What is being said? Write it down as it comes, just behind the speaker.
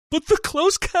But the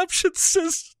closed caption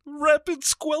says rapid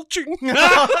squelching.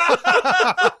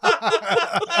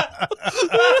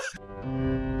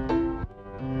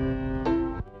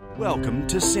 Welcome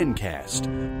to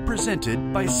SinCast,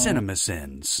 presented by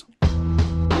Cinemasins.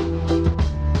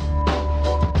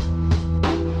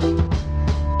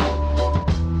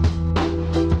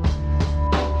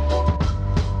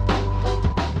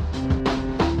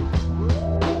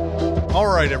 All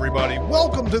right, everybody.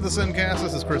 Welcome to the SinCast.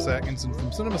 This is Chris Atkinson from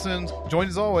Cinemasins, joined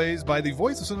as always by the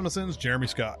voice of Cinemasins, Jeremy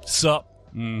Scott. Sup.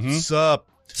 Mm-hmm. Sup.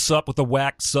 Sup with the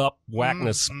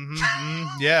whackness.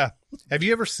 Yeah. Have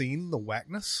you ever seen The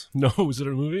Whackness? No, is it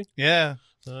a movie? Yeah.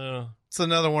 It's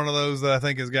another one of those that I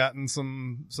think has gotten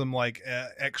some like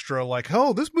extra like,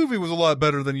 oh, this movie was a lot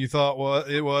better than you thought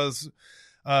it was.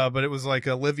 But it was like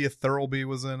Olivia Thirlby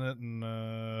was in it, and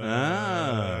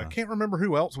I can't remember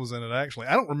who else was in it, actually.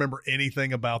 I don't remember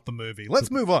anything about the movie.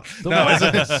 Let's move on.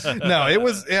 It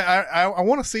was. I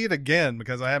want to see it again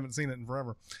because I haven't seen it in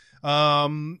forever.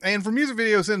 And for music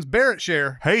video sins, Barrett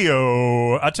Share.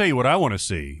 Hey-yo, I tell you what I want to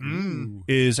see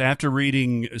is, after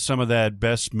reading some of that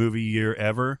best movie year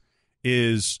ever,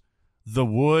 is The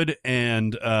Wood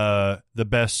and The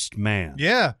Best Man.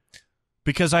 Yeah.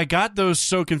 Because I got those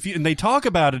so confused, and they talk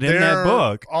about it in that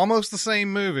book. Almost the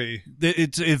same movie.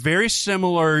 It's very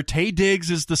similar. Taye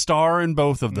Diggs is the star in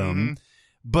both of them,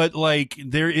 but like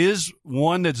there is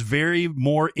one that's very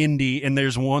more indie, and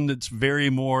there's one that's very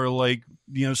more like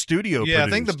studio. Yeah, produced. I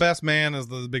think The Best Man is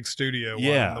the big studio one.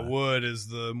 Yeah, The Wood is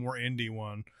the more indie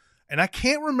one. And I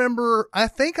can't remember. I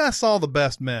think I saw The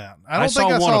Best Man. I don't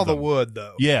think I saw The Wood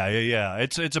though. Yeah.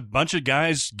 It's a bunch of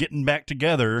guys getting back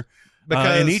together.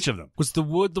 Because in each of them. Was The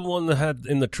Wood the one that had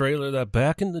in the trailer that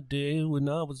back in the day when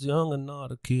I was young and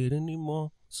not a kid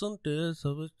anymore, some days I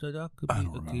wish that I could be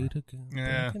a kid again.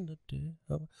 Yeah. Back in the day.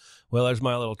 Well, there's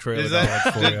my little trailer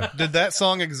for you. Did that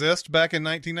song exist back in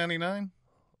 1999?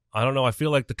 I don't know. I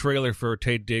feel like the trailer for a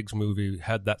Taye Diggs movie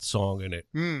had that song in it.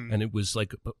 And it was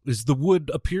like, is The Wood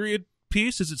a period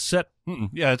piece? Is it set?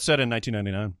 Yeah, it's set in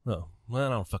 1999. Oh, well, I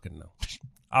don't fucking know.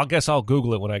 I guess I'll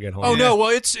Google it when I get home. Oh, no. Well,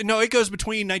 it goes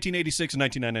between 1986 and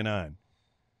 1999.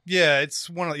 Yeah, it's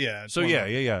one of, yeah. So,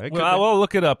 yeah. Well, I'll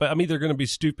look it up. I'm either going to be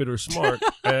stupid or smart,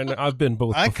 and I've been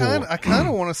both before. I kind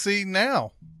of want to see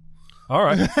now. All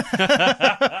right.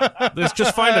 Let's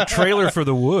just find a trailer for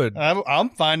The Wood. I'm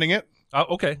finding it.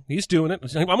 Okay, he's doing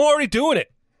it. I'm already doing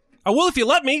it. I will if you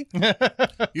let me.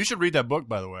 You should read that book,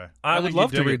 by the way. I would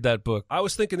love to read that book. I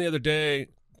was thinking the other day,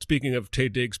 speaking of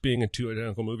Taye Diggs being in two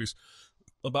identical movies,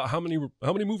 about how many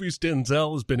movies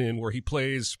Denzel has been in where he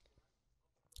plays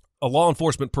a law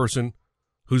enforcement person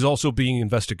who's also being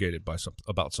investigated by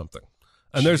about something.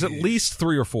 And there's at least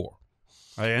 3 or 4.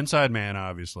 Inside Man,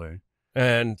 obviously.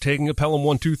 And Taking a Pelham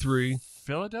 1, 2, 3.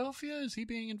 Philadelphia? Is he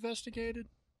being investigated?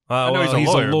 I know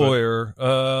he's a lawyer.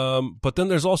 But then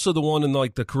there's also the one in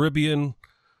like the Caribbean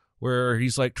where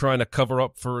he's like trying to cover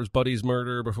up for his buddy's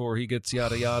murder before he gets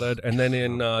yada yada. And then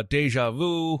in Deja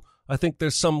Vu, I think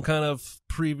there's some kind of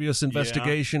previous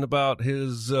investigation about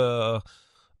his...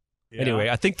 Anyway,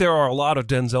 I think there are a lot of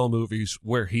Denzel movies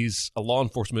where he's a law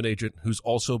enforcement agent who's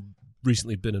also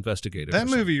recently been investigated. That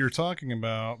movie you're talking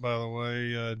about, by the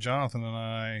way, Jonathan and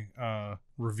I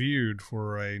reviewed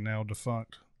for a now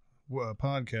defunct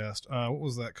podcast. What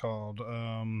was that called?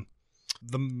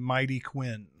 The Mighty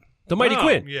Quinn. The Mighty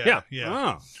Quinn. Yeah.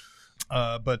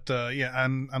 Oh. But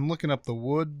I'm looking up the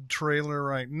Wood trailer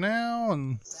right now,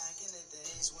 and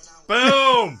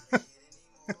boom!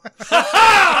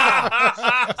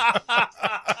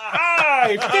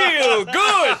 I feel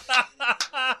good.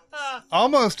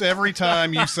 Almost every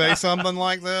time you say something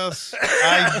like this,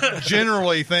 I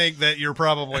generally think that you're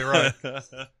probably right.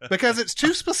 Because it's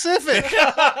too specific.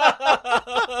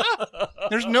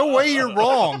 There's no way you're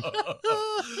wrong.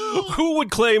 Who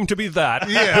would claim to be that?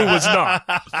 Yeah. Who was not?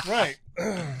 Right.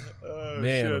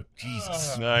 Man,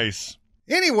 Jesus. Nice.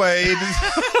 Anyway,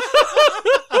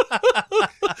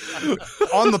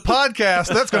 on the podcast,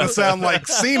 that's going to sound like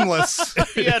seamless.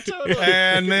 Yeah, totally.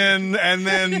 And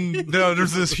then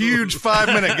there's this huge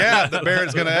 5-minute gap that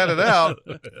Barrett's going to edit out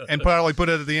and probably put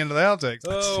it at the end of the outtakes.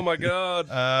 Oh my God.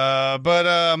 But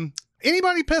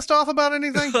anybody pissed off about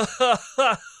anything?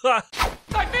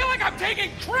 I feel like I'm taking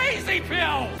crazy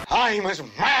pills! I'm as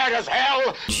mad as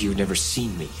hell! You've never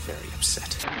seen me very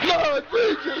upset. Lord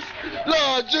Jesus!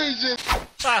 Lord Jesus!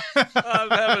 I'm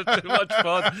having too much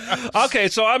fun. Okay,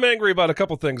 so I'm angry about a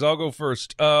couple things. I'll go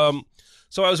first. So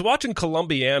I was watching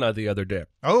Colombiana the other day.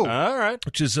 Oh. All right.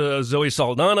 Which is Zoe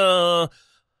Saldana,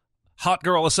 hot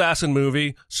girl assassin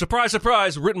movie. Surprise,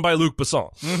 surprise, written by Luc Besson.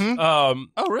 Oh,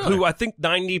 really? Who I think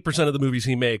 90% of the movies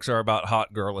he makes are about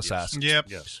hot girl assassins. Yep.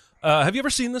 Yes. Have you ever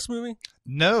seen this movie?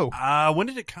 No. When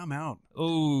did it come out?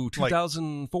 Oh,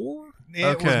 2004?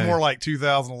 It was more like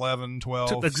 2011,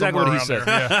 12. Exactly what he somewhere said.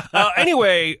 around there, Yeah.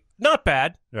 Anyway, not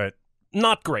bad. Right.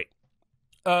 Not great.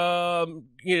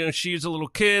 She's a little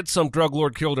kid. Some drug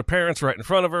lord killed her parents right in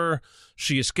front of her.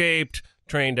 She escaped.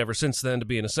 Trained ever since then to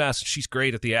be an assassin. She's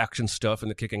great at the action stuff and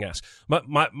the kicking ass.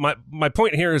 My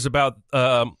point here is about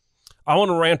I want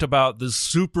to rant about this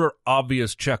super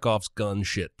obvious Chekhov's gun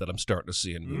shit that I'm starting to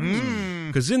see in movies.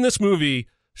 Because in this movie,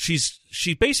 she's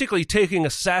basically taking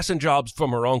assassin jobs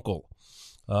from her uncle.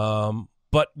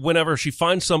 But whenever she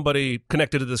finds somebody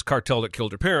connected to this cartel that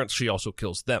killed her parents, she also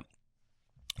kills them.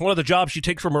 One of the jobs she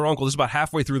takes from her uncle, this is about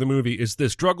halfway through the movie, is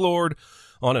this drug lord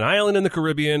on an island in the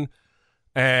Caribbean.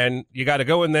 And you got to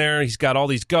go in there. He's got all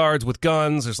these guards with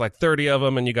guns. There's like 30 of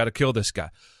them, and you got to kill this guy.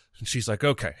 And she's like,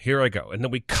 okay, here I go. And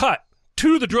then we cut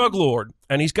to the drug lord,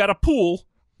 and he's got a pool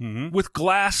with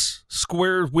glass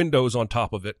square windows on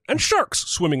top of it and sharks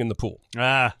swimming in the pool.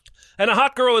 And a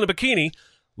hot girl in a bikini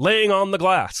laying on the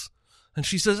glass. And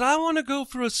she says, I want to go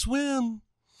for a swim.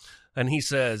 And he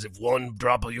says, if one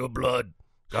drop of your blood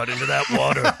got into that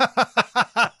water,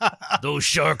 those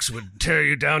sharks would tear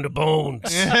you down to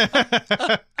bones.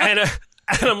 And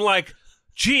I'm like,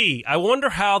 gee, I wonder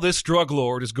how this drug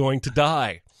lord is going to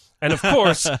die. And of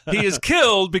course, he is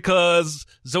killed because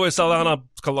Zoe Saldana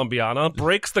Colombiana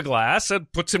breaks the glass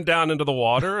and puts him down into the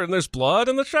water, and there's blood,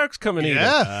 and the sharks come and eat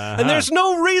him. And there's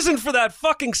no reason for that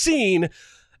fucking scene,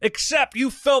 except you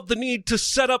felt the need to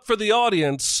set up for the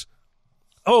audience.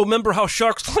 Oh, remember how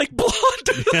sharks like blood?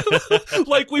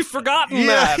 Like, we've forgotten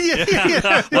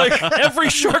that. Like,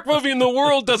 every shark movie in the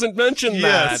world doesn't mention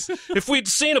that. If we'd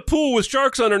seen a pool with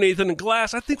sharks underneath and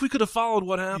glass, I think we could have followed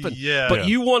what happened. But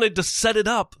you wanted to set it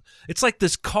up. It's like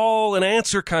this call and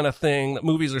answer kind of thing that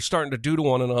movies are starting to do to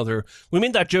one another. We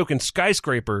made that joke in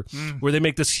Skyscraper where they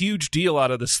make this huge deal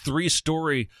out of this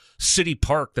 3-story city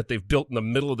park that they've built in the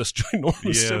middle of this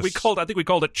ginormous city. I think we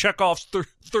called it Chekhov's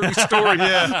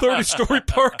 30-story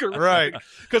park. Right.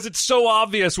 Because it's so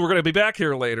obvious we're going to be back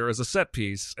here later as a set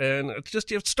piece. And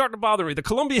it's starting to bother me. The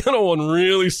Colombiana one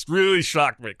really, really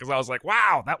shocked me because I was like,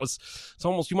 wow, it's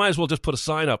almost, you might as well just put a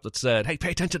sign up that said, hey,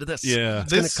 pay attention to this. Yeah.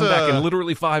 It's going to come back in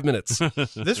literally 5 minutes.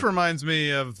 This reminds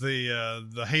me of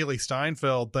the Haley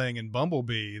Steinfeld thing in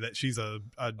Bumblebee, that she's a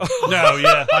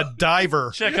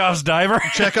diver. Chekhov's diver?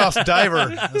 Chekhov's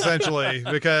diver, essentially,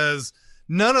 because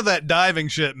none of that diving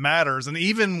shit matters. And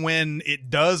even when it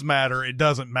does matter, it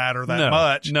doesn't matter that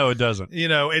much. No, it doesn't. You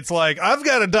know, it's like, I've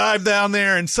got to dive down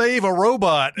there and save a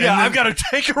robot. Yeah, I've got to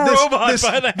take a robot by the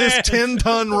hand. This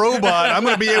 10-ton robot, I'm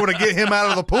going to be able to get him out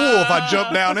of the pool if I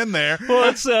jump down in there. Well,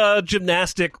 it's a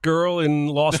gymnastic girl in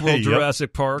Lost World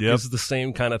Jurassic Park. Is the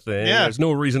same kind of thing. Yeah. There's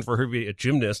no reason for her to be a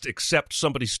gymnast except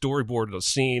somebody storyboarded a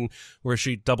scene where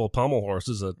she double pommel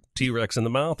horses a T-Rex in the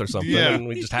mouth or something, and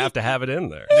we just have to have it in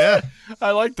there. Yeah.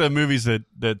 I like the movies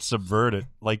that subvert it.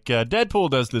 Like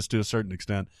Deadpool does this to a certain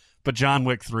extent, but John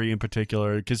Wick 3 in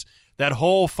particular, because that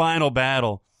whole final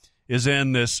battle is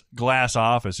in this glass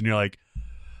office, and you're like,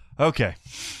 okay,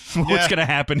 what's going to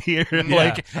happen here?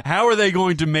 Like, how are they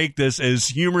going to make this as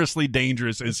humorously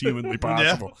dangerous as humanly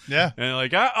possible? Yeah. And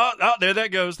like, oh, there that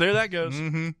goes.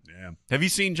 Mm-hmm. Yeah. Have you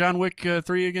seen John Wick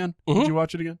 3 again? Did you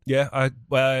watch it again? Yeah,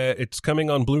 it's coming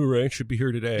on Blu-ray. Should be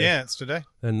here today. Yeah, it's today.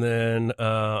 And then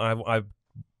I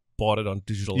bought it on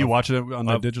digital. You watched it on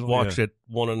the digital? Watched it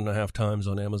 1.5 times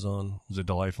on Amazon. Was it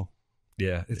delightful?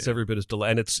 Yeah, it's every bit as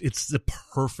delightful. And it's the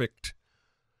perfect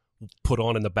put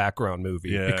on in the background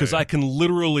movie because I can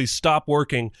literally stop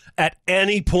working at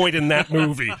any point in that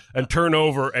movie and turn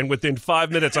over, and within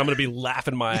 5 minutes I'm going to be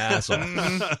laughing my ass off.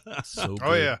 So good.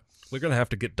 Oh, yeah. We're going to have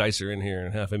to get Dicer in here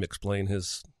and have him explain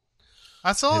his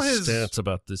stance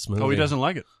about this movie. Oh, he doesn't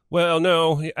like it. Well,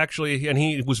 no, he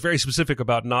was very specific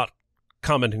about not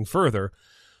commenting further,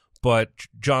 but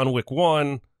John Wick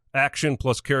 1, action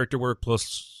plus character work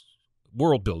plus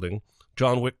world building.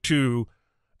 John Wick 2,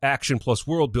 action plus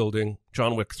world building.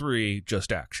 John Wick 3,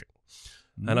 just action.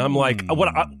 And I'm like,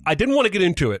 I didn't want to get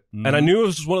into it, and I knew it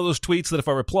was one of those tweets that if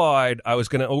I replied, I was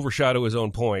going to overshadow his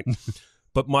own point.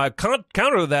 But my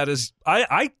counter to that is,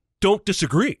 I don't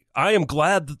disagree. I am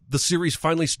glad that the series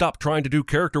finally stopped trying to do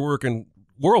character work and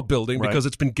world building because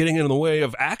it's been getting in the way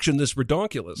of action this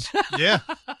redonkulous. Yeah,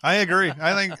 I agree.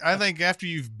 I think after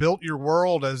you've built your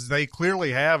world, as they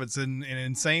clearly have, it's an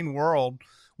insane world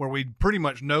where we pretty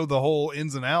much know the whole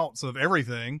ins and outs of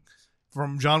everything.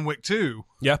 from John Wick 2.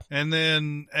 Yeah. And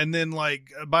then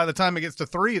like by the time it gets to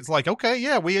 3, it's like, okay,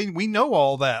 yeah, we know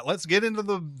all that. Let's get into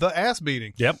the ass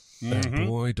beating. Yep. That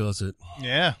boy does it.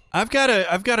 Yeah. I've got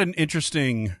an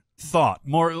interesting thought,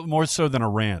 more so than a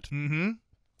rant. Mm-hmm.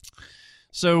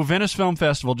 So Venice Film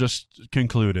Festival just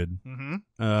concluded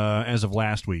as of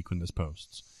last week when this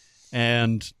posts.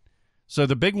 And so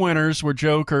the big winners were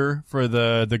Joker for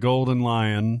the Golden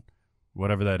Lion,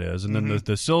 whatever that is, and then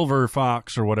the Silver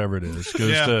Fox or whatever it is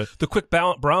goes the quick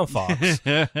brown fox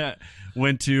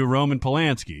went to Roman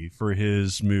Polanski for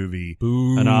his movie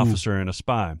Boo. An Officer and a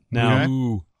Spy. Now,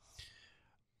 Boo.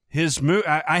 his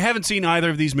I haven't seen either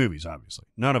of these movies, obviously.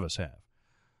 None of us have.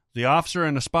 The Officer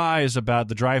and a Spy is about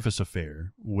the Dreyfus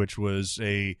Affair, which was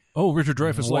Richard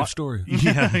Dreyfuss' life story.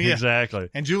 Yeah, exactly.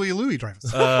 And Julia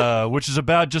Louis-Dreyfus. Which is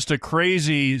about just a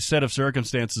crazy set of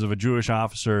circumstances of a Jewish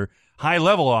officer,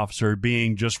 high-level officer,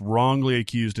 being just wrongly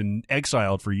accused and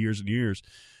exiled for years and years.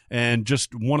 And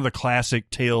just one of the classic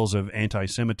tales of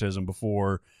anti-Semitism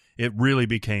before it really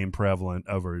became prevalent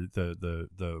over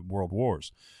the world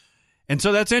wars. And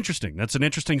so that's interesting. That's an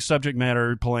interesting subject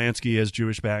matter. Polanski has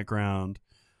Jewish background.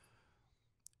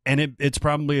 And it's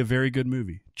probably a very good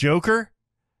movie. Joker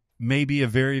may be a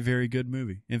very, very good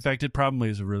movie. In fact, it probably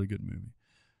is a really good movie.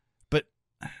 But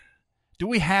do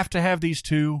we have to have these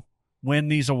two win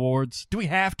these awards? Do we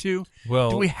have to?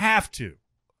 Well, do we have to?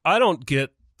 I don't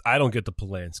get the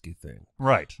Polanski thing.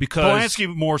 Right. Because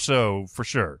Polanski more so, for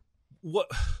sure. What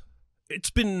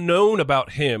it's been known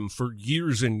about him for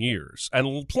years and years.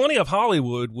 And plenty of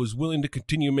Hollywood was willing to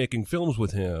continue making films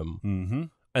with him. Mm-hmm.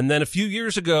 And then a few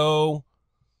years ago,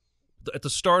 at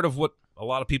the start of what a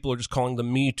lot of people are just calling the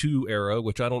Me Too era,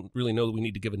 which I don't really know that we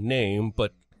need to give a name,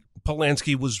 but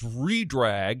Polanski was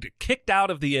re-dragged, kicked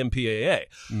out of the MPAA.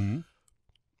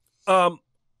 Mm-hmm.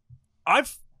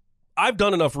 I've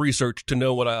done enough research to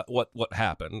know what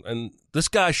happened, and this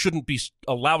guy shouldn't be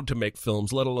allowed to make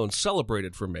films, let alone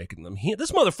celebrated for making them.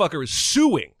 This motherfucker is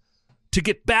suing to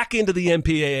get back into the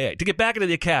MPAA, to get back into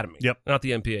the Academy, not the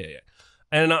MPAA.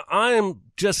 And I am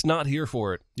just not here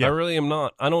for it. Yep. I really am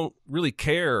not. I don't really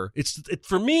care.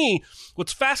 For me,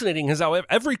 what's fascinating is how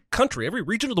every country, every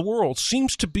region of the world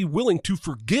seems to be willing to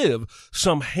forgive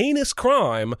some heinous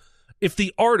crime if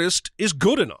the artist is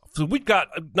good enough. So we've got,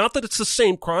 not that it's the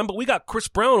same crime, but we got Chris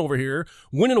Brown over here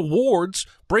winning awards,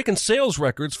 breaking sales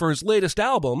records for his latest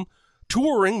album,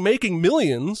 touring, making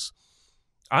millions.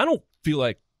 I don't feel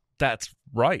like that's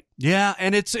right. Yeah,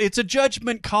 and it's a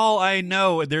judgment call. I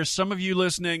know there's some of you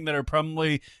listening that are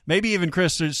probably, maybe even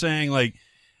Chris, are saying like,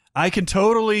 I can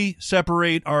totally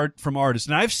separate art from artists,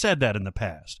 and I've said that in the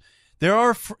past. There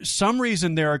are, for some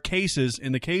reason, there are cases,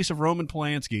 in the case of Roman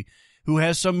Polanski, who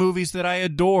has some movies that I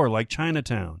adore, like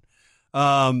Chinatown.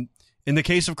 In the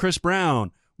case of Chris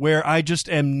Brown, where I just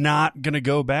am not going to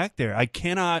go back there. I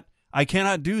cannot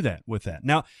do that with that.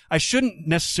 Now, I shouldn't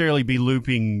necessarily be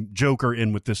looping Joker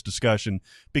in with this discussion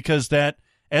because that,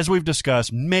 as we've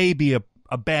discussed, may be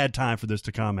a bad time for this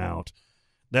to come out.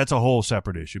 That's a whole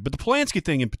separate issue. But the Polanski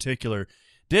thing in particular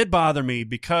did bother me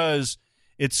because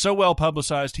it's so well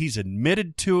publicized. He's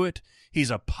admitted to it. He's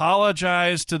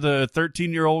apologized to the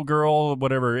 13-year-old girl,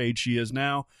 whatever age she is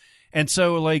now. And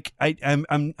so, like,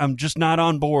 I'm just not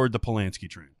on board the Polanski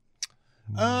train.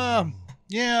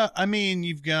 Yeah, I mean,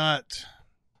 you've got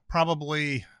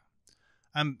probably,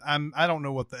 I don't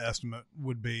know what the estimate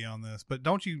would be on this, but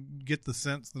don't you get the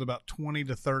sense that about 20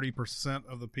 to 30%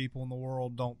 of the people in the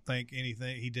world don't think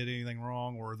he did anything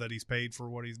wrong or that he's paid for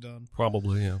what he's done?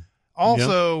 Probably, yeah.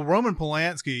 Also, Roman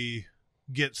Polanski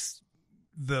gets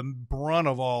the brunt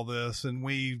of all this, and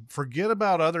we forget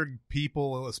about other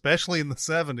people, especially in the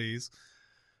 70s,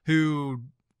 who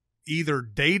either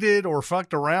dated or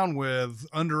fucked around with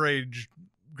underage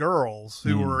girls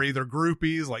who were either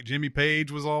groupies, like Jimmy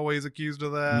Page was always accused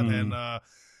of that,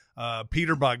 and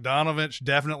Peter Bogdanovich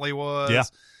definitely was. Yeah.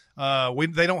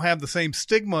 They don't have the same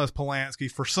stigma as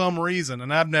Polanski for some reason,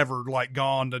 and I've never like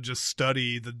gone to just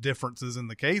study the differences in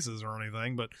the cases or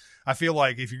anything, but I feel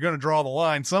like if you're going to draw the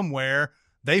line somewhere,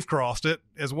 they've crossed it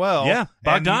as well. Yeah,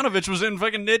 Bogdanovich was in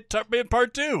fucking It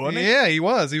Part 2, wasn't he? Yeah, he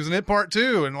was. He was in It Part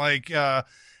 2, and like,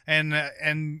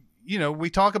 and you know, we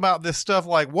talk about this stuff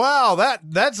like, wow,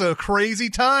 that's a crazy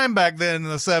time back then in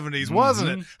the 70s,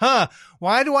 wasn't it? Huh?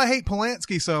 Why do I hate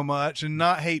Polanski so much and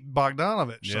not hate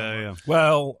Bogdanovich so much? Yeah.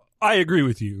 Well, I agree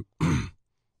with you.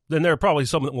 Then there are probably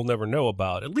some that we'll never know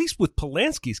about. At least with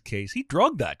Polanski's case, he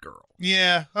drugged that girl.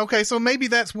 Yeah. Okay. So maybe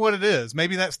that's what it is.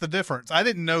 Maybe that's the difference. I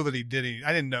didn't know that he did.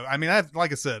 I didn't know. I mean,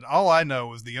 like I said, all I know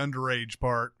was the underage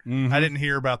part. Mm-hmm. I didn't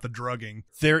hear about the drugging.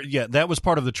 That was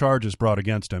part of the charges brought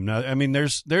against him. Now, I mean,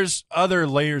 there's other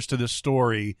layers to this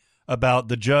story about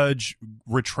the judge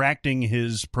retracting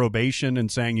his probation and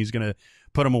saying he's going to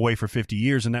put him away for 50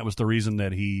 years, and that was the reason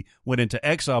that he went into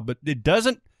exile. But it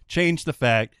doesn't change the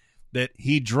fact that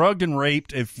he drugged and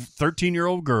raped a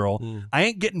 13-year-old girl. I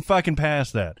ain't getting fucking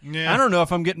past that. Yeah. I don't know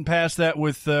if I'm getting past that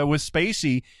with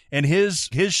Spacey and his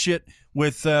shit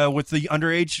with the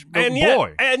underage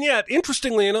boy. And yet,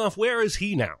 interestingly enough, where is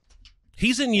he now?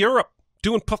 He's in Europe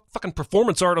doing fucking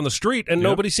performance art on the street, and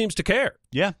nobody seems to care.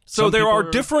 Yeah. So there are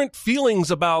different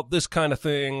feelings about this kind of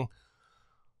thing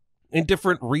in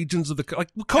different regions of the like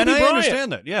Kobe Bryant. I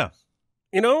understand that. Yeah.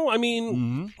 You know, I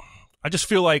mean, I just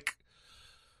feel like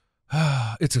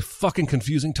it's a fucking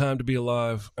confusing time to be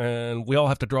alive, and we all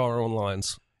have to draw our own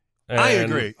lines. And I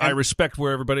agree. I respect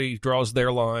where everybody draws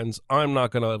their lines. I'm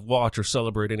not going to watch or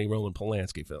celebrate any Roman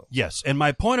Polanski film. Yes, and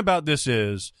my point about this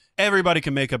is everybody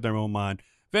can make up their own mind.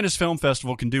 Venice Film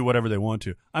Festival can do whatever they want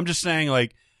to. I'm just saying,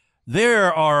 like,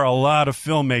 there are a lot of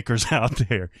filmmakers out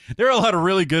there. There are a lot of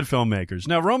really good filmmakers.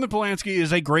 Now, Roman Polanski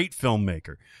is a great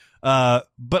filmmaker,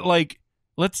 but like,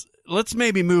 let's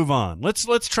maybe move on.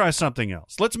 Let's try something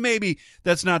else.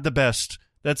 That's not the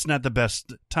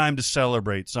best time to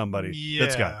celebrate somebody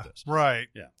that's got this. Right.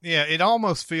 Yeah. It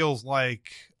almost feels like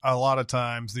a lot of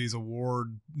times these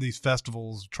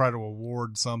festivals try to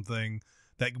award something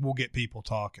that will get people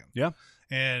talking. Yeah.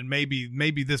 And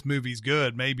maybe this movie's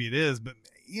good. Maybe it is, but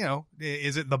you know,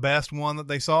 is it the best one that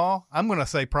they saw? I'm going to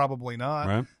say probably not.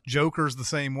 Right. Joker's the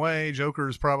same way.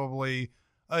 Joker's probably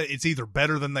it's either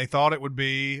better than they thought it would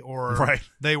be, or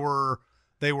they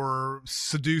were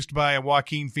seduced by a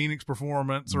Joaquin Phoenix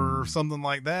performance or something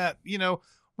like that. You know,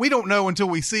 we don't know until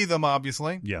we see them,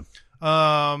 obviously. Yeah.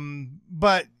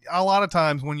 But a lot of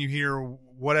times when you hear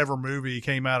whatever movie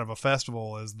came out of a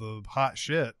festival as the hot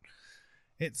shit,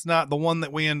 it's not the one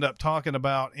that we end up talking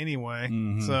about anyway.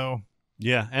 So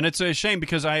yeah, and it's a shame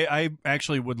because I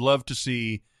actually would love to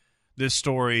see this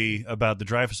story about the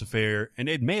Dreyfus Affair, and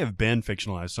it may have been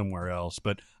fictionalized somewhere else,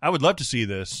 but I would love to see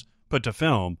this put to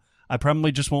film. I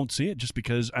probably just won't see it just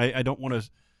because I don't want to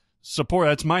support.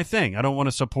 That's my thing. I don't want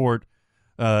to support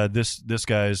this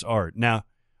guy's art. Now,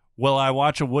 will I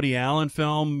watch a Woody Allen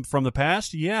film from the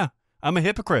past? Yeah, I'm a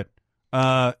hypocrite.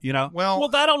 You know. Well,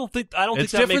 I don't think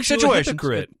it's that different makes you a situations.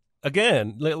 hypocrite.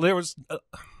 Again, there was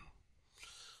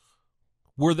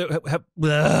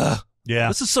yeah.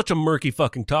 This is such a murky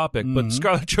fucking topic, but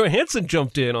Scarlett Johansson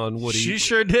jumped in on Woody. She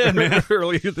sure did, man.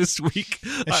 Earlier this week.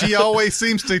 And she always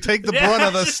seems to take the brunt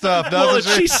of this stuff,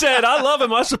 doesn't she said, I love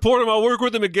him, I support him, I'll work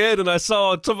with him again. And I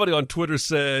saw somebody on Twitter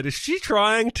said, is she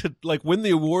trying to like win the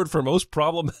award for most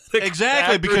problematic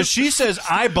Exactly, actress? because she says,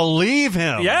 I believe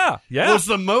him. Yeah. Was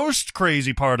the most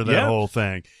crazy part of that whole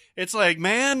thing. It's like,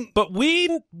 man. But we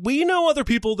know other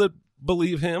people that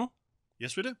believe him.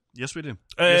 Yes, we do. Yes, we do.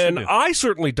 And I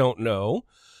certainly don't know,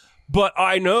 but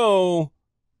I know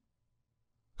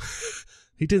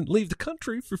he didn't leave the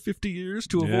country for 50 years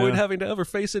to avoid having to ever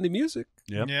face any music.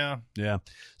 Yep. Yeah.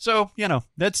 So, you know,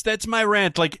 that's my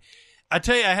rant. Like, I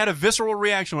tell you, I had a visceral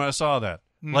reaction when I saw that.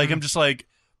 Like, I'm just like,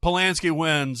 Polanski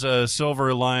wins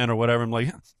Silver Lion or whatever. I'm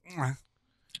like,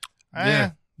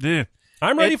 yeah.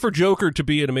 I'm ready for Joker to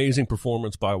be an amazing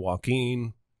performance by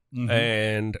Joaquin,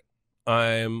 and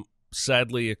I'm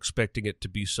sadly expecting it to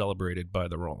be celebrated by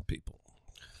the wrong people.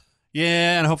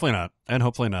 Yeah, and hopefully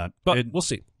not. But we'll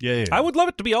see. Yeah. I would love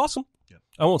it to be awesome. Yeah.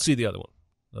 I won't see the other one,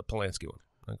 the Polanski one.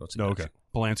 I'll go see that. Okay.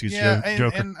 Polanski's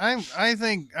Joker. And I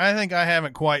think I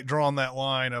haven't quite drawn that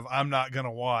line of I'm not going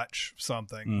to watch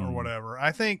something or whatever.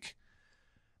 I think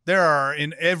there are,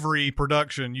 in every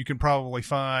production, you can probably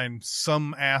find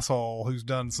some asshole who's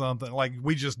done something. Like,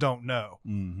 we just don't know.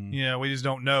 You know, we just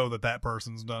don't know that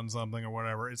person's done something or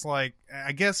whatever. It's like,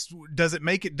 I guess, does it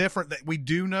make it different that we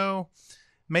do know?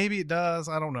 Maybe it does.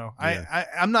 I don't know. Yeah.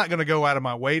 I'm not going to go out of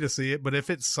my way to see it, but if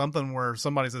it's something where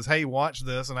somebody says, hey, watch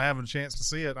this, and I have a chance to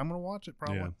see it, I'm going to watch it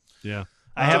probably. Yeah.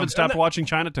 I haven't stopped watching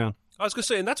Chinatown. I was going to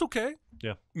say, and that's okay.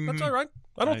 Yeah. That's all right.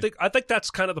 I think that's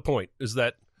kind of the point, is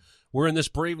that we're in this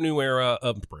brave new era.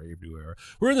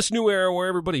 We're in this new era where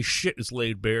everybody's shit is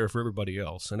laid bare for everybody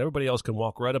else, and everybody else can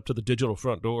walk right up to the digital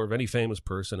front door of any famous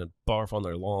person and barf on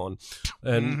their lawn.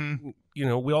 And, you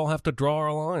know, we all have to draw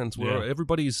our lines where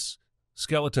everybody's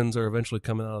skeletons are eventually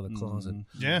coming out of the closet.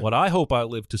 Yeah. What I hope I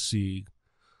live to see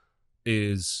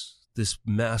is this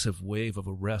massive wave of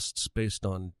arrests based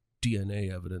on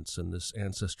DNA evidence and this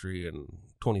Ancestry and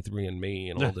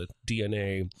 23andMe and all the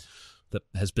DNA that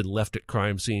has been left at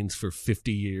crime scenes for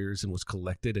 50 years and was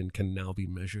collected and can now be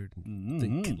measured.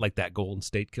 Like that Golden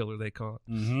State Killer they caught.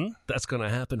 That's going to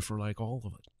happen for like all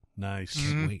of it. Nice.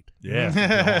 Wait.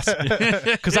 Yeah.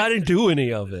 Because I didn't do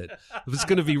any of it. It's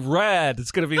going to be rad.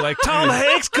 It's going to be like, Tom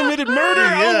Hanks committed murder?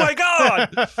 Oh, my God.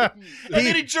 And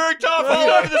then he jerked off all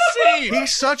over the scene.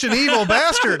 He's such an evil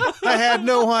bastard. I had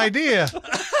no idea.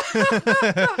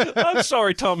 I'm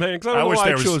sorry, Tom Hanks. I don't know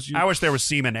why I chose you. I wish there was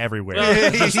semen everywhere.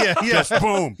 Yeah. Just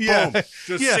boom, Yeah. boom.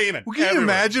 Just semen. Well, can you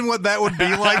imagine what that would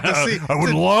be like to see? I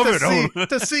would love it.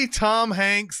 To see Tom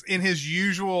Hanks in his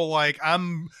usual, like,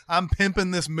 I'm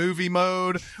pimping this movie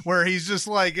mode, where he's just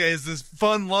like, is this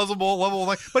fun, lovable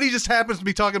thing, but he just happens to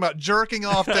be talking about jerking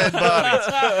off dead bodies.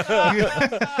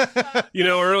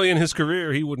 Early in his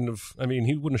career, he wouldn't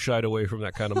have shied away from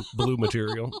that kind of blue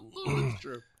material.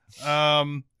 True.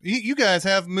 You guys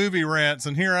have movie rants,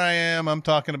 and here I am. I'm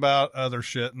talking about other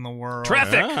shit in the world.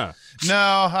 Traffic. No,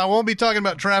 I won't be talking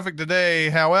about traffic today.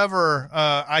 However,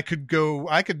 I could do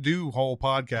whole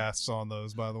podcasts on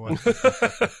those, by the way.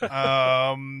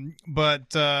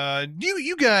 But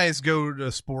you guys go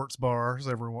to sports bars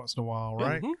every once in a while,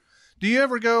 right? Mm-hmm. Do you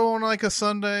ever go on like a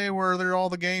Sunday where all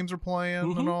the games are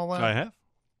playing and all that? I have.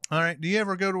 All right. Do you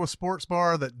ever go to a sports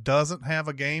bar that doesn't have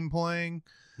a game playing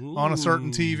on a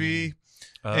certain TV?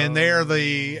 And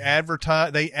they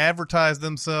advertise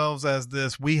themselves as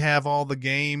this, we have all the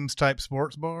games type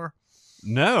sports bar.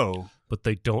 No. But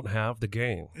they don't have the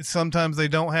game. Sometimes they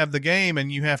don't have the game,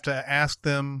 and you have to ask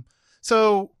them.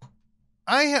 So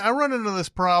I run into this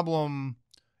problem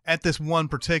at this one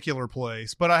particular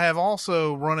place, but I have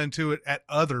also run into it at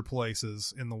other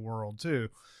places in the world too.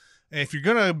 If you're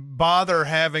going to bother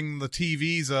having the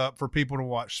TVs up for people to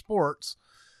watch sports,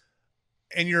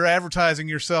 and you're advertising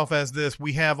yourself as this,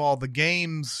 we have all the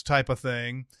games type of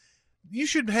thing, you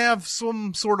should have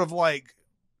some sort of like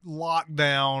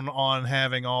lockdown on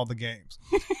having all the games.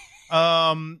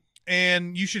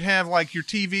 And you should have like your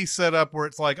TV set up where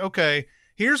it's like, okay,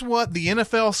 here's what the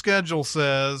NFL schedule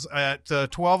says at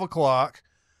 12 o'clock.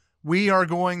 We are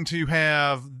going to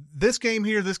have this game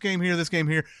here, this game here, this game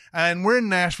here. And we're in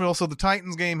Nashville, so the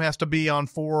Titans game has to be on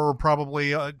 4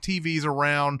 probably TVs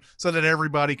around so that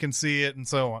everybody can see it and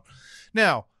so on.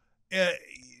 Now,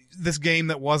 this game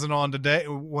that wasn't on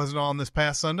this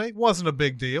past Sunday, wasn't a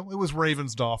big deal. It was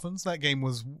Ravens-Dolphins. That game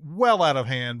was well out of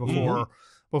hand before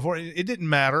it didn't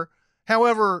matter.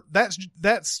 However, that's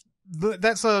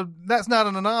not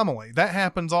an anomaly. That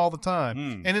happens all the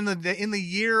time. And in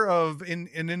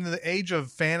the age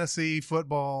of fantasy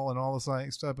football and all this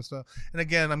type of stuff. And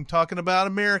again, I'm talking about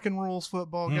American rules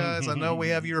football, guys. I know we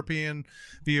have European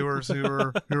viewers who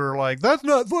are like, that's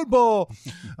not football.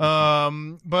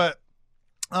 But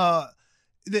the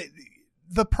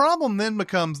problem then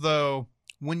becomes, though,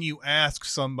 when you ask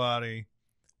somebody,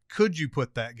 could you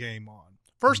put that game on?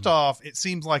 First off, it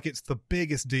seems like it's the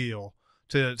biggest deal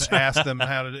to ask them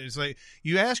how to do it. It's like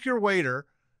you ask your waiter,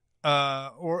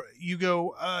 or you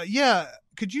go,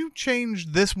 could you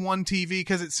change this one TV?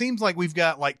 Because it seems like we've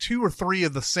got like 2 or 3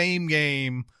 of the same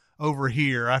game over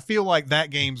here. I feel like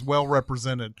that game's well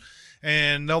represented.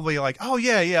 And they'll be like, oh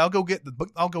yeah, I'll go get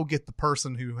the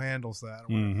person who handles that.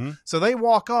 Mm-hmm. So they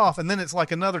walk off, and then it's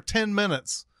like another 10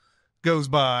 minutes goes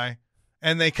by,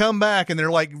 and they come back and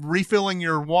they're like refilling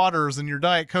your waters and your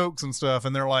Diet Cokes and stuff.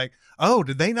 And they're like, oh,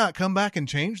 did they not come back and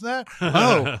change that?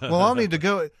 Oh, well, I'll need to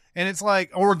go. And it's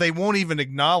like, or they won't even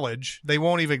acknowledge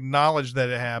that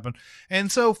it happened.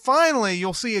 And so finally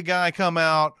you'll see a guy come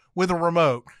out with a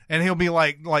remote, and he'll be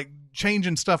like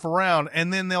changing stuff around.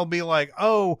 And then they'll be like,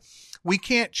 oh, we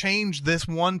can't change this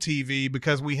one TV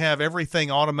because we have everything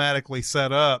automatically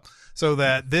set up so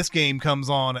that this game comes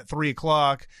on at 3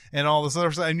 o'clock and all this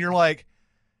other stuff. And you're like,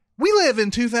 we live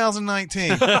in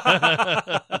 2019.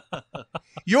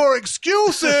 Your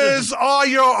excuses are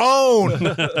your own.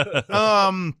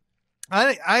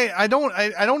 I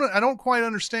don't quite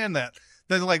understand that.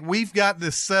 That like we've got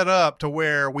this set up to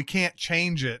where we can't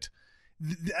change it.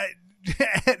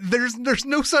 There's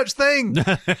no such thing.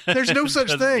 There's no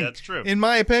such thing. That's true, in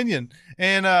my opinion.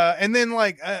 And then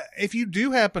like if you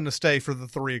do happen to stay for the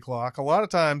 3 o'clock, a lot of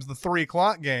times the 3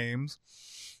 o'clock games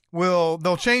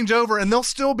they'll change over, and there'll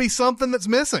still be something that's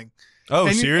missing. Oh,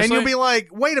 and seriously? And you'll be like,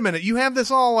 wait a minute, you have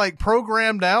this all like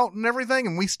programmed out and everything,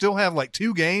 and we still have like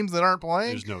 2 games that aren't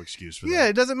playing? There's no excuse for that. Yeah,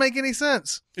 it doesn't make any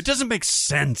sense. It doesn't make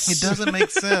sense. It doesn't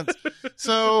make sense.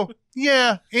 So,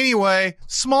 yeah, anyway,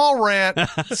 small rant.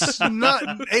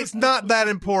 It's not that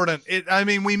important.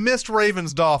 We missed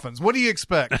Ravens-Dolphins. What do you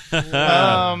expect?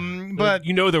 But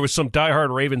there was some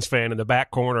diehard Ravens fan in the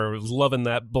back corner who was loving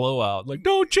that blowout. Like,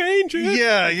 don't change it.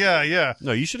 Yeah.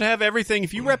 No, you should have everything.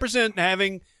 If you represent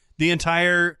having the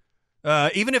entire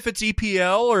Even if it's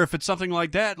EPL or if it's something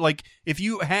like that, like if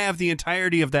you have the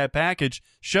entirety of that package,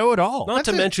 show it all. Not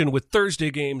to mention with Thursday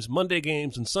games, Monday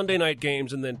games, and Sunday night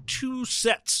games, and then 2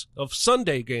 sets of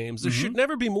Sunday games, there should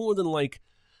never be more than like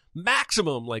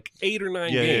maximum like 8 or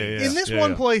 9 games. In this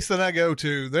one place that I go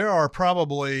to, there are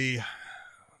probably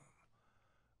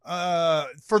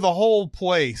for the whole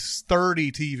place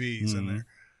 30 TVs in there.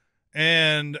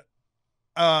 And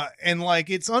like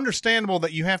it's understandable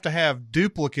that you have to have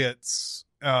duplicates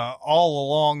all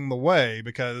along the way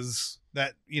because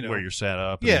that where you're set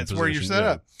up. It's where you're set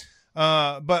up.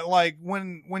 But like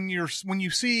when you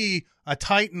see a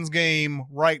Titans game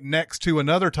right next to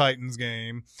another Titans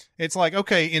game, it's like,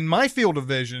 okay, in my field of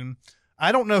vision,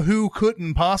 I don't know who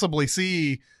couldn't possibly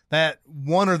see that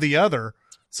one or the other.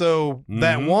 So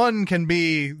that one can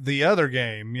be the other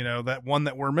game, that one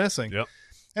that we're missing. Yep.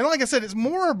 And like I said, it's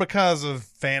more because of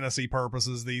fantasy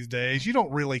purposes these days. You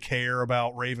don't really care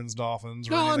about Ravens, Dolphins,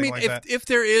 or anything like that. If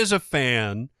there is a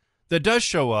fan that does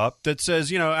show up that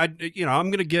says, I'm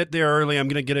going to get there early, I'm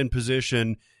going to get in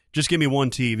position, just give me one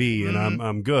TV and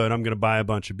I'm good. I'm going to buy a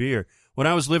bunch of beer. When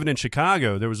I was living in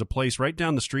Chicago, there was a place right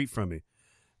down the street from me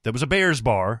that was a Bears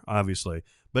bar, obviously,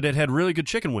 but it had really good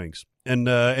chicken wings and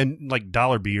like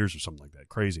dollar beers or something like that.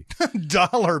 Crazy.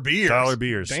 Dollar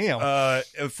beers. Damn.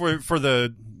 For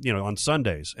the, on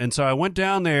Sundays. And so I went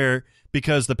down there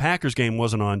because the Packers game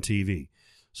wasn't on TV.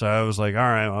 So I was like, all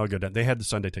right, I'll go down. They had the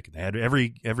Sunday ticket. They had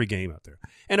every game out there.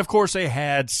 And of course they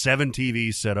had 7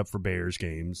 TVs set up for Bears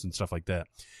games and stuff like that.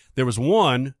 There was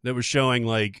one that was showing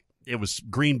like, it was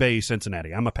Green Bay,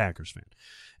 Cincinnati. I'm a Packers fan.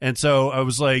 And so I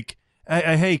was like,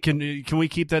 hey, can we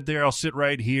keep that there? I'll sit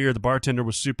right here. The bartender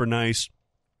was super nice.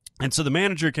 And so the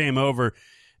manager came over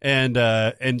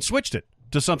and switched it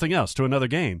to something else, to another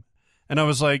game. And I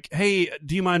was like, hey,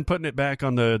 do you mind putting it back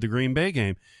on the Green Bay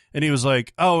game? And he was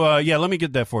like, oh, yeah, let me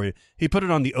get that for you. He put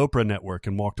it on the Oprah network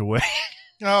and walked away.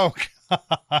 Oh,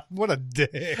 God, what a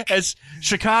dick. As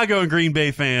Chicago and Green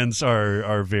Bay fans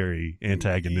are very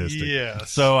antagonistic.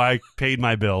 Yes. So I paid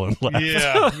my bill and left.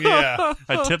 Yeah.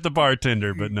 I tipped the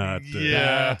bartender, but not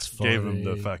That's funny. gave him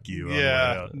the fuck you. On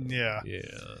Yeah. the way out. Yeah.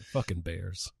 Fucking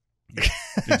Bears.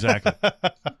 Exactly.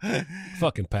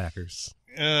 Fucking Packers.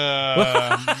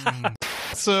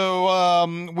 So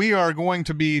we are going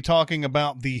to be talking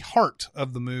about the heart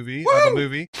of the movie.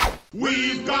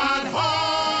 We've got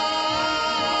heart.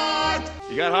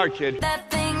 You got heart, kid. That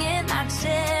thing in my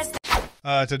chest.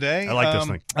 Today, I like this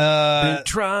thing. Been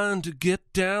trying to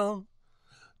get down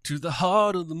to the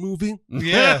heart of the movie.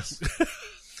 Yes.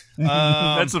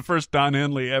 That's the first Don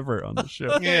Henley ever on the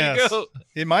show. Yes.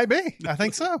 It might be. I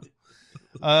think so.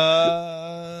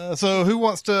 So who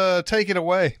wants to take it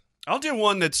away? I'll do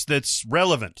one that's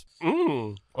relevant.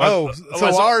 Mm. So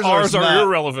ours are not.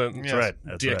 irrelevant. Yes. That's right.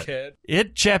 That's right. Dickhead.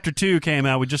 It Chapter 2 came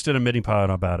out. We just did a mini pod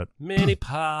about it. Mini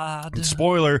pod. And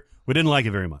spoiler, we didn't like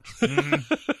it very much.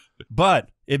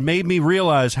 But it made me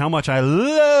realize how much I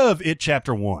love It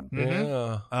Chapter 1.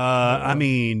 Yeah. I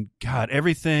mean, God,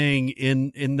 everything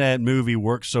in that movie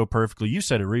works so perfectly. You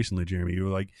said it recently, Jeremy. You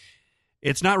were like,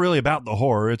 it's not really about the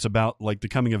horror. It's about like the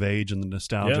coming of age and the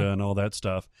nostalgia and all that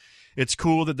stuff. It's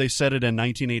cool that they set it in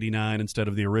 1989 instead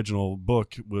of the original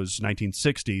book was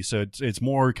 1960. So it's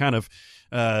more kind of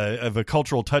a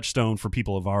cultural touchstone for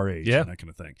people of our age and that kind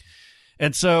of thing.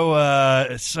 And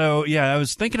so yeah, I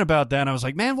was thinking about that and I was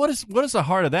like, man, what is the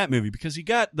heart of that movie? Because you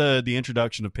got the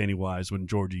introduction of Pennywise when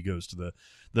Georgie goes to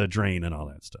the drain and all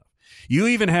that stuff. You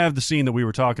even have the scene that we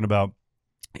were talking about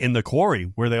in the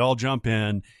quarry where they all jump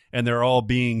in and they're all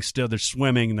they're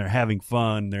swimming and they're having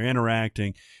fun, they're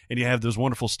interacting, and you have those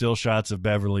wonderful still shots of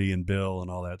Beverly and Bill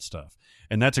and all that stuff.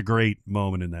 And that's a great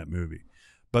moment in that movie.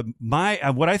 But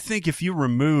what I think if you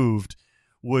removed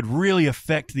would really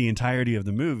affect the entirety of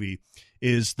the movie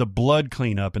is the blood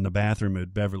cleanup in the bathroom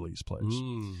at Beverly's place.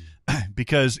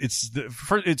 Because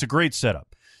it's a great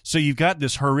setup. So you've got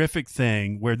this horrific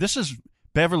thing where this is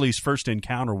Beverly's first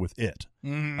encounter with it.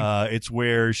 It's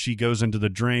where she goes into the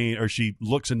drain, or she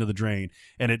looks into the drain,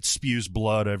 and it spews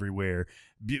blood everywhere.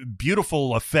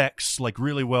 Beautiful effects, like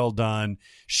really well done.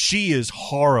 She is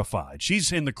horrified.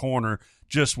 She's in the corner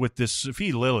just with this.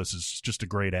 Sophie Lillis is just a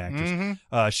great actress.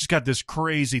 She's got this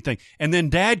crazy thing. And then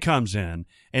Dad comes in,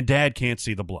 and Dad can't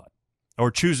see the blood.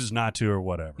 Or chooses not to, or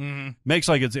whatever. Makes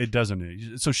like it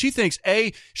doesn't. So she thinks,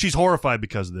 A, she's horrified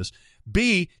because of this.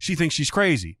 B, she thinks she's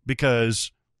crazy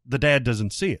because the dad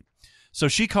doesn't see it. So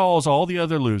she calls all the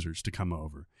other losers to come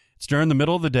over. It's during the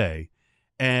middle of the day,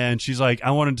 and she's like,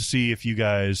 I wanted to see if you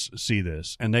guys see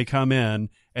this. And they come in,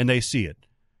 and they see it.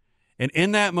 And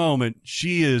in that moment,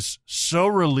 she is so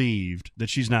relieved that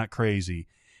she's not crazy.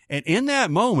 And in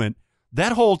that moment,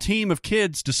 that whole team of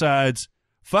kids decides,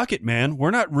 fuck it, man,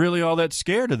 we're not really all that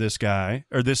scared of this guy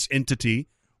or this entity.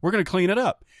 We're going to clean it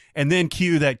up. And then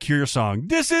cue that Cure song,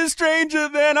 "This is stranger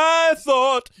than I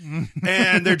thought."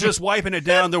 And they're just wiping it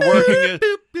down. They're working it.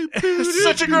 It's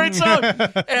such a great song.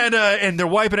 And they're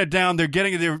wiping it down.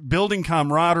 They're building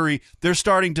camaraderie. They're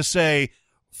starting to say,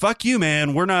 fuck you,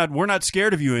 man. We're not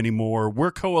scared of you anymore.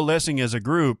 We're coalescing as a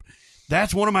group.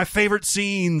 That's one of my favorite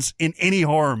scenes in any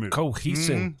horror movie.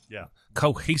 Cohesing. Yeah.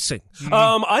 Cohesing.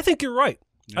 I think you're right.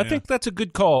 Yeah. I think that's a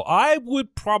good call. I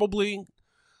would probably,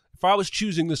 if I was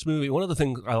choosing this movie, one of the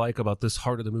things I like about this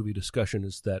heart of the movie discussion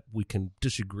is that we can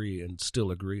disagree and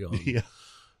still agree on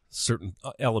certain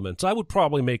elements. I would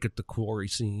probably make it the quarry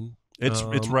scene. It's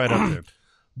right up there.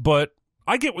 But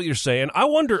I get what you're saying.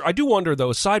 I do wonder, though,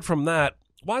 aside from that,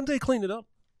 why didn't they clean it up?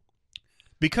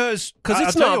 Because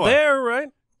it's not there, right?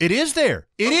 It is there.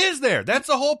 It is there. That's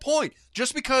the whole point.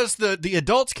 Just because the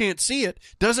adults can't see it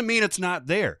doesn't mean it's not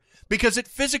there. Because it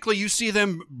physically, you see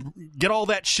them get all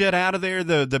that shit out of there,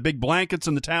 the big blankets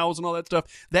and the towels and all that stuff.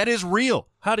 That is real.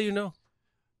 How do you know?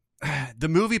 The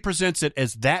movie presents it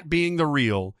as that being the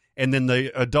real, and then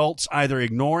the adults either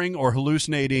ignoring or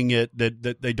hallucinating it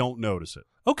that they don't notice it.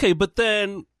 Okay, but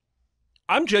then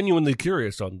I'm genuinely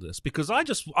curious on this because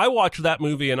I watch that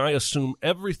movie and I assume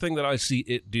everything that I see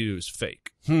it do is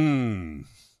fake.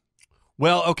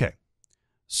 Well, okay.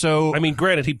 So I mean,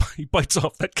 granted, he bites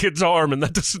off that kid's arm, and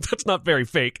that's not very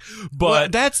fake. But well,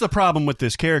 that's the problem with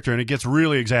this character, and it gets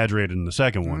really exaggerated in the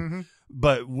second one.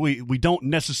 But we don't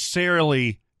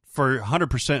necessarily, for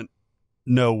 100%,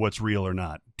 know what's real or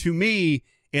not. To me,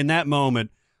 in that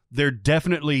moment, they're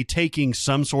definitely taking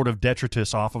some sort of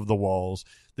detritus off of the walls.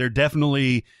 They're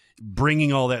definitely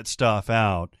bringing all that stuff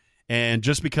out. And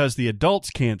just because the adults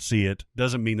can't see it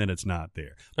doesn't mean that it's not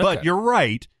there. Okay. But you're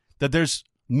right that there's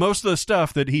most of the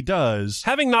stuff that he does.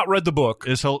 Having not read the book,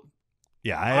 I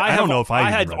don't know if I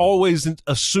had read always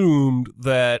assumed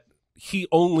that he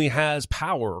only has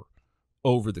power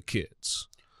over the kids.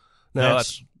 Now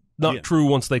that's not true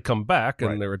once they come back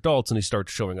and they're adults and he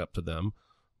starts showing up to them,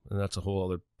 and that's a whole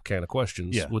other can of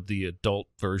questions. Yeah. Would the adult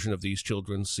version of these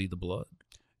children see the blood?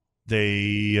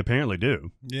 They apparently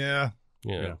do. Yeah.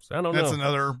 Yeah. I don't know. That's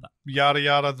another yada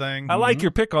yada thing. I like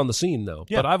your pick on the scene, though.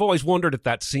 Yeah. But I've always wondered at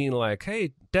that scene, like,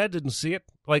 hey, Dad didn't see it.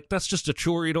 Like, that's just a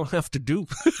chore you don't have to do.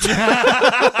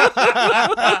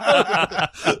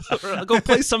 Go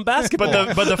play some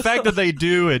basketball. But the fact that they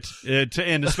do it,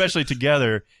 and especially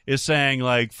together, is saying,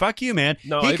 like, fuck you, man.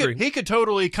 No, I agree. He could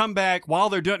totally come back while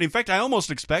they're doing it. In fact, I almost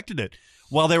expected it.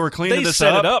 While they were cleaning this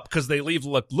set up. it up because they leave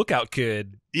Lookout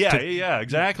Kid. Yeah,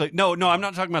 exactly. No, I'm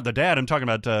not talking about the dad. I'm talking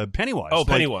about Pennywise. Oh,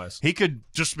 Pennywise. He could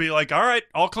just be like, all right,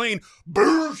 all clean.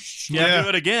 Boosh! Do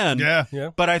it again. Yeah.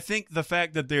 But I think the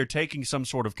fact that they're taking some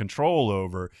sort of control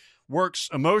over works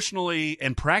emotionally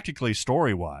and practically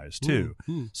story-wise, too.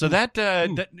 So that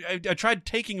I tried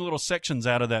taking little sections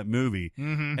out of that movie,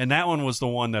 and that one was the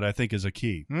one that I think is a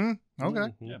key.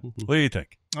 Okay. Yeah. What do you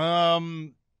think?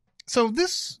 So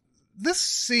this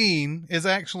scene is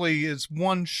actually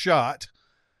one shot,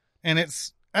 and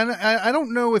I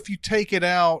don't know if you take it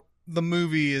out, the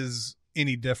movie is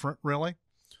any different, really.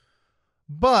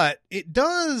 But it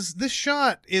does. This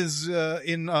shot is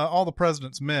in All the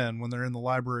President's Men when they're in the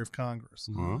Library of Congress.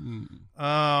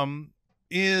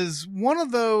 Is one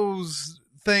of those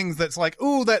things that's like,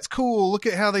 oh, that's cool. Look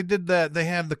at how they did that. They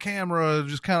have the camera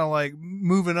just kind of like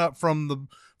moving up from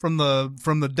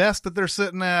the desk that they're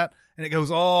sitting at, and it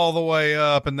goes all the way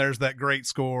up, and there's that great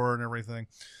score and everything.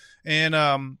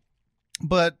 And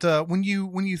but when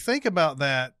you think about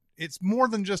that, it's more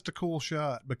than just a cool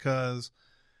shot, because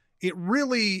it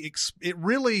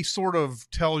really sort of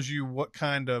tells you what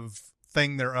kind of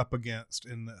thing they're up against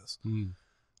in this.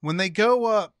 When they go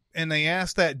up and they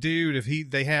ask that dude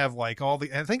if they have like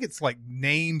I think it's like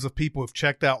names of people who've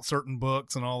checked out certain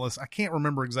books and all this. I can't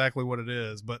remember exactly what it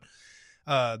is, but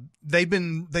they've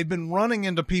been running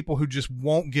into people who just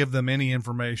won't give them any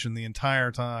information the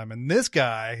entire time. And this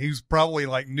guy, who's probably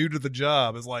like new to the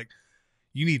job, is like,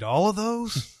 you need all of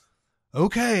those?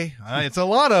 Okay. It's a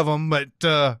lot of them, but,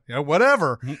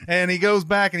 whatever. And he goes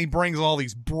back and he brings all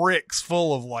these bricks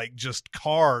full of like just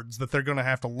cards that they're going to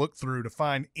have to look through to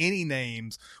find any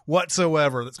names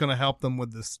whatsoever that's going to help them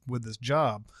with this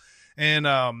job. And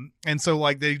so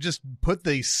like they just put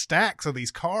these stacks of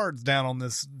these cards down on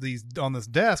this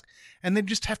desk, and they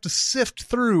just have to sift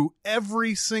through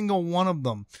every single one of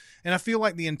them. And I feel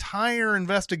like the entire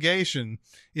investigation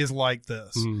is like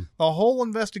this. The whole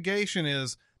investigation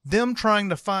is them trying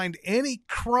to find any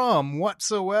crumb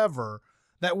whatsoever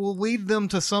that will lead them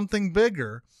to something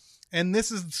bigger. And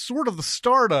this is sort of the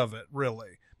start of it,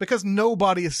 really, because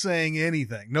nobody is saying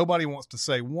anything. Nobody wants to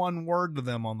say one word to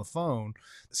them on the phone.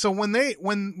 So when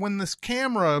this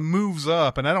camera moves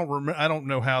up, and I don't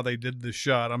know how they did this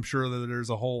shot. I'm sure that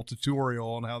there's a whole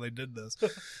tutorial on how they did this.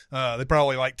 They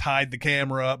probably like tied the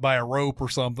camera up by a rope or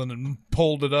something and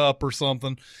pulled it up or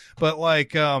something. But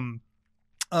like,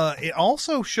 it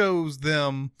also shows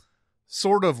them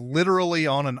sort of literally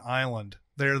on an island.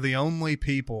 They're the only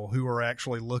people who are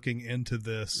actually looking into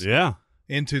this. Yeah.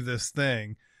 Into this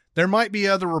thing. There might be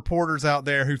other reporters out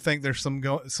there who think there's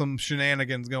some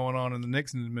shenanigans going on in the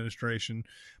Nixon administration,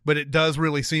 but it does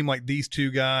really seem like these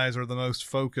two guys are the most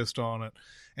focused on it.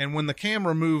 And when the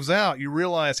camera moves out, you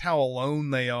realize how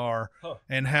alone they are,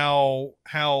 and how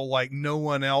like no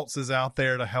one else is out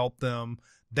there to help them.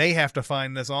 They have to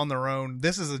find this on their own.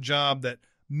 This is a job that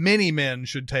many men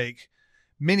should take,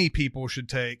 many people should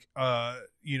take, to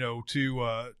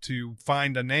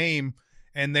find a name.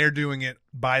 And they're doing it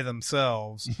by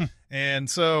themselves. And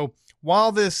so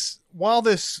while this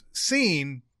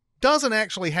scene doesn't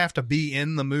actually have to be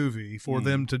in the movie for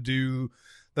them to do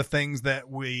the things that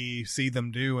we see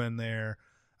them do in there,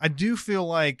 I do feel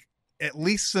like, at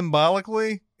least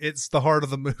symbolically, it's the heart of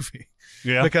the movie.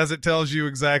 Yeah. Because it tells you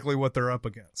exactly what they're up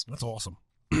against. That's awesome.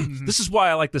 This is why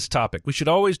I like this topic. We should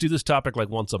always do this topic like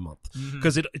once a month,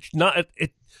 because it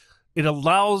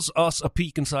allows us a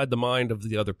peek inside the mind of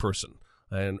the other person.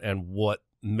 And what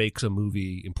makes a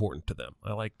movie important to them.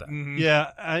 I like that. Mm-hmm.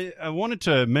 Yeah, I wanted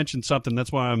to mention something.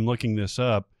 That's why I'm looking this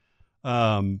up.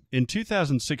 In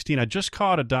 2016, I just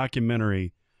caught a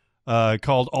documentary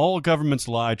called All Governments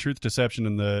Lie, Truth, Deception,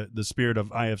 and the Spirit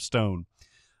of I.F. Stone.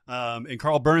 And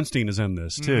Carl Bernstein is in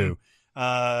this, too.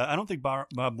 I don't think Bob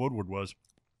Woodward was.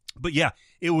 But yeah,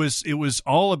 it was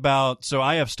all about... So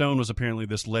I.F. Stone was apparently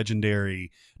this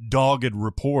legendary, dogged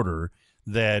reporter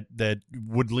that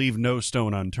would leave no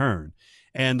stone unturned.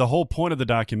 And the whole point of the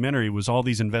documentary was all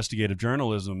these investigative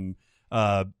journalism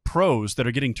pros that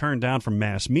are getting turned down from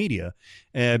mass media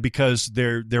because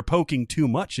they're poking too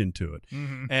much into it.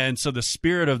 And so the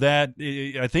spirit of that,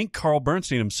 I think Carl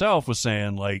Bernstein himself was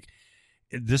saying, like,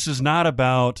 this is not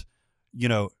about,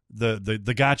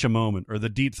 the gotcha moment or the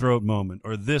deep throat moment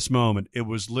or this moment. It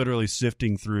was literally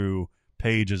sifting through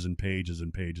pages and pages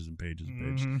and pages and pages and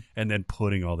pages, and then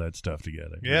putting all that stuff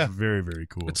together. Yeah. It's very, very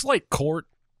cool. It's like Court.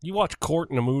 You watch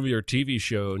Court in a movie or TV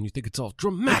show, and you think it's all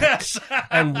dramatic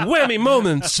and whammy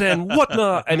moments and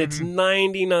whatnot, and it's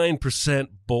 99%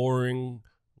 boring,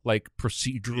 like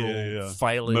procedural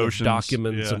filing Motions, of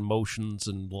documents and motions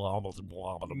and blah, blah,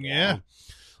 blah, blah, blah. Yeah.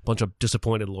 Bunch of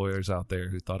disappointed lawyers out there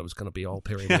who thought it was going to be all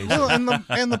Perry Mason. Well,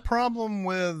 and the problem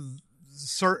with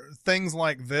certain things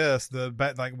like this,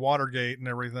 like Watergate and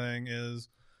everything, is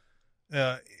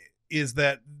that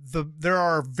there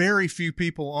are very few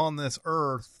people on this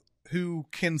earth who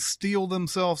can steel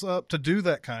themselves up to do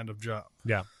that kind of job.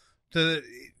 Yeah.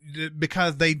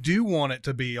 Because they do want it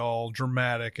to be all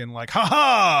dramatic and like,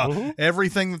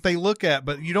 everything that they look at,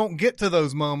 but you don't get to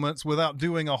those moments without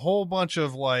doing a whole bunch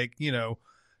of like,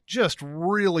 just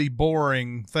really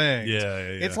boring things. Yeah.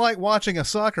 It's like watching a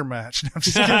soccer match.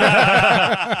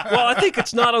 Well, I think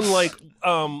it's not unlike,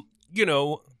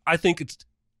 I think it's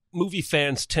movie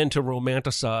fans tend to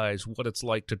romanticize what it's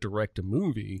like to direct a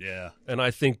movie. Yeah. And I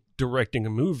think directing a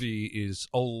movie is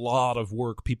a lot of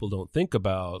work people don't think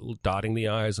about, dotting the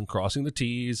I's and crossing the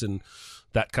T's and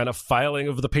that kind of filing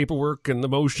of the paperwork and the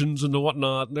motions and the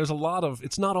whatnot. And there's a lot of,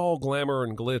 it's not all glamour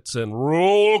and glitz and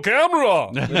roll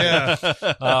camera. Yeah.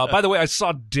 By the way, I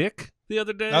saw Dick the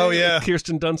other day. Oh, yeah.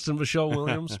 Kirsten Dunst and Michelle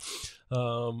Williams.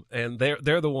 And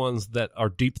they're the ones that are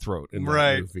deep throat in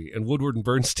that movie. And Woodward and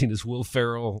Bernstein is Will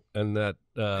Ferrell and that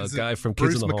guy from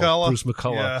Kids in the Hall, Bruce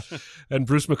McCullough. Yeah. And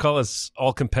Bruce McCullough's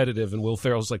all competitive, and Will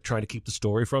Ferrell's like trying to keep the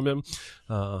story from him.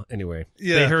 Anyway,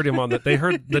 they heard him they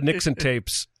heard the Nixon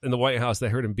tapes in the White House. They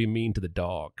heard him be mean to the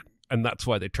dog. And that's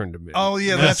why they turned him in. Oh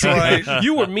yeah, that's right.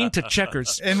 You were mean to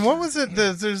Checkers. And what was it?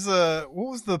 What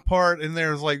was the part in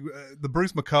there? Is like the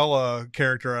Bruce McCullough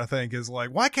character. I think is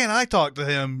like, why can't I talk to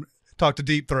him? Talk to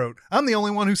Deep Throat. I'm the only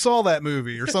one who saw that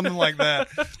movie, or something like that.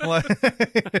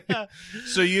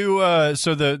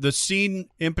 So the scene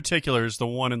in particular is the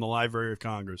one in the Library of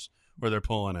Congress where they're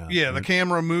pulling out. Yeah, right? the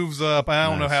camera moves up. I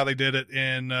don't know Nice. how they did it,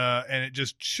 and it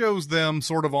just shows them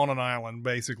sort of on an island.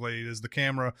 Basically, as the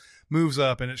camera moves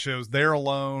up, and it shows they're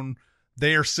alone.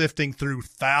 They are sifting through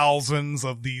thousands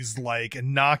of these like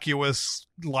innocuous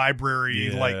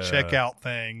library like checkout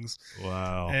things.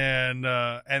 Wow.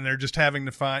 And they're just having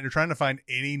to find. They're trying to find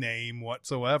any name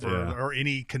whatsoever or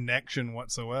any connection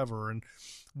whatsoever. And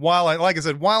while I think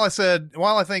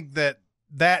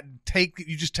that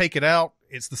you just take it out,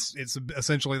 it's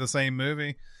essentially the same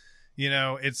movie.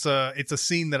 it's a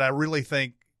scene that I really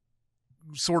think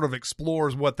sort of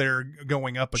explores what they're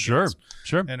going up against.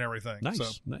 Sure. And everything.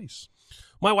 Nice.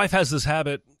 My wife has this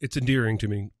habit, it's endearing to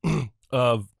me,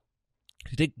 of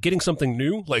getting something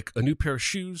new, like a new pair of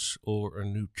shoes or a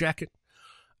new jacket,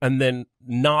 and then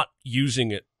not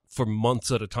using it for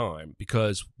months at a time,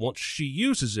 because once she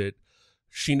uses it,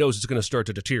 she knows it's going to start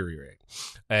to deteriorate.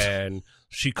 And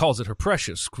she calls it her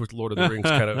precious, with Lord of the Rings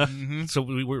kind of. So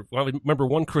I remember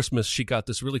one Christmas, she got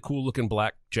this really cool looking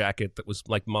black jacket that was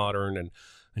like modern, and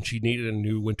she needed a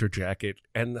new winter jacket,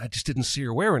 and I just didn't see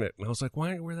her wearing it. And I was like, why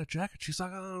don't you wear that jacket? She's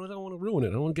like, oh, I don't want to ruin it.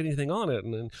 I don't want to get anything on it.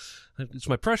 And then it's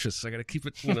my precious. I got to keep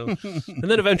it, And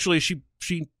then eventually she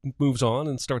moves on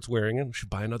and starts wearing it, and she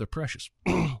buy another precious.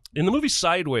 In the movie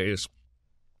Sideways,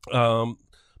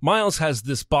 Miles has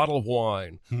this bottle of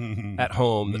wine at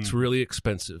home that's really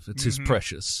expensive. It's his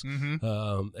precious.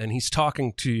 And he's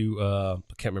talking to, I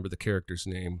can't remember the character's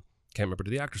name. Can't remember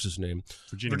the actress's name.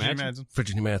 Virginia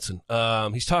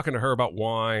Madsen. He's talking to her about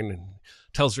wine and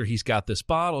tells her he's got this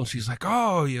bottle. And she's like,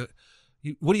 oh, you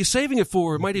what are you saving it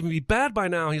for? It might even be bad by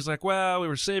now. He's like, well, we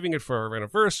were saving it for our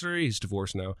anniversary. He's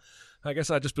divorced now. I guess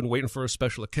I've just been waiting for a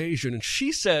special occasion. And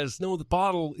she says, no, the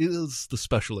bottle is the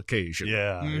special occasion.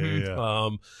 Yeah.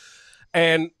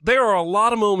 And there are a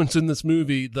lot of moments in this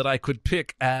movie that I could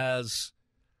pick as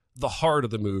the heart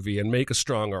of the movie and make a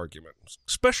strong argument,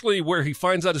 especially where he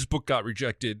finds out his book got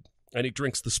rejected and he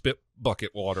drinks the spit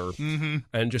bucket water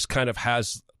and just kind of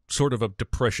has sort of a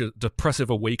depressive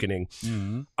awakening.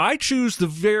 I choose the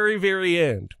very, very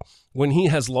end when he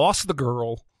has lost the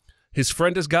girl, his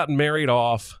friend has gotten married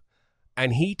off,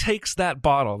 and he takes that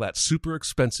bottle, that super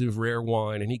expensive rare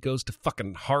wine, and he goes to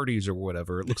fucking Hardee's or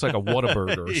whatever. It looks like a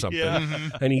Whataburger or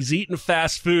something. And he's eating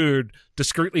fast food,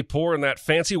 discreetly pouring that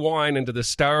fancy wine into the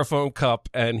styrofoam cup,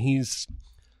 and he's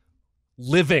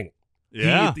living.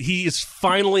 Yeah. He is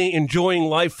finally enjoying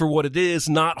life for what it is,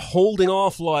 not holding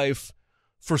off life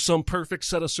for some perfect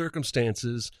set of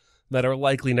circumstances that are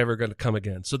likely never going to come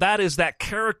again. So that is that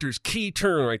character's key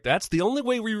turn right there. That's the only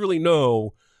way we really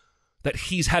know that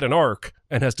he's had an arc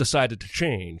and has decided to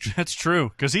change. That's true,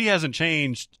 because he hasn't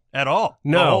changed at all.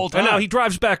 No, the whole time. And now he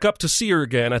drives back up to see her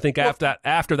again, I think,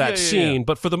 after that scene. Yeah.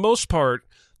 But for the most part,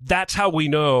 that's how we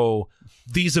know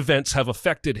these events have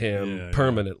affected him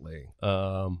permanently.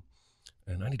 And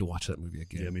I need to watch that movie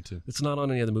again. Yeah, me too. It's not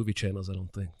on any of the movie channels, I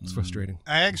don't think. It's frustrating.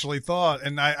 I actually thought,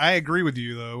 and I agree with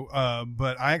you, though,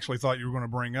 but I actually thought you were going to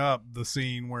bring up the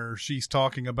scene where she's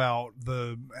talking about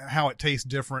how it tastes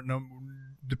different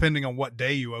depending on what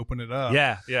day you open it up.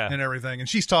 Yeah. And everything. And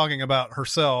she's talking about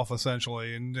herself,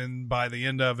 essentially. And then by the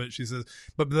end of it, she says,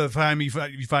 but by the time you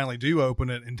finally do open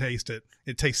it and taste it,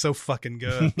 it tastes so fucking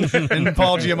good. And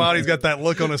Paul Giamatti's got that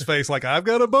look on his face like, I've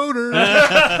got a boner.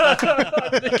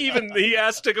 I think even he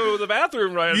has to go to the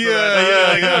bathroom right after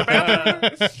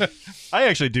that. Yeah. I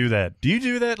actually do that. Do you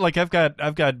do that? Like I've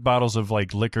got bottles of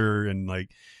like liquor, and like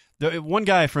one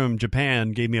guy from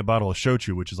Japan gave me a bottle of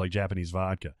shochu, which is like Japanese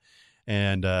vodka.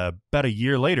 And about a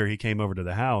year later, he came over to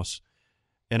the house,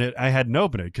 and I hadn't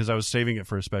opened it because I was saving it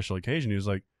for a special occasion. He was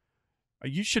like,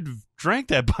 you should have drank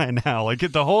that by now. Like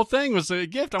the whole thing was a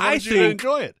gift. I wanted you to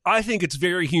enjoy it. I think it's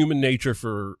very human nature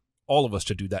for all of us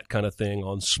to do that kind of thing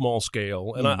on small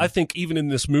scale. And I think even in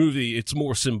this movie, it's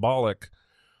more symbolic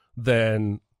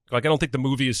than... Like, I don't think the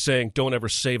movie is saying don't ever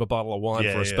save a bottle of wine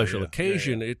for a special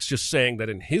occasion. Yeah. It's just saying that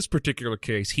in his particular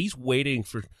case, he's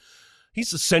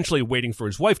essentially waiting for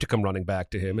his wife to come running back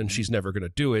to him, and she's never going to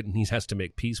do it, and he has to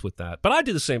make peace with that. But I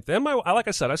do the same thing. Like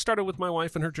I said, I started with my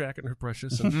wife and her jacket and her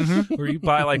precious, and where you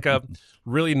buy like a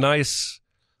really nice,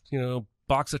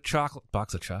 box of chocolate.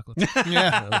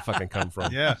 Yeah. Where did fucking come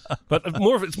from? Yeah. But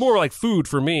it's more like food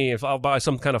for me. If I'll buy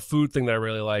some kind of food thing that I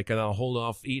really like, and I'll hold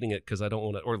off eating it because I don't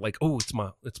want to, or like,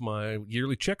 it's my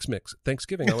yearly Chex Mix at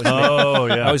Thanksgiving.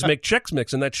 I always make Chex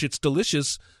Mix, and that shit's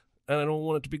delicious, and I don't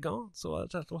want it to be gone. So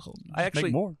I actually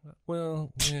make more.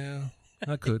 Well, yeah.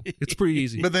 I could. It's pretty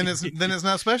easy. But then it's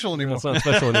not special anymore. It's not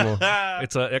special anymore.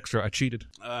 It's extra. I cheated.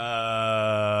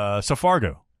 So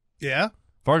Fargo. Yeah.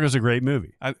 Fargo's a great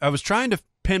movie. I was trying to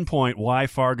pinpoint why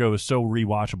Fargo is so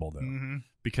rewatchable, though,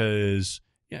 because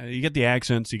you get the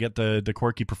accents, you get the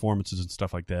quirky performances and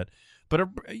stuff like that. But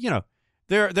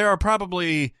there are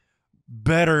probably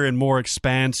better and more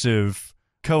expansive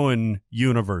Coen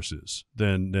universes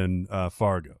than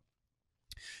Fargo.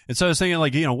 And so I was thinking,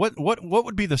 like, what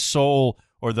would be the soul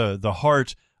or the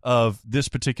heart of this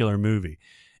particular movie?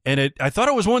 And I thought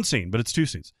it was one scene, but it's two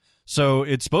scenes. So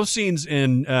it's both scenes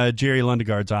in Jerry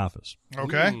Lundegaard's office.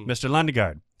 Okay. Mr.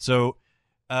 Lundegaard. So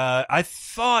I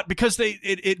thought, because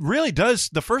it really does,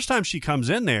 the first time she comes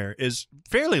in there is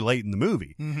fairly late in the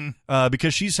movie,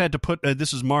 because she's had to put,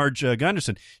 this is Marge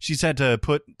Gunderson, she's had to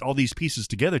put all these pieces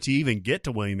together to even get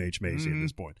to William H. Macy at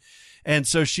this point. And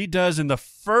so she does, in the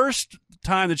first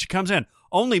time that she comes in,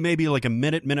 only maybe like a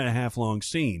minute and a half long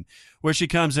scene where she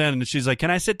comes in and she's like,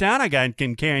 can I sit down? I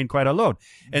can carry quite a load.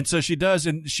 And so she does,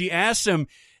 and she asks him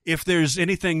if there's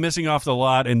anything missing off the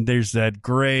lot, and there's that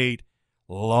great,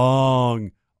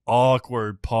 long,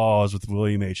 awkward pause with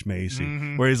William H. Macy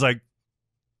where he's like,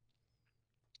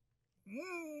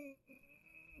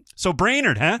 so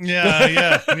Brainerd, huh?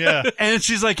 Yeah. And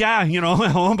she's like, yeah,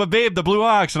 but babe, the Blue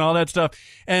Ox and all that stuff.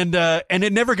 And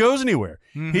it never goes anywhere.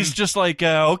 He's just like,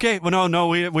 okay, well, no,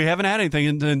 we haven't had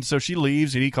anything. And so she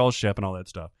leaves and he calls Shep and all that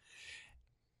stuff.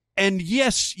 And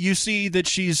yes, you see that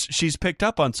she's picked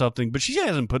up on something, but she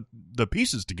hasn't put the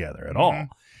pieces together at all.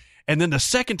 And then the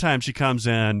second time she comes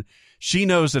in, she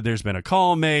knows that there's been a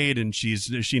call made, and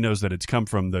she knows that it's come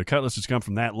from the Cutlass has come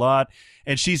from that lot,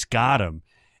 and she's got him.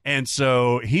 And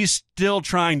so he's still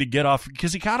trying to get off,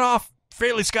 because he got off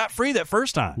fairly scot-free that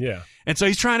first time. Yeah. And so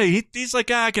he's trying to, he's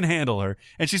like, I can handle her.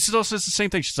 And she still says the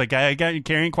same thing. She's like, I got you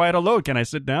carrying quite a load. Can I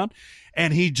sit down?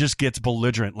 And he just gets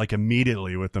belligerent, like,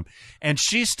 immediately with them. And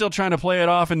she's still trying to play it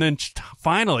off. And then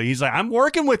finally, he's like, I'm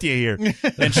working with you here.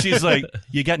 And she's like,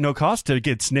 you got no cause to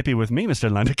get snippy with me, Mr.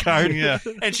 Landecard. Yeah.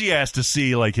 And she has to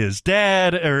see, like, his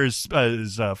dad or his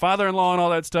father-in-law and all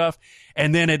that stuff.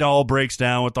 And then it all breaks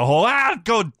down with the whole,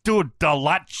 go do a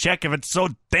lot check if it's so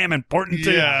damn important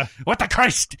to you. What the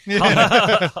Christ?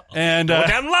 And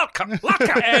Damn lock.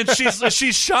 and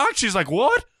she's shocked. She's like,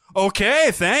 what?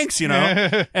 Okay, thanks,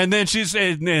 And then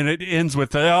and it ends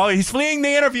with, he's fleeing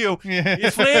the interview.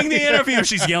 He's fleeing the interview.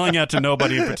 She's yelling out to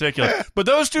nobody in particular. But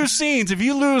those two scenes, if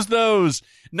you lose those,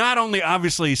 not only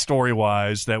obviously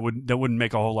story-wise, that wouldn't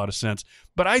make a whole lot of sense,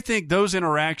 but I think those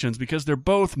interactions, because they're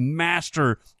both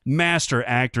master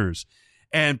actors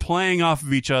and playing off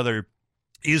of each other,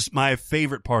 is my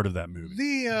favorite part of that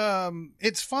movie.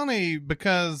 It's funny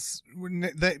because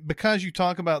you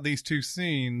talk about these two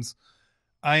scenes,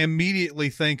 I immediately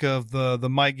think of the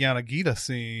Mike Yanagita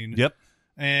scene. Yep.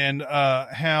 And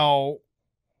how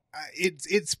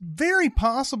it's very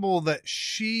possible that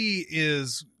she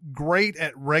is great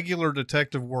at regular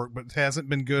detective work, but hasn't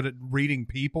been good at reading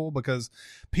people, because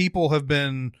people have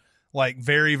been, like,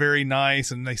 very, very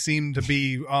nice, and they seem to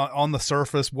be on the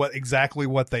surface exactly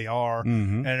what they are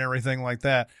and everything like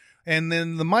that. And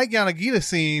then the Mike Yanagita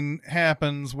scene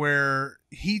happens where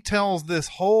he tells this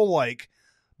whole, like,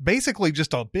 basically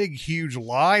just a big, huge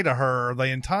lie to her the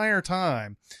entire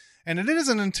time. And it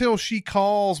isn't until she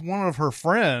calls one of her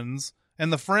friends,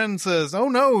 and the friend says, oh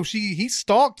no, he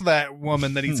stalked that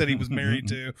woman that he said he was married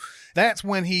to. That's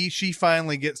when she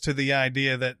finally gets to the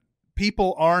idea that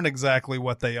people aren't exactly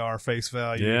what they are face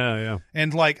value. Yeah.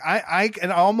 And, like, I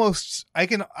almost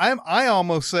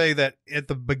say that at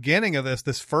the beginning of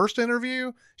this first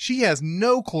interview, she has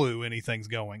no clue anything's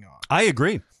going on. I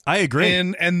agree.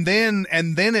 And then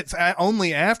it's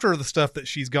only after the stuff that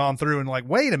she's gone through and, like,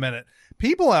 wait a minute,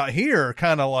 people out here are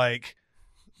kind of, like,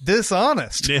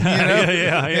 dishonest.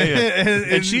 Yeah.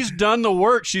 And she's done the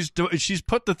work. She's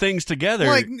put the things together.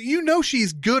 Like,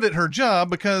 she's good at her job,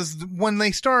 because when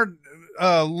they start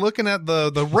looking at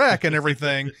the wreck and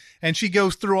everything, and she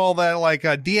goes through all that, like,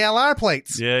 DLR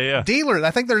plates. Yeah. Dealer. I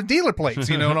think they're dealer plates,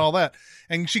 and all that.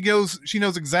 And she knows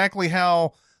exactly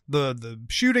how the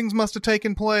shootings must have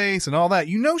taken place and all that.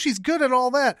 She's good at all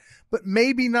that, but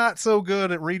maybe not so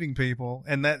good at reading people.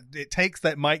 And that it takes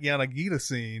that Mike Yanagita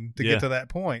scene to get to that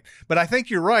point. But I think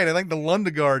you're right. I think the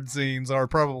Lundegard scenes are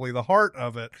probably the heart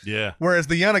of it. Yeah. Whereas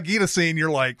the Yanagita scene,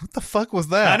 you're like, what the fuck was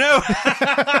that? I know.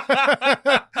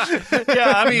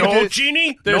 Yeah, I mean, no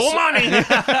genie, no money.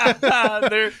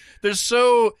 They're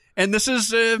so, and this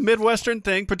is a Midwestern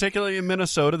thing, particularly in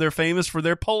Minnesota. They're famous for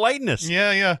their politeness.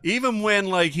 Yeah. Even when,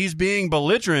 like, he's being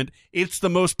belligerent, it's the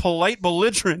most polite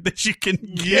belligerent that you can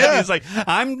get. Yeah. He's like,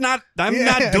 I'm not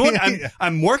doing.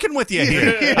 I'm working with you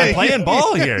here. I'm playing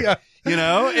ball here. Yeah.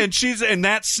 And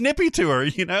that's snippy to her.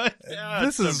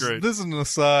 This is an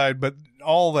aside, but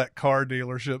all that car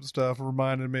dealership stuff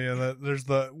reminded me of that. There's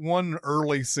the one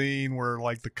early scene where,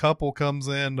 like, the couple comes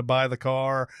in to buy the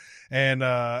car, and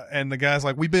the guy's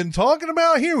like, we've been talking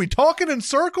about here. We talking in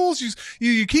circles.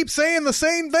 You keep saying the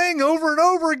same thing over and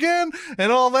over again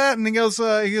and all that. And he goes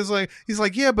like,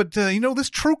 yeah, but this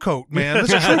True Coat, man,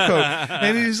 this True Coat.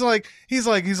 And he's like,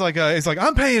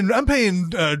 I'm paying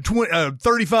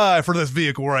 $35 for this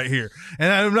vehicle right here.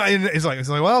 And he's like,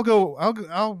 well, I'll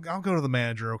go to the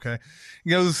manager. Okay.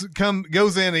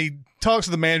 Goes in, he talks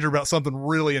to the manager about something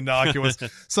really innocuous,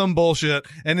 some bullshit,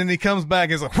 and then he comes back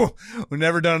and he's like, whoa, we've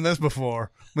never done this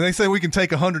before. When they say we can take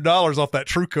 $100 off that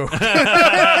true coat. and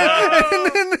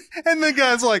the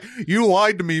guy's like, you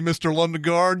lied to me, Mr.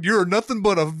 Lundegaard. You're nothing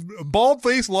but a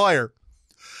bald-faced liar.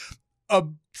 A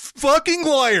fucking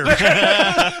liar.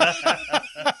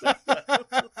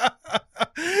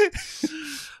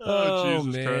 Oh,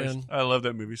 Jesus man. Christ. I love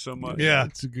that movie so much. Yeah,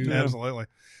 It's a good absolutely.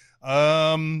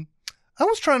 I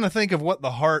was trying to think of what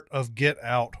the heart of Get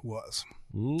Out was.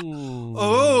 Ooh.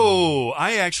 Oh,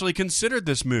 I actually considered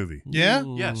this movie. Yeah?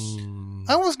 Yes.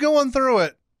 I was going through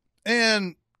it,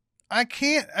 and I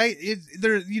can't.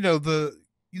 There's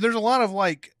a lot of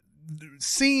like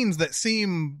scenes that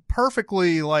seem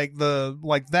perfectly like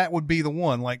that would be the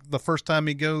one. Like the first time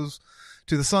he goes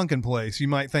to the sunken place, you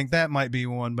might think that might be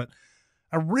one, but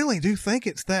I really do think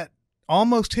it's that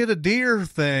almost hit a deer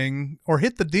thing or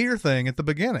hit the deer thing at the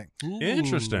beginning.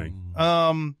 Interesting.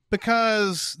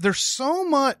 Because there's so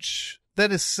much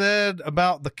that is said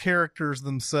about the characters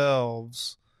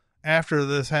themselves after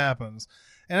this happens.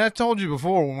 And I told you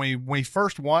before when we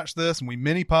first watched this and we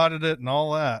mini-potted it and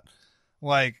all that,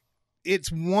 like,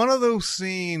 it's one of those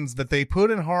scenes that they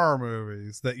put in horror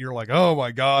movies that you're like, oh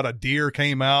my God, a deer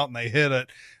came out and they hit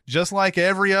it, just like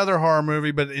every other horror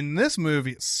movie. But in this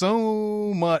movie, it's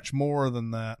so much more than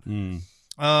that.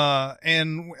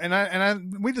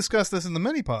 We discussed this in the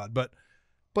mini pod, but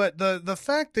the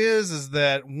fact is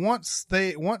that once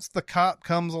the cop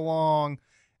comes along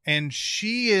and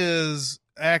she is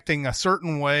acting a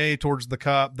certain way towards the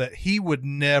cop that he would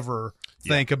never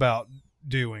think about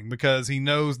doing, because he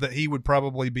knows that he would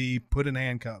probably be put in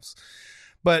handcuffs.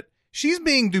 But she's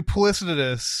being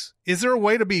duplicitous. Is there a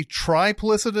way to be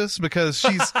triplicitous? Because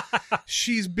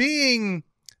she's being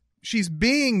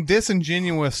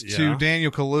disingenuous to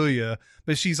Daniel Kaluuya,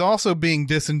 but she's also being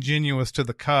disingenuous to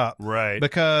the cop. Right.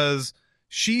 Because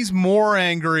she's more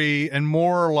angry and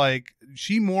more like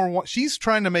she's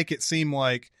trying to make it seem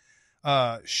like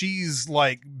she's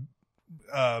like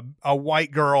a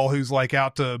white girl who's like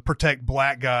out to protect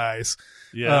black guys'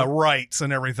 rights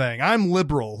and everything. I'm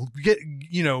liberal.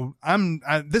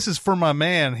 This is for my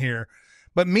man here.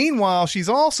 But meanwhile, she's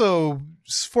also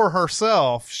for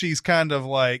herself. She's kind of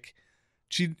like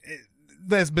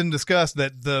that's been discussed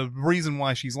that the reason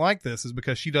why she's like this is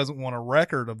because she doesn't want a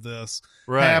record of this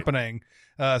happening.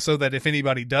 So that if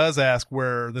anybody does ask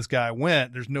where this guy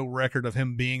went, there's no record of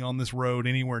him being on this road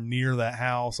anywhere near that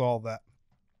house, all that.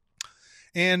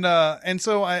 And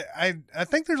so I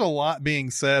think there's a lot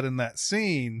being said in that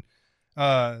scene.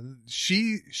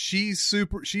 She's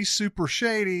super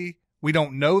shady. We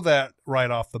don't know that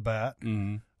right off the bat.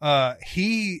 Mm-hmm.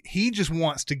 He just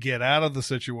wants to get out of the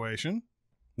situation.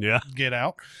 Yeah. Get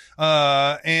out.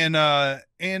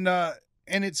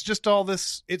 And it's just all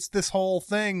this, it's this whole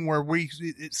thing where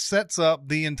it sets up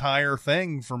the entire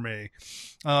thing for me.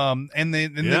 And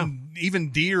then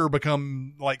even deer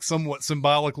become like somewhat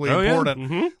symbolically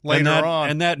important later on.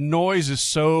 And that noise is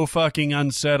so fucking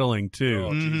unsettling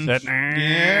too.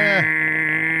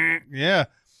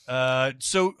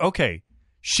 So, okay.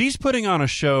 She's putting on a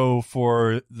show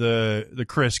for the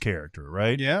Chris character,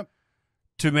 right? Yeah.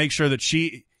 To make sure that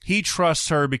he trusts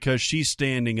her because she's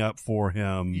standing up for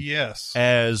him. Yes.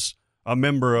 As a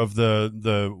member of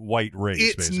the white race.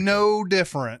 It's basically no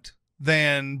different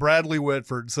than Bradley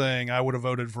Whitford saying, I would have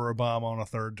voted for Obama on a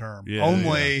third term.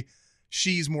 Only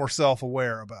she's more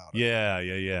self-aware about it.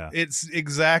 Yeah. It's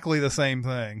exactly the same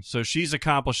thing. So she's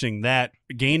accomplishing that,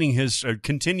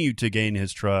 continue to gain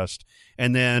his trust,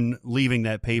 and then leaving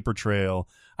that paper trail.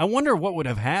 I wonder what would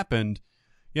have happened.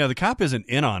 Yeah, the cop isn't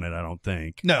in on it, I don't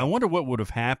think. No. I wonder what would have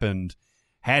happened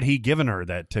had he given her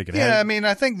that ticket. Yeah, I mean,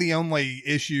 I think the only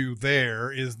issue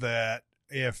there is that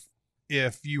if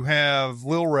you have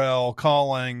Lil Rel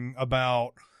calling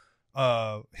about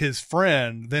his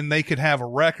friend, then they could have a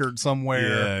record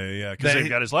somewhere. Yeah, because they've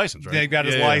got his license, right? They've got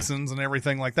his license and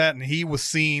everything like that, and he was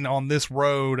seen on this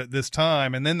road at this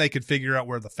time, and then they could figure out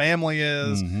where the family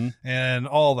is and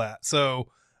all that. So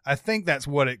I think that's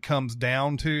what it comes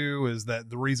down to, is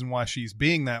that the reason why she's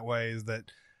being that way is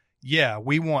that,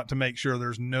 we want to make sure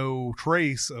there's no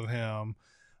trace of him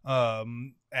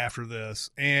after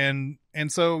this. And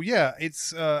so,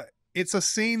 it's a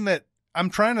scene that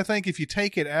I'm trying to think, if you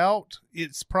take it out,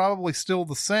 it's probably still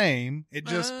the same. It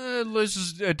just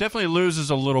it definitely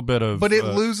loses a little bit of, but it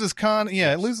loses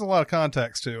it loses a lot of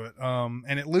context to it.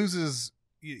 And it loses,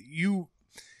 you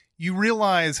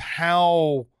realize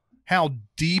how how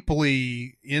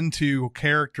deeply into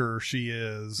character she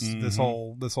is this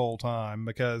whole time,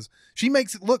 because she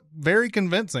makes it look very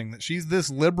convincing that she's this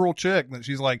liberal chick, that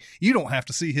she's like, you don't have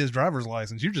to see his driver's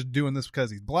license. You're just doing this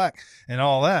because he's black and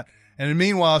all that. And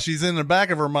meanwhile, she's in the back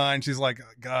of her mind, she's like,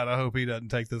 God, I hope he doesn't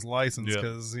take this license,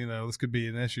 because, this could be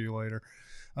an issue later.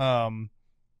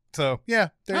 So yeah,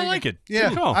 I like it.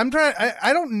 Yeah. Cool. I'm trying,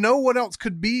 I don't know what else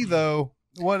could be though.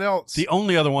 What else? The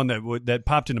only other one that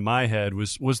popped into my head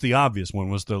was the obvious one,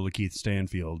 was the Lakeith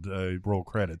Stanfield roll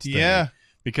credits thing. Yeah.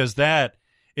 Because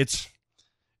there's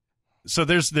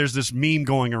this meme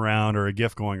going around, or a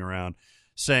GIF going around,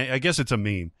 saying, I guess it's a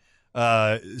meme,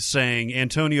 saying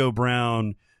Antonio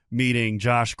Brown meeting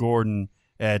Josh Gordon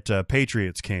at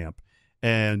Patriots camp.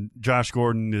 And Josh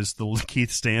Gordon is the Lakeith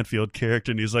Stanfield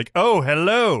character, and he's like, "Oh,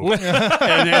 hello!"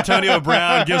 And Antonio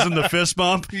Brown gives him the fist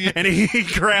bump, and he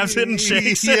grabs it and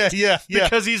shakes it,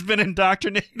 because he's been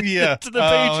indoctrinated to the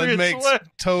Patriots. It makes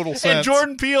total sense. And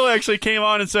Jordan Peele actually came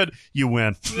on and said, "You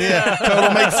win." Yeah,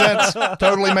 totally makes sense.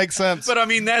 Totally makes sense. But I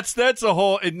mean, that's a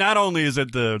whole. Not only is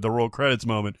it the roll credits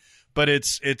moment, but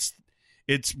it's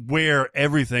where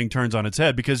everything turns on its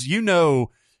head, because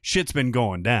shit's been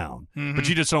going down, but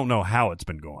you just don't know how it's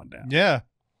been going down. Yeah.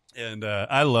 And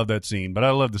I love that scene, but I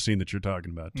love the scene that you're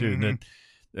talking about too. That,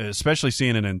 especially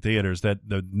seeing it in theaters, that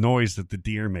the noise that the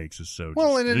deer makes is so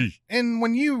well. And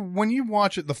when you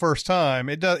watch it the first time,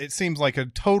 it seems like a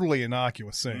totally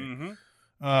innocuous scene.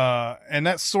 And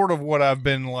that's sort of what I've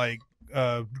been like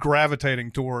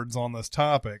gravitating towards on this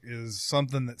topic, is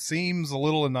something that seems a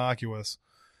little innocuous.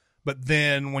 But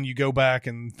then when you go back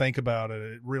and think about it,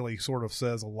 it really sort of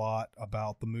says a lot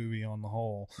about the movie on the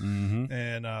whole.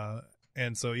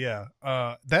 And so, yeah,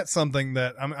 that's something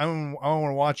that I want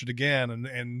to watch it again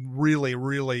and really,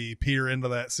 really peer into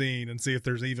that scene and see if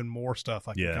there's even more stuff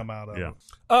I can come out of it.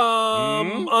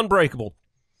 Unbreakable.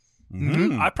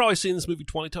 I've probably seen this movie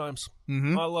 20 times.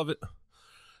 I love it.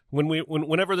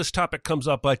 Whenever this topic comes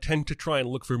up, I tend to try and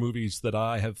look for movies that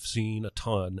I have seen a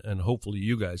ton, and hopefully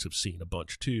you guys have seen a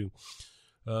bunch too,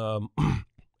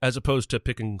 as opposed to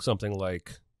picking something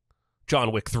like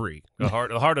John Wick 3, the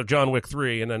heart of John Wick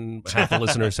 3, and then half the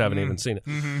listeners haven't even seen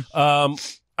it.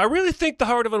 I really think the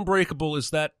heart of Unbreakable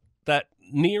is that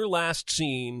near last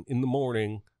scene in the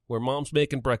morning where mom's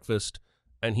making breakfast,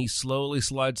 and he slowly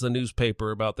slides the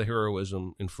newspaper about the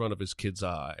heroism in front of his kid's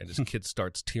eye, and his kid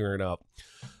starts tearing up.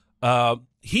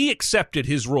 He accepted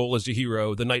his role as a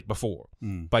hero the night before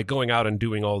by going out and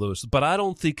doing all those, but I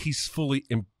don't think he's fully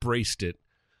embraced it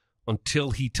until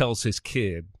he tells his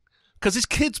kid, because his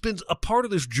kid's been a part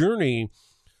of this journey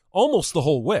almost the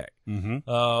whole way.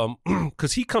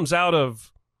 Because he comes out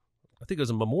of, I think it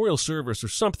was a memorial service or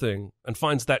something, and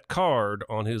finds that card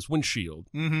on his windshield,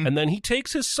 and then he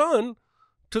takes his son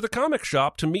to the comic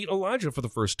shop to meet Elijah for the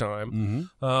first time.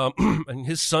 And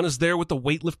his son is there with the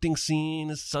weightlifting scene.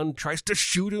 His son tries to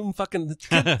shoot him.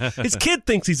 His kid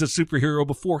thinks he's a superhero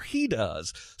before he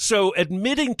does. So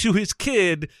admitting to his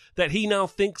kid that he now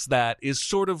thinks that is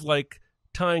sort of like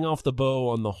tying off the bow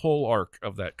on the whole arc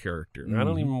of that character. I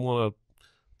don't even want to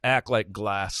act like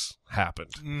Glass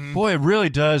happened. Boy, it really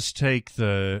does take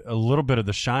a little bit of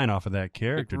the shine off of that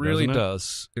character. It really doesn't it?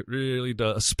 does. It really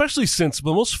does. Especially since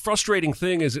the most frustrating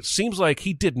thing is it seems like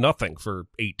he did nothing for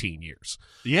 18 years.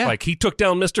 Yeah. Like he took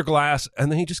down Mr. Glass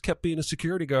and then he just kept being a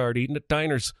security guard eating at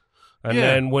diners. And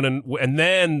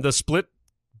then the split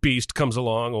beast comes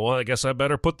along. Well, I guess I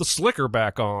better put the slicker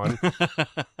back on.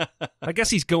 I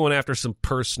guess he's going after some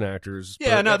purse snatchers.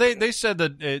 Yeah, no, they said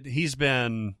that he's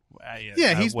been.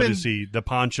 Is he, the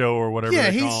poncho or whatever? Yeah,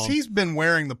 they call him? he's been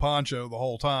wearing the poncho the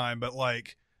whole time, but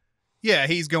like, yeah,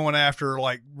 he's going after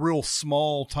like real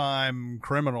small time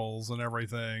criminals and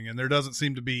everything, and there doesn't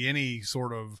seem to be any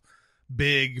sort of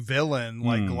big villain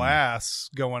like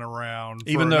Glass going around.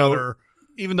 Even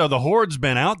though the Horde's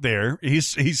been out there,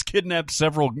 he's kidnapped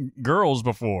several girls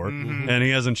before, and he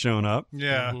hasn't shown up.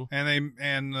 Yeah,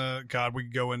 and God, we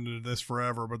could go into this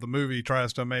forever, but the movie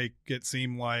tries to make it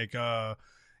seem like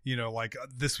like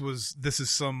this is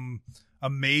some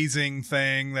amazing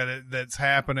thing that's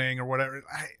happening or whatever.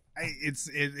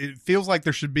 It feels like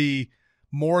there should be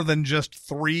more than just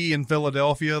 3 in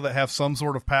Philadelphia that have some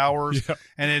sort of powers,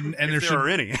 and if there are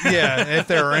any, if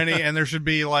there are any, and there should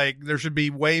be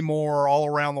way more all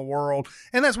around the world,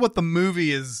 and that's what the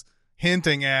movie is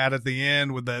hinting at the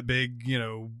end with that big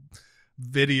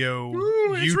video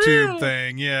YouTube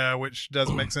thing, which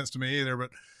doesn't make sense to me either,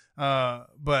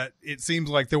 but it seems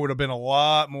like there would have been a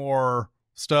lot more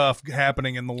stuff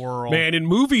happening in the world. Man, in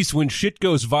movies, when shit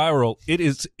goes viral, it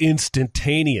is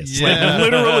instantaneous. Yeah. Like,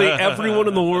 literally everyone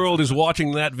in the world is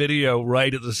watching that video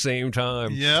right at the same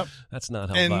time. Yep. That's not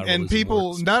how And viralism people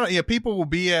works. people will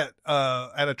be at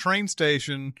a train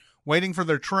station waiting for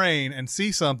their train and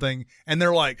see something, and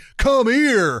they're like, "Come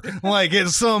here!" Like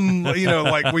it's some,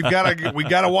 like we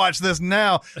gotta watch this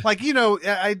now. Like,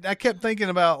 I kept thinking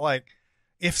about, like,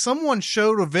 if someone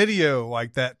showed a video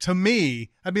like that to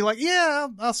me, I'd be like, "Yeah,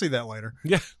 I'll see that later."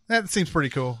 Yeah. That seems pretty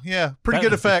cool. Yeah, pretty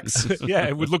good effects. Yeah,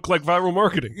 it would look like viral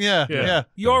marketing. Yeah.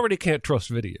 You already can't trust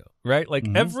video, right? Like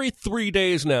every 3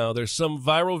 days now, there's some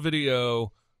viral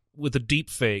video with a deep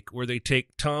fake where they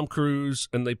take Tom Cruise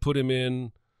and they put him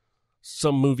in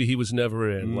some movie he was never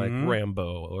in, like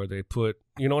Rambo, or they put,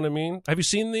 you know what I mean? Have you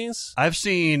seen these? I've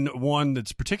seen one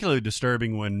that's particularly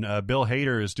disturbing when Bill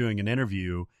Hader is doing an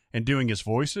interview and doing his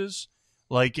voices.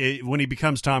 Like when he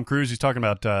becomes Tom Cruise, he's talking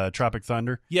about Tropic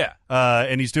Thunder. Yeah.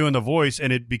 And he's doing the voice,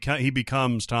 and he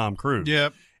becomes Tom Cruise.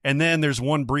 Yep. And then there's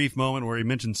one brief moment where he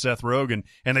mentions Seth Rogen,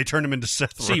 and they turn him into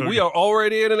Seth Rogen. See, we are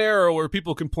already in an era where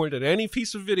people can point at any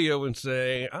piece of video and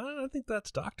say, I think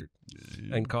that's doctored,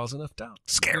 and cause enough doubt.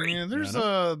 Scary. Yeah, there's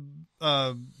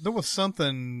there was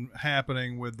something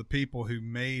happening with the people who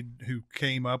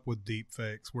came up with deep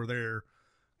fakes, where they're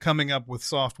coming up with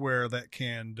software that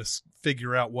can just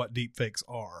figure out what deep fakes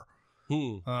are.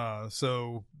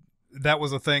 So that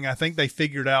was a thing. I think they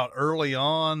figured out early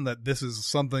on that this is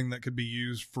something that could be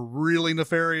used for really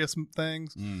nefarious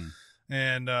things.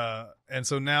 And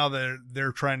so now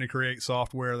they're trying to create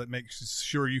software that makes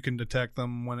sure you can detect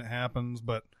them when it happens,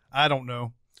 but I don't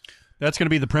know. That's going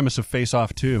to be the premise of Face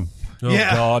Off 2. Oh,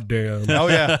 Yeah. goddamn. Oh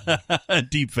yeah.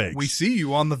 Deep fakes. We see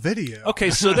you on the video.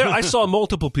 Okay, so there I saw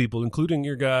multiple people, including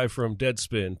your guy from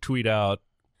Deadspin, tweet out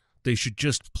they should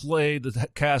just play the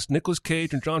cast Nicolas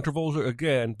Cage and John Travolta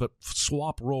again, but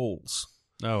swap roles.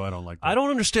 Oh, I don't like that. I don't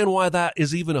understand why that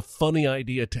is even a funny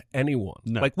idea to anyone.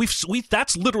 No. Like we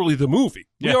that's literally the movie.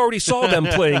 Yeah. We already saw them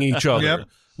playing each other. Yep.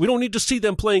 We don't need to see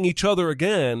them playing each other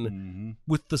again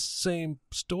with the same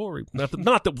story.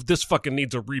 Not that this fucking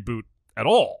needs a reboot at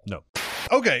all. No.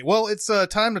 Okay, well, it's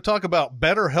time to talk about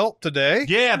BetterHelp today.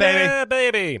 Yeah, baby. Yeah,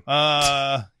 baby.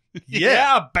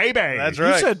 Yeah, baby. that's You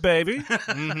right. said baby.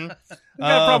 Mhm. You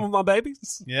got a problem with my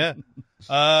babies? Yeah.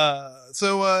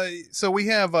 So we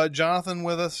have Jonathan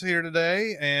with us here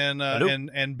today,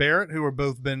 and Barrett, who have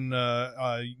both been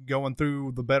going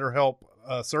through the BetterHelp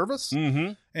service.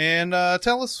 And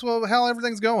tell us how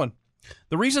everything's going.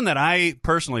 The reason that I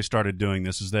personally started doing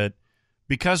this is that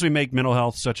because we make mental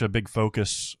health such a big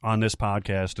focus on this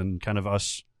podcast and kind of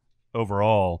us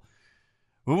overall,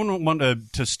 we wouldn't want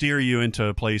to steer you into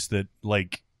a place that,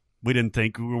 like, we didn't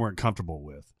think we weren't comfortable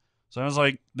with. So I was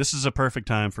like, this is a perfect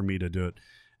time for me to do it.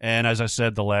 And as I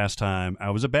said the last time, I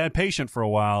was a bad patient for a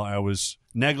while. I was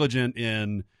negligent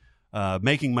in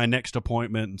making my next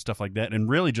appointment and stuff like that, and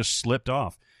really just slipped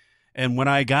off. And when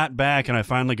I got back, and I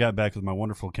finally got back with my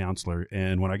wonderful counselor,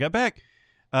 and when I got back,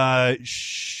 I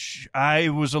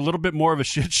was a little bit more of a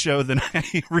shit show than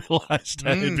I realized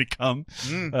I had become.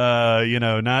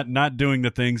 Not doing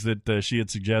the things that she had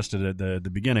suggested at the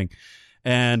beginning.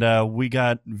 And we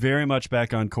got very much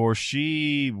back on course.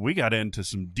 We got into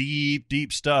some deep,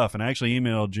 deep stuff, and I actually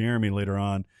emailed Jeremy later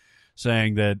on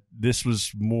saying that this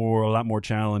was a lot more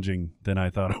challenging than I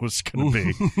thought it was going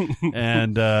to be.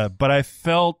 And but I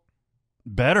felt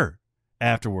better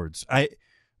afterwards.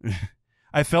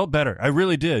 I felt better. I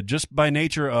really did, just by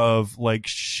nature of, like,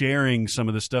 sharing some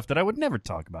of the stuff that I would never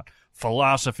talk about.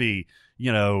 Philosophy,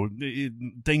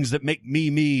 things that make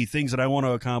me, things that I want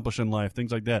to accomplish in life,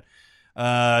 things like that.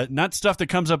 Not stuff that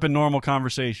comes up in normal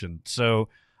conversation. So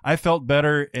I felt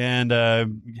better, and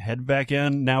head back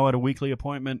in now at a weekly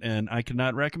appointment, and I could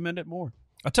not recommend it more.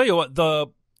 I'll tell you what, the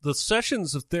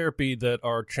sessions of therapy that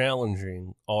are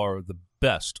challenging are the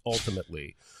best,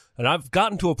 ultimately. And I've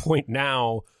gotten to a point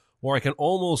now where I can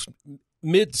almost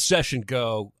mid-session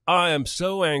go, I am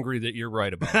so angry that you're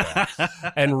right about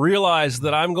that, and realize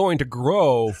that I'm going to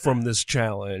grow from this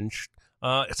challenge.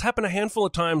 It's happened a handful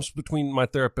of times between my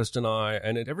therapist and I,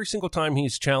 and every single time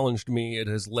he's challenged me, it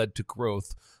has led to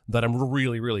growth that I'm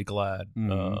really, really glad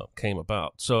came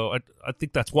about. So I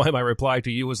think that's why my reply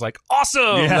to you was like,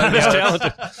 awesome! That is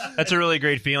talented. That's a really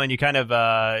great feeling. You kind of,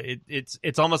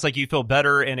 it's almost like you feel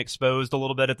better and exposed a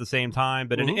little bit at the same time,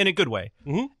 but in a good way.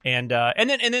 And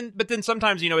then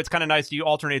sometimes, it's kind of nice. You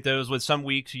alternate those with some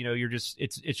weeks, you're just,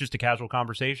 it's just a casual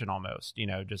conversation almost,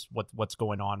 just what's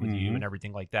going on with you and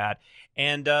everything like that.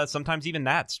 And sometimes even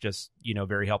that's just,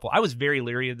 very helpful. I was very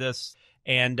leery of this.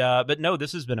 And but no,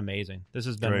 this has been amazing. This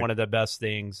has been one of the best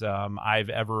things I've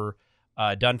ever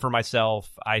done for myself.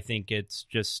 I think it's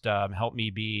just helped me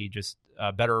be just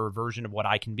a better version of what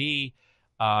I can be.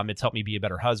 It's helped me be a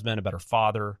better husband, a better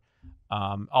father.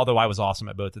 Although I was awesome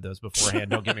at both of those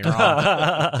beforehand, don't get me wrong.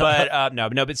 But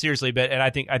but seriously, and I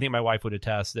think my wife would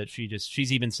attest that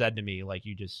she's even said to me, like,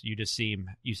 you seem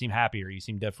happier, you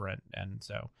seem different, and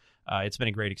so it's been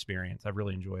a great experience. I've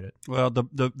really enjoyed it. Well,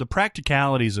 the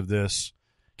practicalities of this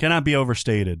cannot be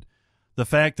overstated. The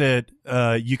fact that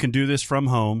you can do this from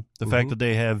home, the fact that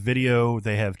they have video,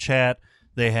 they have chat,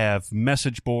 they have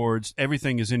message boards,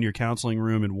 everything is in your counseling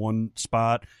room in one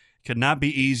spot. Could not be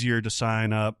easier to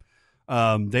sign up.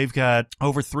 They've got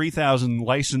over 3,000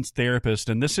 licensed therapists,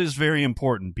 and this is very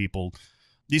important, people.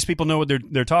 These people know what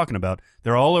they're talking about.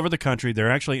 They're all over the country. They're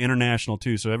actually international,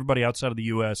 too. So everybody outside of the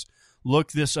U.S.,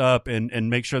 look this up and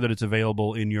make sure that it's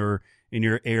available in your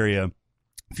area.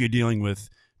 If you're dealing with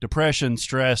depression,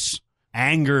 stress,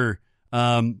 anger,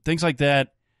 things like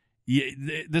that,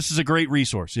 this is a great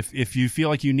resource. If you feel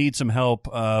like you need some help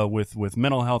with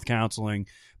mental health counseling,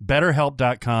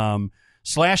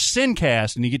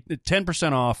 BetterHelp.com/SinCast, and you get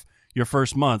 10% off your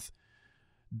first month.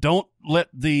 Don't let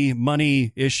the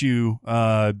money issue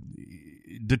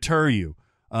deter you.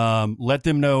 Let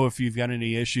them know if you've got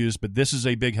any issues, but this is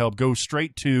a big help. Go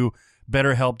straight to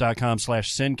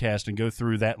BetterHelp.com/SinCast and go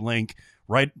through that link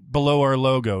right below our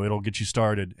logo. It'll get you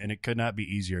started, and it could not be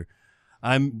easier.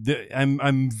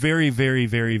 I'm very, very,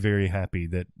 very, very happy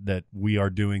that we are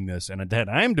doing this, and that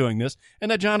I'm doing this,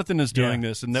 and that Jonathan is doing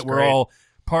this, and that we're all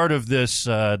part of this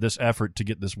effort to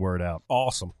get this word out.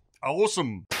 Awesome.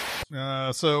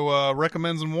 So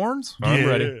recommends and warns? I'm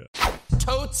ready.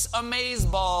 Totes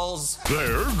Amazeballs.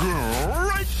 They're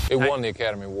great. It won the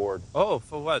Academy Award. Oh,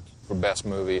 for what? For best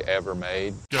movie ever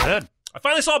made. Go ahead. I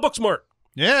finally saw Booksmart.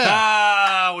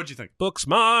 Yeah. What'd you think?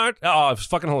 Booksmart. Oh, it was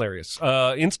fucking hilarious.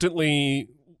 Instantly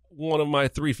one of my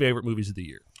 3 favorite movies of the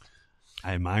year.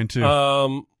 I have mine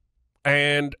too.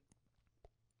 And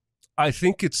I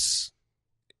think it's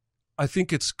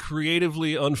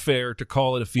creatively unfair to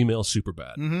call it a female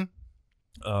Superbad.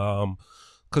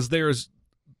 Because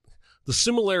the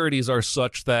similarities are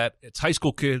such that it's high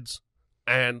school kids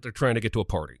and they're trying to get to a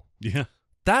party. Yeah.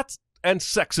 And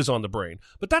sex is on the brain.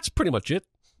 But that's pretty much it.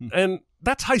 And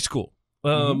that's high school.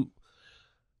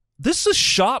 This is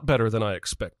shot better than I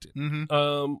expected.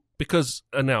 Because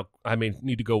now I may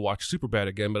need to go watch Superbad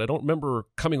again, but I don't remember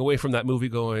coming away from that movie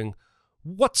going,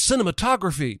 what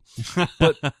cinematography?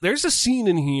 But there's a scene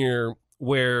in here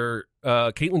where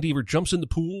Caitlin Dever jumps in the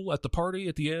pool at the party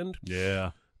at the end.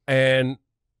 Yeah. And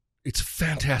it's a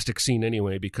fantastic scene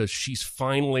anyway, because she's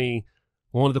finally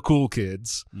one of the cool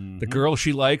kids. The girl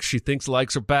she thinks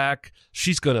likes her back.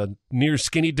 She's going to near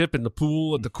skinny dip in the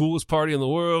pool at the coolest party in the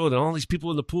world, and all these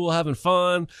people in the pool having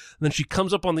fun. And then she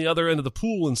comes up on the other end of the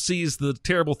pool and sees the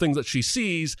terrible things that she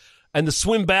sees, and the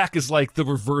swim back is like the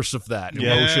reverse of that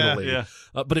emotionally. Yeah.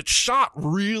 But it's shot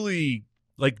really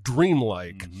like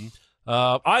dreamlike.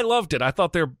 I loved it. I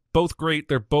thought they're both great.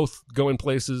 They're both going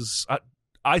places.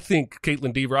 I think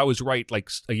Caitlin Dever, I was right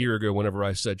like a year ago whenever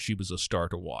I said she was a star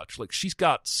to watch. Like, she's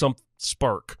got some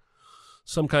spark,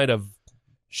 some kind of...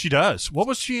 She does. What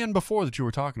was she in before that you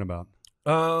were talking about?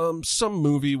 Some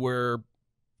movie where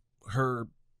her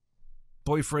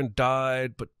boyfriend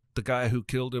died, but the guy who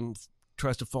killed him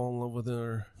tries to fall in love with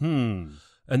her. And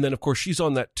then, of course, she's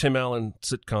on that Tim Allen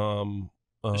sitcom.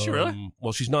 Is she really?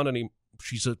 Well, she's not any...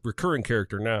 She's a recurring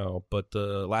character now, but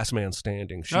Last Man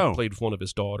Standing. She played one of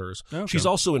his daughters. Okay. She's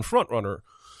also in Front Runner.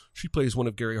 She plays one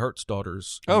of Gary Hart's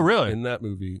daughters. Really? In that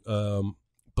movie.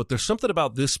 But there's something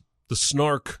about this, the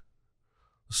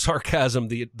sarcasm,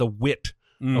 the wit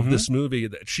of this movie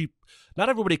that not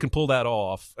everybody can pull that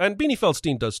off. And Beanie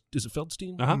Feldstein does. Is it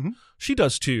Feldstein? She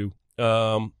does too.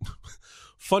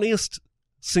 Funniest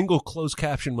single closed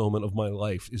caption moment of my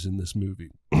life is in this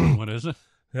movie. What is it?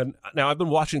 And now I've been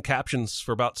watching captions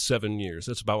for about 7 years.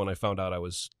 That's about when I found out I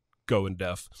was going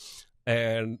deaf.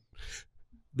 And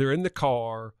they're in the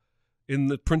car in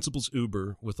the principal's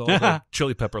Uber with all the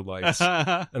chili pepper lights.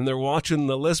 And they're watching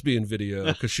the lesbian video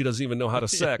because she doesn't even know how to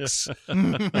sex.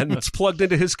 And it's plugged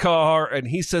into his car. And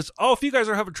he says, oh, if you guys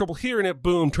are having trouble hearing it,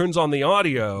 boom, turns on the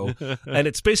audio. And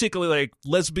it's basically like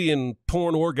lesbian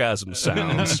porn orgasm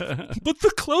sounds. But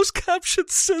the closed caption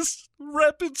says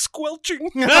rapid squelching.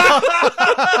 I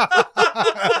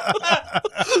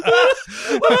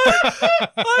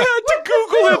had to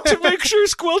Google it to make sure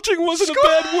squelching wasn't a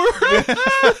bad word.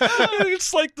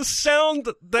 It's like the sound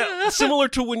that similar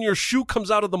to when your shoe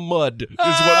comes out of the mud is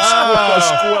what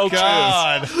squelch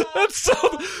God. is. That's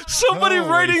somebody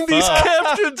writing these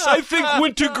captions, I think,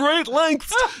 went to great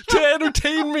lengths to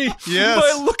entertain me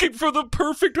by looking for the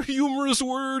perfect humorous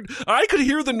word. I could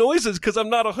hear the noises because I'm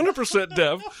not 100%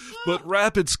 deaf, but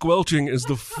rapid squelching is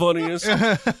the funniest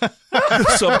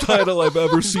subtitle I've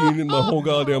ever seen in my whole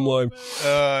goddamn life.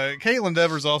 Caitlin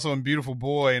Dever's also in Beautiful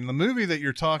Boy, and the movie that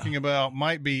you're talking about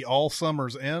might be All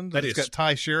Summer's End. It's got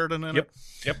Ty Sheridan in it.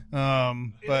 Yep. But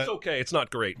it's okay. It's not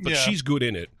great, but she's good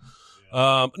in it.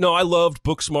 No, I loved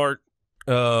Booksmart.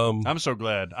 I'm so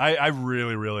glad. I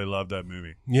really, really love that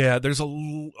movie. Yeah, there's a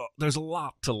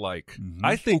lot to like. Mm-hmm.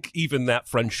 I think even that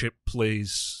friendship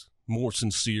plays more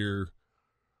sincere.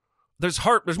 There's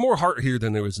more heart here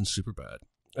than there is in Superbad,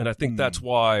 and I think that's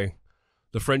why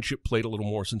the friendship played a little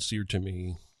more sincere to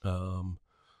me.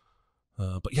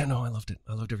 But yeah, no, I loved it.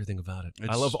 I loved everything about it.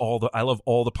 I love all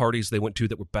the parties they went to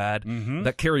that were bad. Mm-hmm.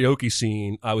 That karaoke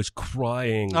scene, I was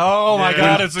crying. Oh my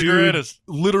God, it's the greatest.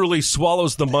 Literally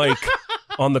swallows the mic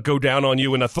on the "Go Down on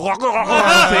You" in a theater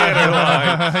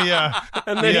line. Yeah,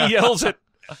 and then he yells at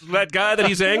that guy that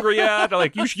he's angry at,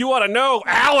 like, you ought to know,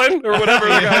 Alan, or whatever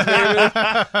the guy's name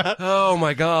is. Oh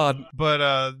my God.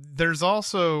 But there's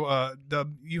also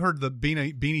you heard the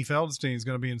Beanie Feldstein is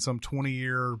going to be in some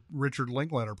 20-year Richard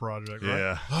Linklater project, right?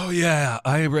 Yeah. Oh yeah,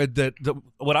 I read that.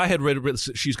 What I had read was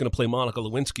she's going to play Monica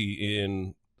Lewinsky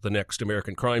in the next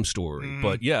American Crime Story.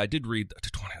 But yeah, I did read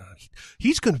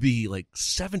he's going to be like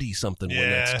 70 something when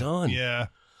that's done. Yeah.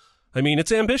 I mean,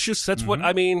 it's ambitious. That's what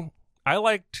I mean. I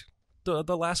liked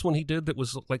the last one he did that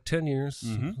was like 10 years.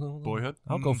 Mm-hmm. Boyhood.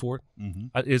 I'll go for it.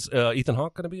 Mm-hmm. Is Ethan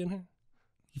Hawke going to be in here?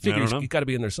 You figure he's got to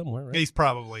be in there somewhere, right? He's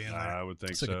probably in there. I would think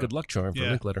it's so. It's like a good luck charm for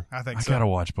Linklater. I think I gotta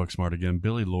watch Booksmart again.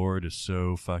 Billy Lord is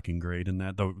so fucking great in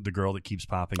that. The girl that keeps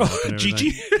popping up. And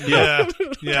Gigi. Yeah.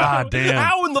 God damn.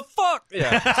 How in the fuck?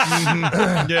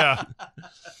 Yeah. Yeah.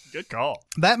 Good call.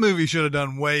 That movie should have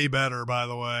done way better, by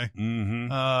the way.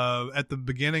 Mm-hmm. At the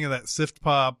beginning of that Sift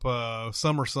Pop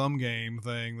Summer Sum Game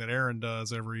thing that Aaron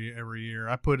does every year,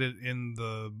 I put it in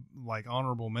the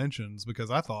honorable mentions because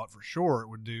I thought for sure it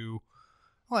would do.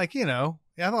 I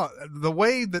thought the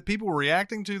way that people were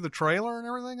reacting to the trailer and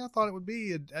everything, I thought it would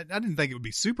be. I didn't think it would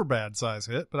be super bad size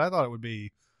hit, but I thought it would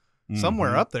be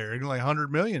somewhere up there, like 100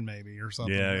 million maybe or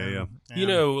something. Yeah. You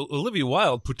know, Olivia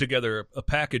Wilde put together a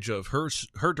package of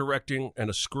her directing and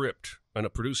a script and a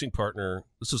producing partner.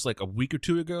 This was like a week or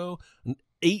two ago, and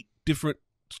 8 different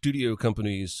studio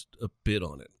companies bid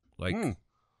on it.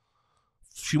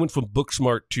 She went from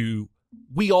Booksmart to,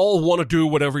 we all want to do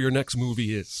whatever your next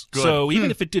movie is. Good. So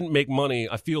even if it didn't make money,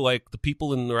 I feel like the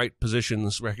people in the right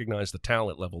positions recognize the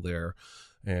talent level there.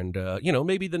 And,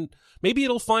 maybe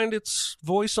it'll find its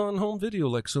voice on home video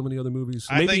like so many other movies.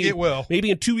 I think it will.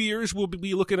 Maybe in 2 years we'll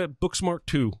be looking at Booksmart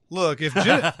 2. Look,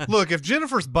 if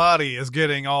Jennifer's Body is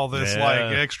getting all this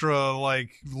extra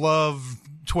love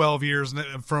 12 years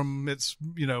from its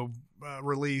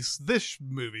release, this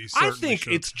movie certainly I think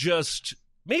should. It's just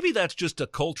maybe that's just a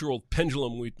cultural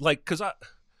pendulum because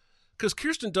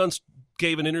Kirsten Dunst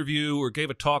gave an interview or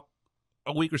gave a talk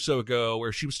a week or so ago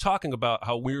where she was talking about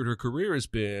how weird her career has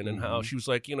been and how she was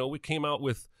like, we came out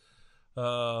with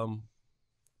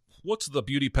what's the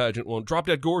beauty pageant one? Drop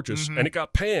Dead Gorgeous, and it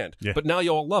got panned, but now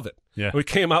y'all love it. Yeah. We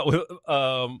came out with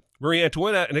Marie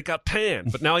Antoinette, and it got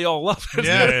panned, but now y'all love it.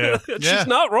 Yeah. She's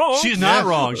not wrong. She's not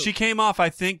wrong. She came off, I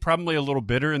think, probably a little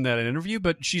bitter in that interview,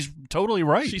 but she's totally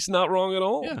right. She's not wrong at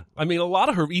all. Yeah. I mean, a lot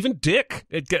of her, even Dick,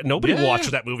 nobody watched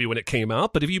that movie when it came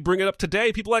out, but if you bring it up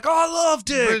today, people are like, oh, I love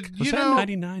Dick. But, was that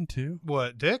 99 too?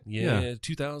 What, Dick? Yeah,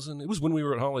 2000. It was when we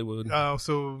were at Hollywood. Oh,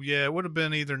 so yeah, it would have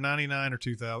been either 99 or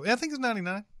 2000. Yeah, I think it's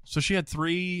 99. So she had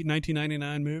 3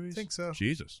 1999 movies? I think so.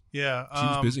 Jesus. Yeah. She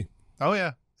was busy. Oh,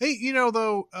 yeah. Hey,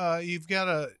 though,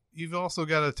 you've also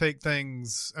got to take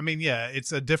things. I mean, yeah,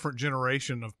 it's a different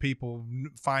generation of people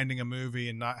finding a movie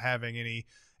and not having any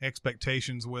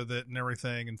expectations with it and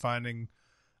everything, and finding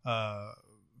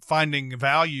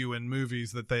value in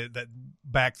movies that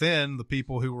back then the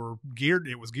people who were geared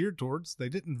towards, they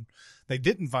didn't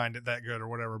find it that good or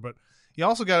whatever. But you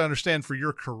also got to understand for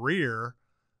your career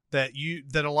that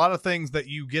a lot of things that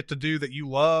you get to do that you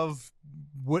love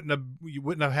wouldn't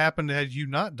have happened had you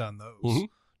not done those.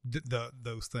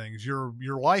 Those things.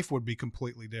 Your life would be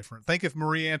completely different. Think if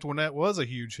Marie Antoinette was a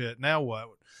huge hit. Now what?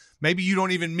 Maybe you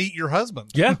don't even meet your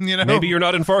husband. Yeah, maybe you're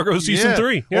not in Fargo season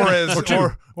 3. Yeah.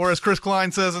 Or as Chris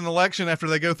Klein says in Election after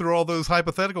they go through all those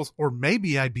hypotheticals, or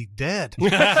maybe I'd be dead.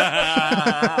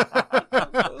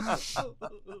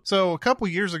 So a couple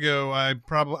years ago,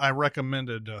 I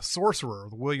recommended Sorcerer,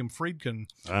 the William Friedkin.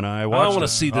 And I want to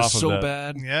see this so that.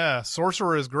 bad. Yeah,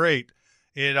 Sorcerer is great.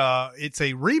 It's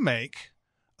a remake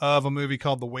of a movie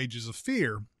called The Wages of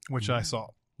Fear, which I saw.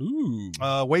 Ooh.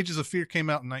 Wages of Fear came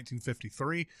out in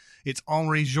 1953. It's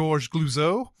Henri-Georges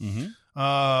Clouzot.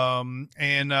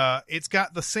 And it's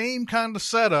got the same kind of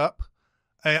setup,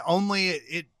 only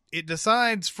it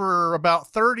decides for about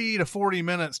 30 to 40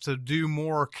 minutes to do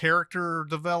more character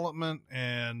development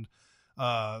and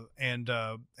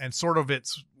sort of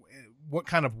its what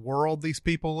kind of world these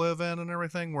people live in and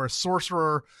everything, where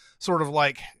Sorcerer sort of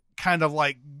kind of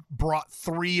brought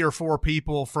 3 or 4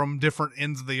 people from different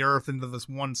ends of the earth into this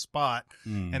one spot,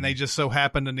 and they just so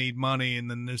happen to need money,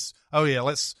 and then there's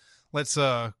let's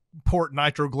port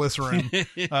nitroglycerin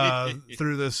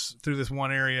through this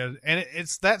one area, and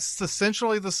that's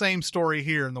essentially the same story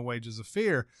here in The Wages of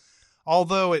Fear,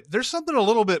 although there's something a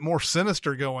little bit more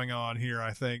sinister going on here,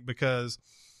 I think, because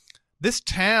this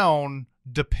town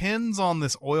depends on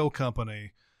this oil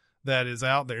company that is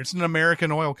out there. It's an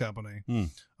American oil company.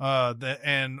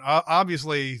 And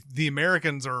obviously the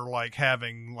Americans are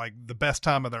having the best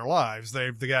time of their lives. They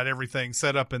got everything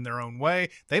set up in their own way.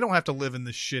 They don't have to live in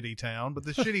this shitty town, but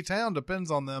this shitty town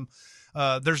depends on them.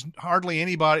 There's hardly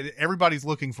anybody. Everybody's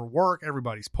looking for work.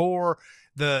 Everybody's poor.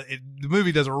 The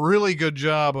movie does a really good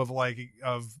job of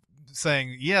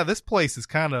saying, yeah, this place is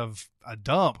kind of a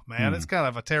dump, man. It's kind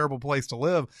of a terrible place to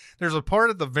live. There's a part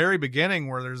at the very beginning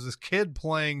where there's this kid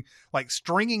playing,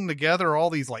 stringing together all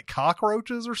these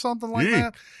cockroaches or something like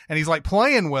that, and he's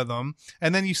playing with them,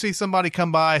 and then you see somebody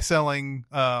come by selling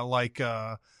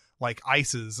ices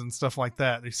and stuff like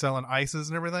that. They're selling ices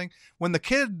and everything. When the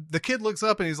kid looks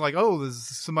up and he's like, oh, there's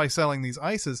somebody selling these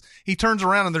ices, he turns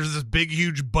around and there's this big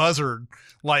huge buzzard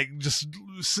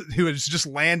who has just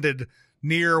landed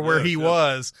near where he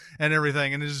was and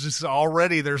everything, and it's just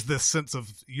already there's this sense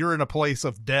of you're in a place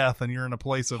of death and you're in a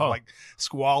place of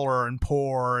squalor and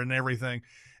poor and everything,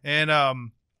 and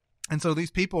so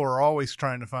these people are always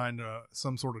trying to find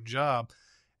some sort of job.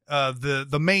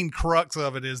 The main crux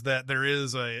of it is that there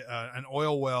is an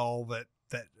oil well that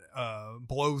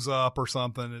blows up or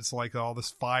something. It's all this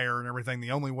fire and everything.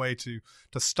 The only way to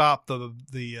stop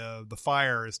the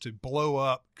fire is to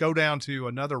go down to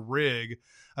another rig,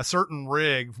 a certain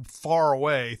rig far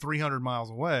away, 300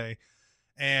 miles away,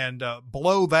 and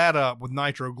blow that up with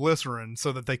nitroglycerin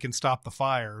so that they can stop the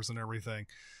fires and everything.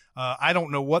 I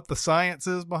don't know what the science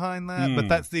is behind that, but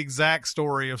that's the exact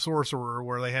story of Sorcerer,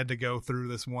 where they had to go through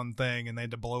this one thing and they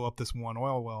had to blow up this one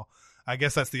oil well. I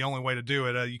guess that's the only way to do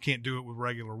it. You can't do it with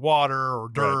regular water or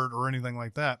dirt or anything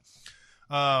like that.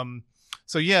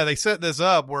 So yeah, they set this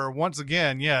up where once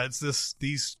again, it's this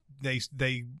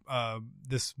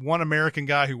one American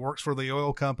guy who works for the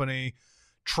oil company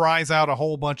tries out a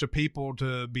whole bunch of people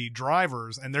to be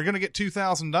drivers, and they're going to get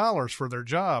 $2,000 for their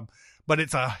job, but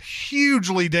it's a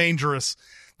hugely dangerous.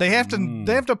 They have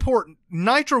to port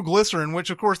nitroglycerin, which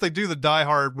of course they do the Die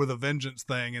Hard with a Vengeance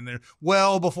thing, and they're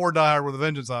well before Die Hard with a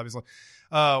Vengeance, obviously,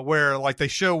 where they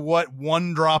show what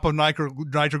 1 drop of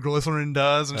nitroglycerin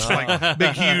does, and it's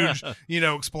big, huge,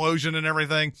 explosion and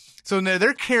everything. So now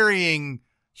they're carrying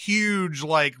huge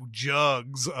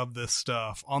jugs of this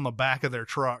stuff on the back of their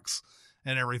trucks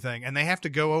and everything, and they have to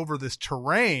go over this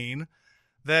terrain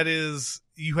that is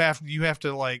you have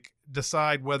to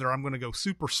decide whether I'm going to go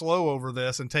super slow over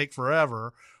this and take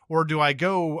forever, or do I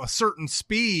go a certain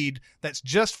speed that's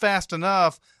just fast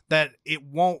enough that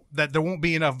there won't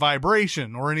be enough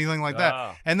vibration or anything like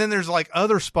that. And then there's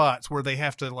other spots where they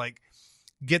have to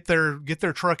get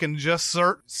their truck in just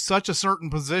such a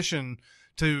certain position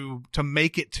to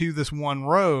make it to this one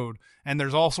road, and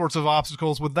there's all sorts of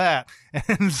obstacles with that,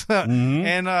 and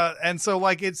so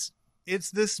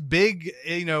it's this big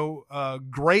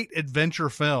great adventure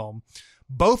film.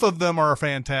 Both of them are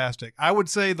fantastic. I would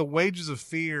say The Wages of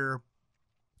Fear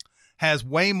has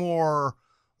way more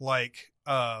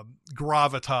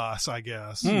gravitas, I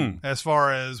guess, as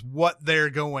far as what they're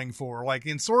going for.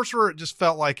 In Sorcerer, it just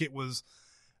felt like it was,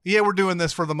 we're doing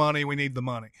this for the money, we need the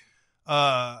money.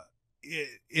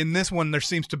 In this one, there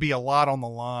seems to be a lot on the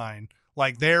line.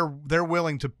 They're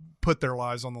willing to put their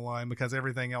lives on the line because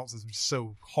everything else is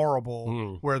so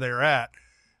horrible where they're at.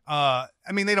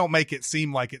 They don't make it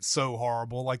seem like it's so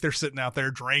horrible. They're sitting out there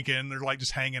drinking, they're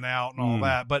just hanging out and all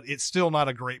that, but it's still not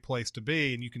a great place to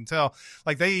be. And you can tell,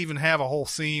 they even have a whole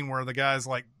scene where the guy's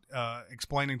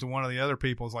explaining to one of the other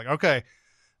people, is okay,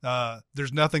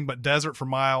 there's nothing but desert for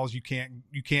miles. You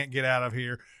can't get out of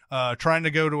here. Trying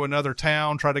to go to another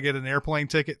town, try to get an airplane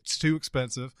ticket, it's too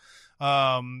expensive.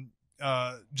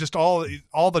 just all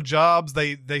the jobs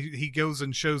he goes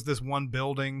and shows this one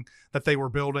building that they were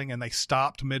building, and they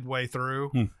stopped midway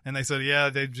through, and they said, yeah,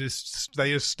 they just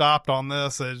stopped on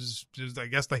this. Just, I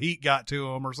guess the heat got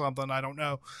to them or something. I don't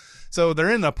know. So they're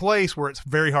in a place where it's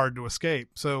very hard to escape.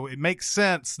 So it makes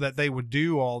sense that they would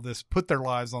do all this, put their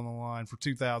lives on the line for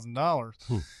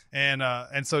 $2,000.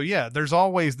 And so, yeah, there's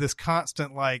always this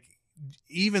constant, like,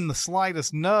 even the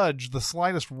slightest nudge, the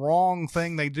slightest wrong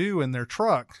thing they do in their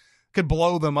truck could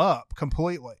blow them up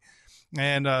completely.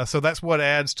 And so that's what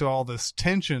adds to all this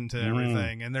tension to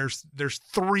everything. And there's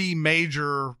three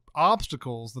major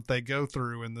obstacles that they go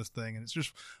through in this thing, and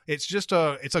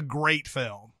it's a great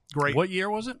film. Great. What year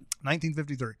was it?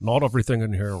 1953. Not everything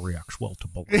in here reacts well to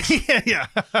bullets. Yeah.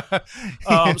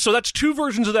 So that's two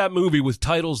versions of that movie with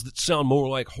titles that sound more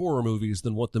like horror movies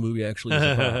than what the movie actually is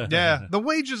about. Yeah. The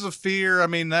Wages of Fear, I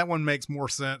mean, that one makes more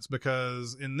sense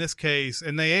because in this case,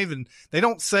 and they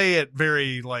don't say it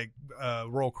very like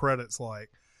roll credits like.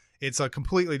 It's a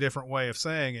completely different way of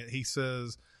saying it. He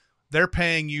says they're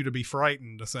paying you to be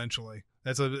frightened, essentially.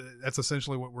 That's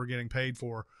essentially what we're getting paid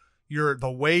for.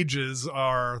 The wages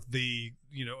are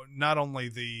not only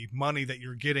the money that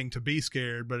you're getting to be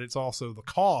scared, but it's also the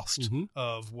cost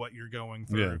of what you're going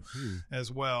through as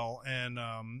well. And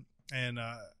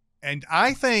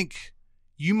I think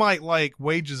you might like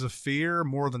Wages of Fear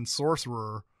more than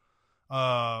Sorcerer,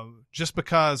 just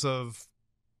because of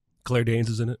Claire Danes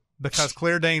is in it. Because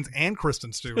Claire Danes and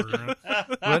Kristen Stewart are in it.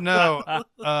 But no,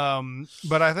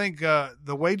 but I think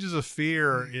The Wages of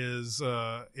Fear is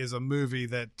a movie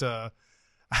that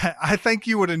I think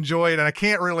you would enjoy it, and I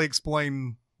can't really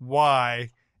explain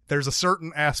why. There's a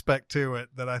certain aspect to it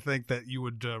that I think that you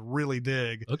would really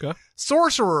dig. Okay.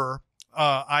 Sorcerer,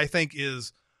 I think,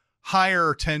 is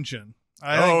higher tension.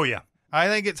 I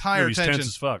think it's higher tension. Tense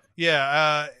as fuck.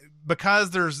 Yeah,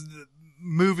 because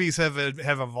movies have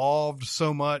evolved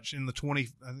so much in the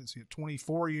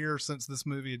 24 years since this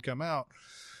movie had come out.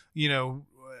 You know,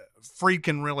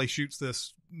 Friedkin really shoots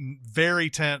this very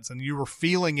tense, and you were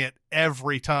feeling it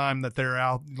every time that they're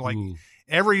out. Like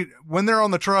when they're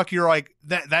on the truck, you're like,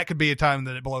 that could be a time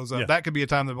that it blows up. Yeah. That could be a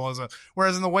time that it blows up.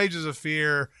 Whereas in The Wages of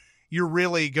Fear, you're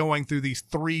really going through these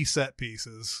three set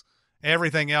pieces.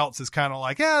 Everything else is kind of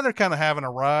like, they're kind of having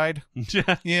a ride.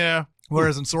 Yeah.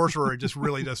 Whereas in Sorcerer, it just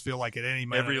really does feel like at any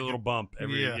minute. Every little bump.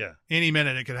 Any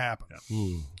minute it could happen.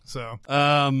 Yeah. So.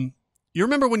 You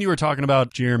remember when you were talking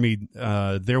about Jeremy,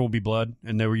 There Will Be Blood,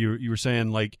 and you were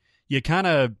saying, like, you kind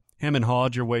of hem and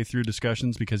hawed your way through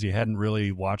discussions because you hadn't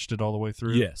really watched it all the way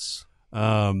through? Yes.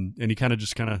 And you kind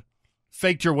of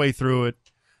faked your way through it.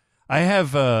 I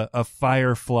have a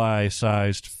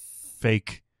Firefly-sized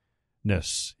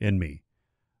fakeness in me.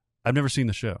 I've never seen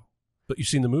the show. But you've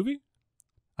seen the movie?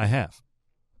 I have.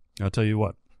 I'll tell you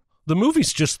what. The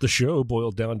movie's just the show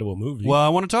boiled down to a movie. Well, I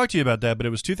want to talk to you about that, but it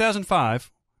was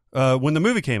 2005 when the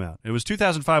movie came out. It was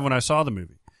 2005 when I saw the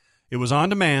movie. It was on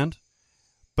demand,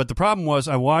 but the problem was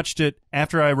I watched it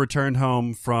after I returned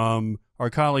home from our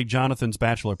colleague Jonathan's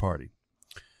bachelor party.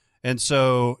 And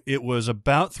so it was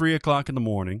about 3 o'clock in the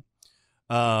morning.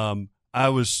 I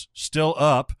was still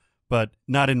up, but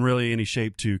not in really any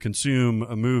shape to consume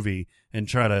a movie and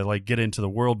try to like get into the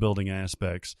world building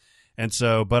aspects. And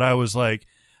so, but I was like,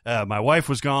 my wife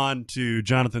was gone to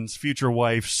Jonathan's future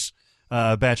wife's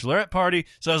bachelorette party.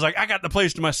 So I was like, I got the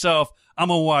place to myself. I'm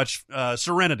going to watch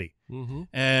Serenity.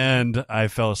 And I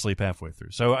fell asleep halfway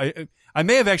through. So I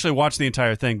may have actually watched the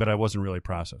entire thing, but I wasn't really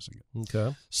processing it.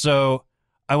 Okay. So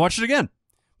I watched it again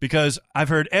because I've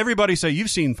heard everybody say, you've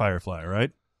seen Firefly,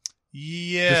 right?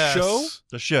 Yes.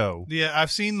 The show? Yeah,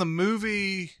 I've seen the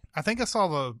movie. I think I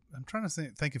saw I'm trying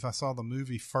to think if I saw the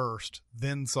movie first,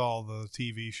 then saw the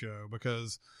TV show,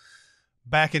 because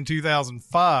back in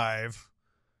 2005,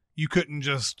 you couldn't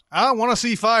just, I want to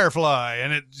see Firefly,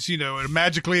 and it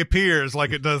magically appears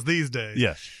like it does these days.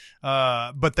 Yes.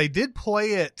 But they did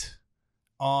play it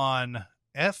on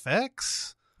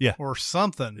FX or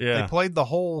something. Yeah. They played the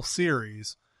whole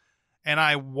series. And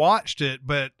I watched it,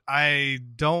 but I'm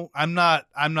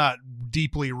not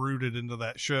deeply rooted into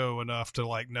that show enough to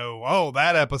like know,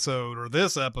 that episode or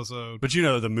this episode. But you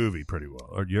know the movie pretty well,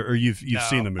 or you've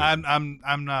seen the movie.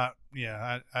 I'm not.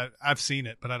 Yeah, I've seen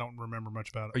it, but I don't remember much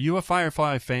about it. Are you a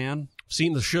Firefly fan?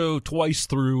 Seen the show twice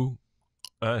through.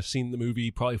 I've seen the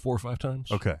movie probably 4 or 5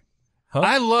 times. Okay. Huh?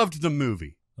 I loved the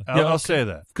movie. I'll say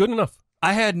that. Good enough.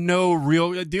 I had no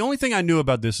real. The only thing I knew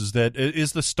about this is that it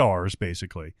is the stars,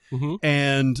 basically,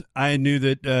 and I knew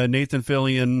that Nathan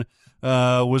Fillion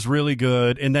was really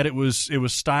good, and that it was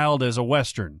styled as a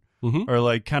western or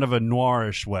like kind of a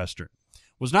noirish western.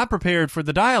 Was not prepared for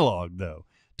the dialogue though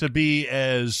to be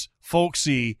as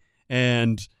folksy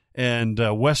and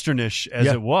westernish as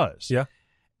it was. Yeah.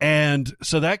 And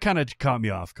so that kind of caught me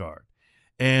off guard.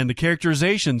 And the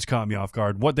characterizations caught me off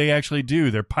guard. What they actually do,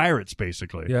 they're pirates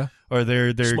basically. Yeah. Or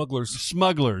they're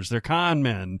smugglers, they're con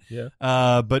men. Yeah.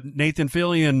 But Nathan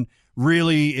Fillion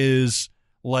really is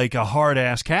like a hard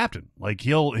ass captain. Like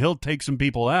he'll take some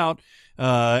people out,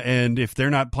 and if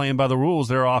they're not playing by the rules,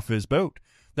 they're off his boat.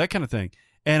 That kind of thing.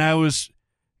 And I was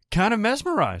kind of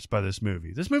mesmerized by this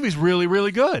movie. This movie's really,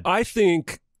 really good. I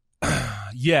think,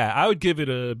 I would give it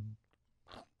a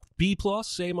B+,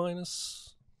 A-,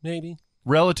 maybe.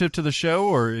 Relative to the show,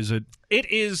 or is it?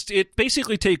 It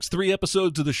basically takes 3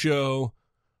 episodes of the show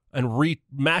and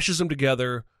mashes them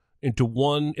together into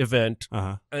one event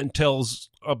and tells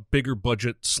a bigger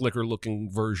budget, slicker looking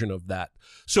version of that.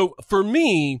 So for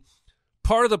me,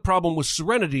 part of the problem with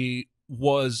Serenity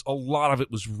was a lot of it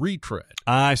was retread.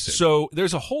 I see. So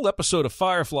there's a whole episode of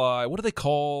Firefly. What do they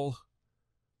call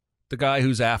the guy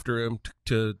who's after him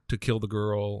to kill the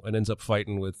girl and ends up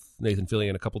fighting with Nathan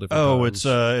Fillion a couple different times?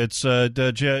 It's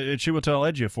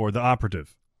Chiwetel Ejiofor, the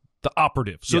operative. The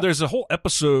operative. So there's a whole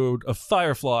episode of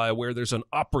Firefly where there's an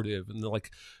operative and they're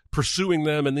like pursuing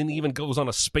them, and then even goes on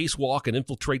a spacewalk and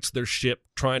infiltrates their ship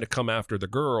trying to come after the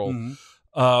girl.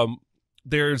 Mm-hmm.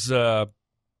 There's an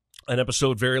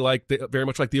episode very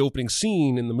much like the opening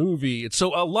scene in the movie.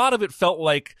 So a lot of it felt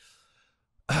like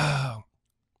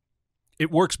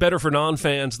it works better for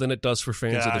non-fans than it does for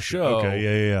fans of the show.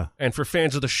 Okay, yeah. And for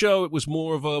fans of the show, it was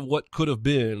more of a what could have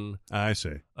been. I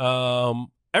see.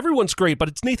 Everyone's great, but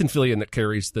it's Nathan Fillion that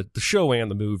carries the show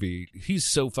and the movie. He's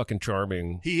so fucking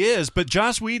charming. He is, but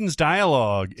Joss Whedon's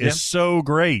dialogue is so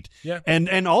great. Yeah.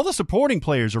 And all the supporting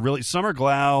players are really... Summer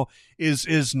Glau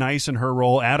is nice in her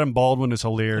role. Adam Baldwin is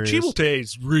hilarious. Chiwetel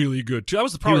is really good, too. That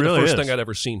was probably the first thing I'd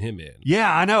ever seen him in. Yeah,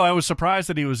 I know. I was surprised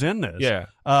that he was in this. Yeah.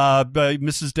 But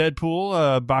Mrs.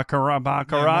 Deadpool, Baccarat.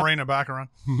 Morena Baccarat.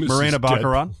 Morena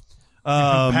Baccarat.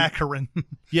 Baccarin.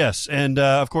 Yes, and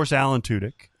of course Alan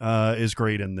Tudyk is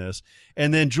great in this,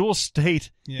 and then Jewel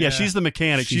Staite. Yeah, she's the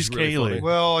mechanic. She's really Kaylee. funny.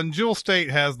 Well, and Jewel Staite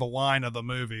has the line of the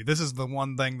movie. This is the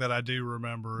one thing that I do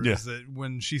remember is that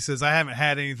when she says, "I haven't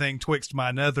had anything twixt my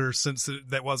nether since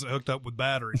that wasn't hooked up with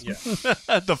batteries."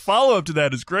 Yeah. The follow up to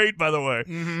that is great, by the way,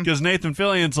 because Nathan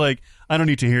Fillion's like, "I don't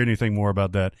need to hear anything more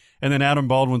about that," and then Adam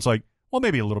Baldwin's like, well,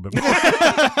 maybe a little bit more.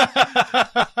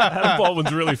 Adam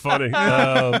Baldwin's really funny.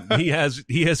 He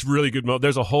has really good moments.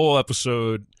 There's a whole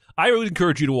episode. I would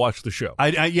encourage you to watch the show.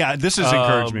 This has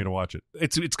encouraged me to watch it.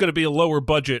 It's going to be a lower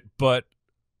budget, but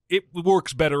it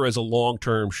works better as a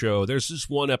long-term show. There's this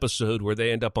one episode where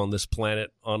they end up on this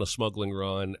planet on a smuggling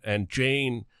run, and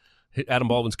Jane, Adam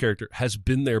Baldwin's character, has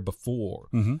been there before,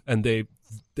 and they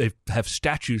have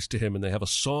statues to him and they have a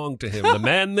song to him. The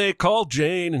man they call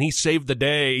Jane, and he saved the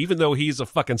day, even though he's a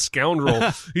fucking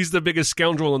scoundrel. He's the biggest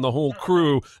scoundrel in the whole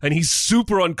crew, and he's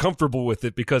super uncomfortable with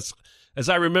it because, as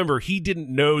I remember, he didn't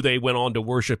know they went on to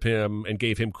worship him and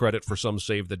gave him credit for some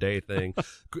save the day thing.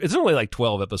 It's only like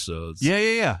 12 episodes.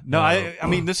 Yeah. No, I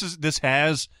mean, this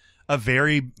has a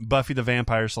very Buffy the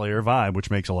Vampire Slayer vibe,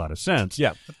 which makes a lot of sense.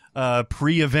 Yeah.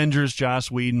 Pre-Avengers Joss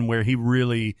Whedon, where he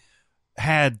really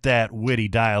had that witty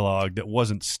dialogue that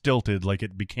wasn't stilted like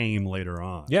it became later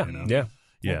on. Yeah, you know?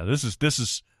 Yeah. This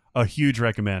is a huge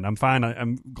recommend.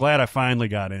 I'm glad I finally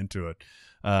got into it.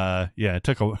 It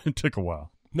took a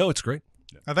while. No, it's great.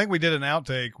 I think we did an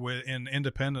outtake in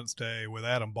Independence Day with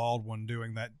Adam Baldwin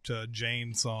doing that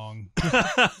Jane song,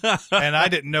 and I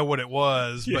didn't know what it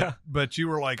was, but you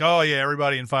were like, "Oh yeah,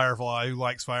 everybody in Firefly who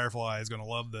likes Firefly is going to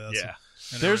love this." Yeah.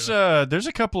 There's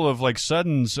a couple of like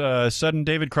sudden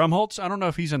David Krumholtz. I don't know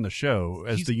if he's in the show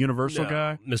as the Universal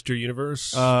guy, Mr.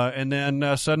 Universe, and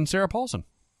then sudden Sarah Paulson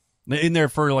in there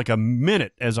for like a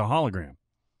minute as a hologram.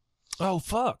 Oh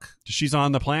fuck! She's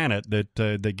on the planet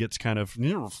that gets kind of.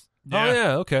 Oh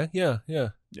yeah, okay, yeah.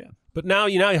 But now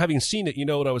having seen it, you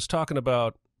know what I was talking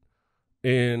about.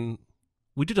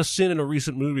 We did a sin in a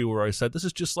recent movie where I said this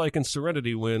is just like in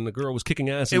Serenity when the girl was kicking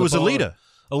ass. It was Alita.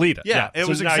 Yeah, it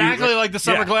was exactly like the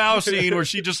Summer Glau scene where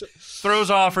she just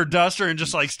throws off her duster and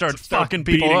just like starts fucking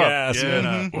people up. Ass.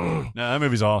 Yeah, no, that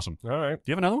movie's awesome. All right, do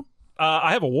you have another one?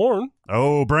 I have a Warren.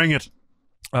 Oh, bring it.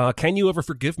 Can You Ever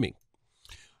Forgive Me?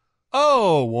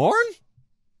 Oh, Warren?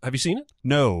 Have you seen it?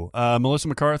 No. Melissa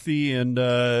McCarthy and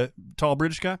tall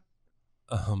British guy?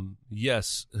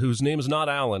 Yes, whose name is not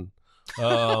Alan.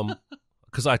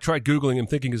 Because I tried Googling him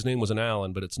thinking his name was an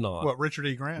Alan, but it's not. What, Richard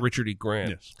E. Grant? Richard E. Grant.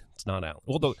 Yes. It's not Alan.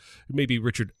 Although maybe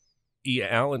Richard E.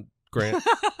 Allen Grant.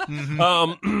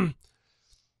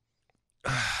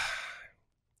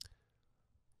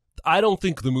 I don't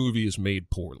think the movie is made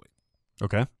poorly.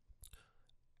 Okay.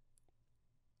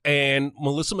 And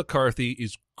Melissa McCarthy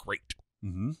is great.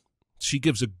 Mm-hmm. She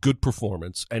gives a good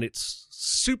performance, and it's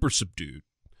super subdued.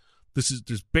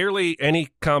 There's barely any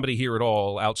comedy here at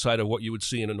all outside of what you would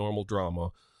see in a normal drama.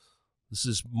 This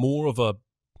is more of a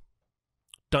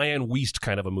Diane Wiest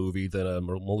kind of a movie than a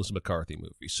Melissa McCarthy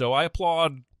movie. So I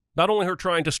applaud not only her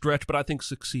trying to stretch, but I think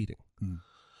succeeding.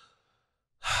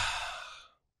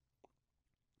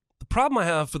 The problem I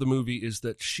have for the movie is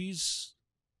that she's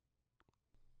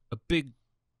a big,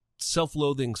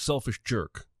 self-loathing, selfish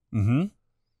jerk. Mm-hmm.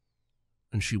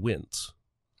 And she wins.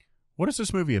 What is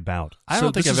this movie about? I So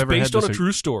don't think this I've is ever had based on this a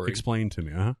true story. explained to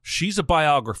me. Uh-huh. She's a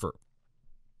biographer.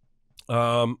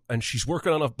 And she's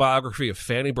working on a biography of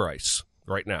Fanny Brice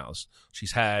right now. She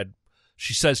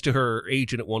says to her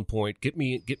agent at one point, get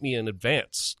me an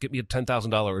advance, get me a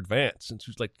 $10,000 advance. And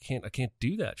she's like, I can't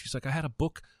do that. She's like, I had a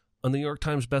book on the New York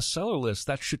Times bestseller list.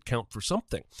 That should count for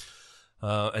something.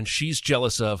 And she's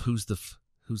jealous of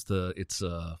it's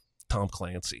Tom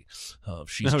Clancy.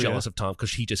 She's jealous of Tom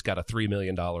because he just got a $3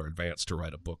 million advance to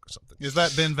write a book or something. Is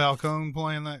that Ben Falcone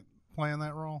playing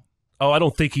that role? Oh, I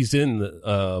don't think he's in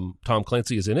Tom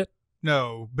Clancy is in it.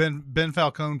 No, Ben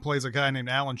Falcone plays a guy named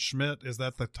Alan Schmidt. Is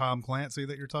that the Tom Clancy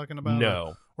that you're talking about?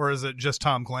 No. Or is it just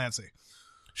Tom Clancy?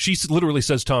 She literally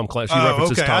says Tom Clancy. She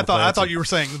references okay. Tom Clancy. I thought you were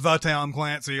saying the Tom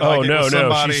Clancy. Oh, like no.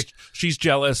 Somebody... She's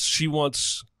jealous. She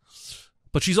wants...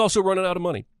 But she's also running out of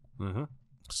money. Mm-hmm.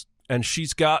 And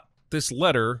she's got this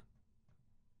letter.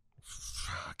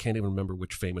 I can't even remember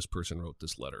which famous person wrote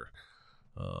this letter.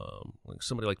 Like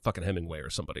somebody like fucking Hemingway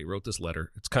or somebody wrote this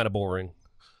letter. It's kind of boring.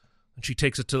 And she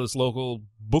takes it to this local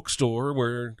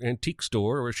bookstore, antique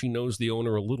store, where she knows the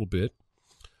owner a little bit.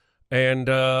 And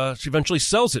she eventually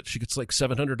sells it. She gets like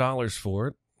 $700 for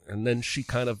it. And then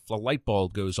a light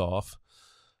bulb goes off.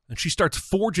 And she starts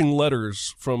forging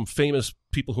letters from famous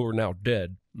people who are now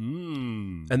dead.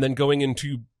 And then going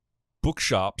into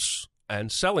bookshops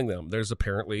and selling them. There's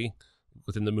apparently,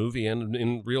 within the movie and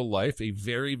in real life, a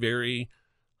very, very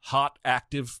hot,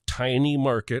 active, tiny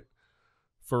market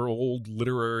for old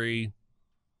literary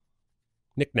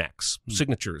knickknacks,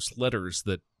 signatures, letters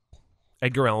that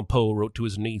Edgar Allan Poe wrote to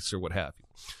his niece or what have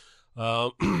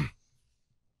you.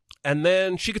 And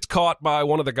then she gets caught by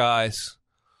one of the guys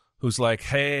who's like,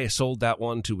 hey, I sold that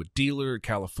one to a dealer in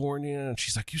California. And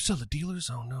she's like, you sell to dealers?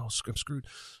 Oh, no, I'm screwed.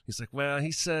 He's like, well,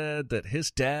 he said that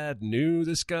his dad knew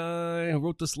this guy who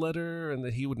wrote this letter and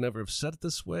that he would never have said it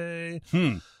this way.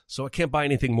 So I can't buy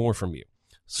anything more from you.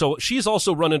 So she's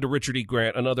also run into Richard E.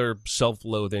 Grant, another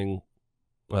self-loathing,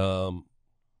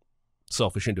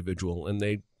 selfish individual, and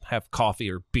they have coffee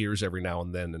or beers every now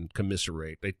and then and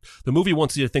commiserate. The movie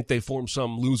wants you to think they form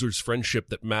some loser's friendship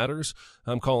that matters.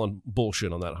 I'm calling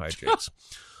bullshit on that hijinks.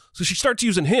 So she starts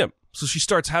using him. So she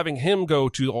starts having him go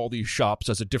to all these shops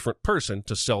as a different person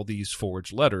to sell these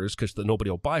forged letters because nobody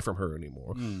will buy from her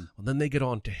anymore. And then they get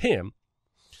on to him.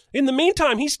 In the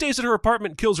meantime, he stays at her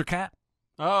apartment and kills her cat.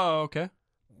 Oh, okay.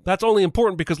 That's only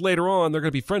important because later on they're going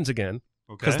to be friends again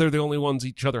because Okay. they're the only ones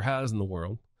each other has in the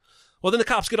world. Well, then the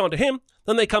cops get on to him.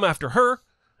 Then they come after her.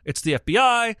 It's the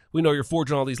FBI. We know you're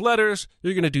forging all these letters.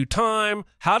 You're going to do time.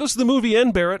 How does the movie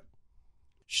end, Barrett?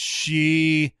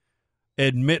 She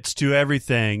admits to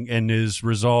everything and is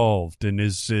resolved and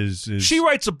is She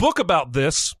writes a book about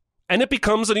this, and it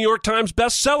becomes a New York Times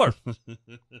bestseller.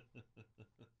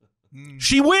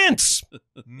 She wins.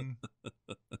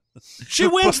 She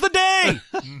wins the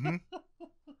day.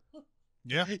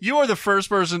 Yeah. You are the first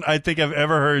person I think I've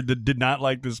ever heard that did not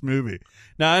like this movie.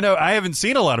 Now, I know I haven't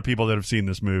seen a lot of people that have seen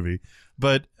this movie,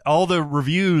 but all the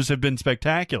reviews have been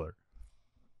spectacular.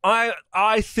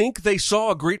 I think they saw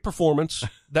a great performance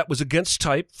that was against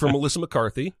type from Melissa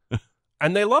McCarthy,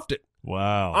 and they loved it.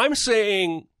 Wow. I'm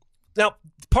saying... Now,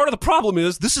 part of the problem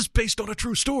is this is based on a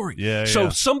true story. Yeah, so yeah.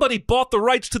 somebody bought the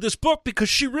rights to this book because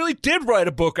she really did write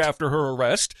a book after her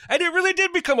arrest, and it really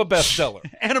did become a bestseller.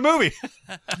 And a movie.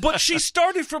 But she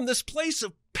started from this place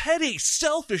of petty,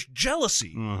 selfish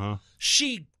jealousy. Uh-huh.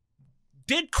 She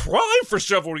did crime for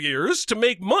several years to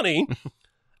make money,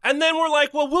 and then we're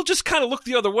like, well, we'll just kind of look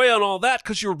the other way on all that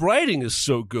because your writing is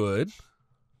so good.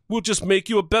 We'll just make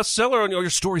you a bestseller on your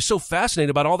story's so fascinating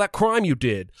about all that crime you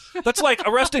did. That's like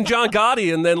arresting John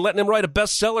Gotti and then letting him write a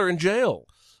bestseller in jail.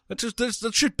 That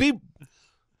should be,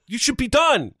 you should be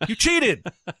done. You cheated.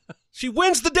 She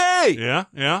wins the day.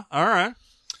 Yeah. All right.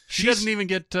 She doesn't even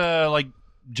get,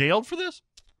 jailed for this?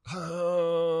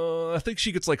 I think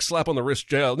she gets like slap on the wrist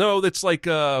jail. No, that's like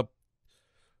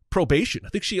probation. I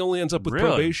think she only ends up with Really?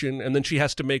 probation, and then she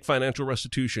has to make financial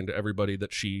restitution to everybody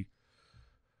that she...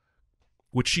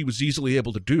 which she was easily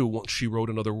able to do once she wrote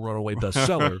another runaway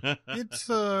bestseller.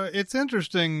 It's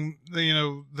interesting,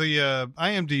 the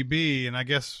IMDb and I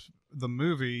guess the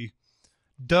movie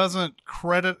doesn't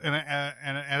credit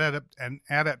an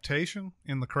adaptation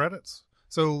in the credits.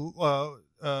 So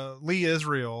Lee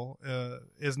Israel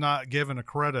is not given a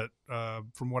credit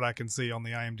from what I can see on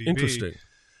the IMDb. Interesting.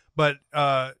 But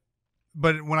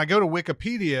when I go to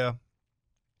Wikipedia,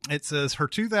 it says her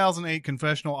 2008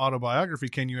 confessional autobiography,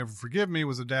 Can You Ever Forgive Me,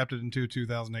 was adapted into a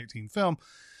 2018 film.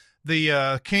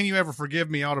 The Can You Ever Forgive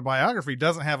Me autobiography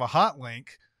doesn't have a hot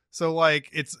link. So like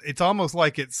it's almost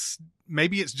like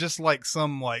maybe it's just like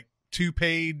some like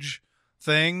 2-page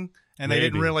thing, and they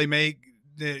didn't really make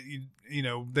they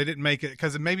didn't make it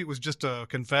because maybe it was just a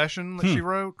confession that she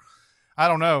wrote. I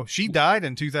don't know. She died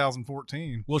in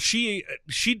 2014. Well,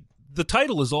 the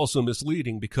title is also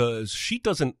misleading because she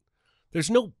doesn't. There's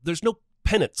no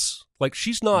penance. Like,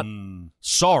 she's not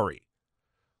sorry.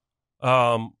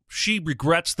 She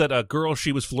regrets that a girl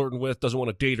she was flirting with doesn't want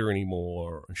to date her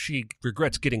anymore. She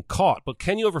regrets getting caught. But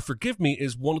Can You Ever Forgive Me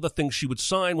is one of the things she would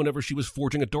sign whenever she was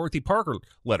forging a Dorothy Parker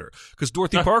letter. Because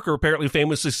Dorothy Parker apparently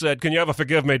famously said, "Can you ever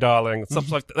forgive me, darling?"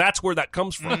 Stuff like that. That's where that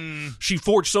comes from. She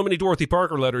forged so many Dorothy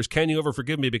Parker letters, "Can you ever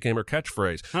forgive me" became her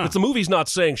catchphrase. But the movie's not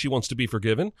saying she wants to be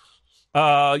forgiven.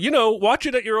 Watch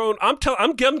it at your own. I'm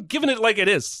giving it like it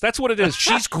is. That's what it is.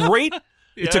 She's great.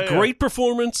 It's a great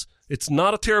performance. It's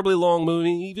not a terribly long movie.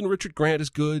 Even Richard Grant is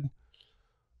good.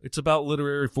 It's about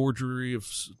literary forgery.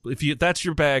 If that's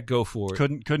your bag, go for it.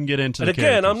 Couldn't get into. And the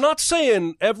again, characters. I'm not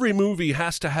saying every movie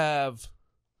has to have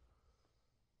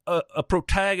a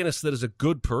protagonist that is a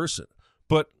good person,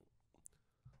 but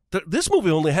this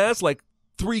movie only has like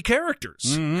 3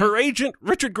 characters: her agent,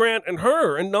 Richard Grant, and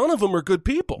her, and none of them are good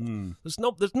people. There's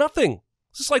nothing.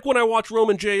 It's just like when I watched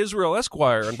Roman J. Israel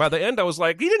Esquire, and by the end I was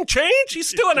like, he didn't change? He's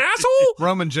still an asshole?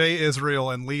 Roman J. Israel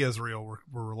and Lee Israel were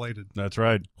related. That's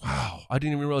right. Wow. I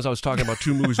didn't even realize I was talking about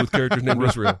 2 movies with characters named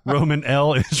Israel. Roman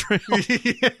L. Israel.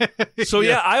 So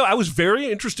I was very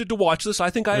interested to watch this. I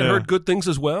think I had heard good things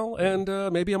as well, and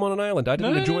maybe I'm on an island. I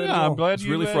didn't enjoy it at all. I'm glad it's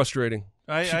really frustrating.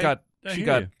 She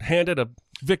got handed a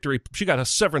victory. She got a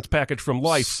severance package from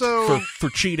life for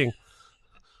cheating.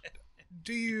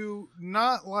 Do you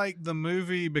not like the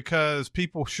movie because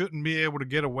people shouldn't be able to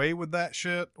get away with that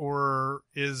shit, or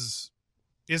is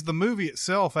the movie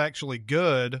itself actually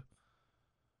good?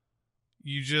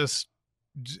 You just,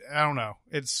 I don't know.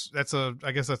 I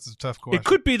guess that's a tough question. It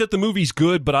could be that the movie's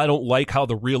good, but I don't like how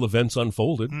the real events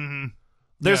unfolded. Mm-hmm.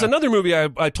 There's another movie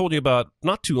I told you about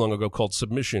not too long ago called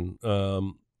Submission,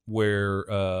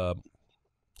 where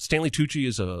Stanley Tucci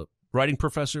is a writing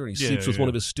professor, and he sleeps with one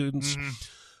of his students.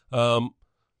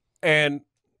 And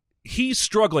he's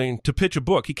struggling to pitch a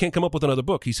book. He can't come up with another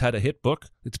book. He's had a hit book.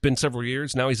 It's been several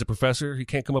years. Now he's a professor. He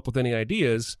can't come up with any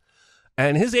ideas.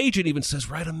 And his agent even says,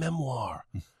 write a memoir.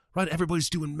 Right?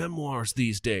 Everybody's doing memoirs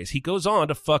these days. He goes on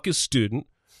to fuck his student,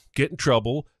 get in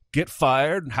trouble, get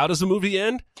fired. And how does the movie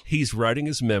end? He's writing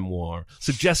his memoir,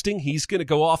 suggesting he's going to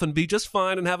go off and be just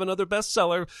fine and have another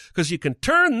bestseller because you can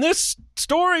turn this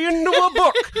story into a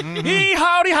book. Hee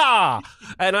howdy ha.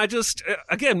 And I just,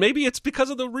 again, maybe it's because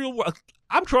of the real world.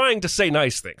 I'm trying to say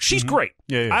nice things. She's great.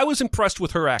 Yeah. I was impressed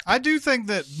with her acting. I do think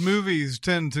that movies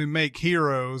tend to make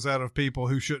heroes out of people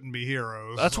who shouldn't be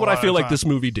heroes. That's what I feel like this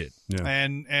movie did. Yeah.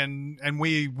 And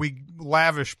we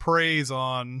lavish praise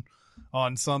on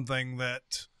something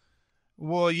that,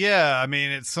 well, yeah, I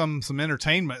mean, it's some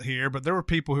entertainment here, but there were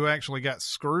people who actually got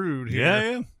screwed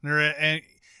here. Yeah. And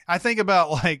I think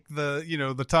about like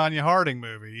the Tanya Harding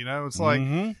movie, it's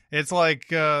like,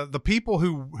 the people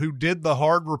who did the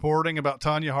hard reporting about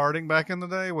Tanya Harding back in the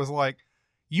day was like,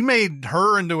 you made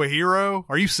her into a hero?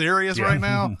 Are you serious right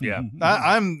now? Yeah.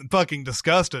 I'm fucking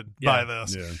disgusted by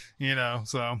this,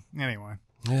 so anyway.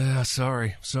 Yeah.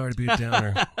 Sorry to be a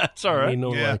downer. That's all right.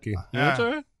 Like you. That's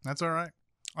all right. That's all right.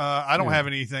 I don't have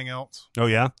anything else. Oh,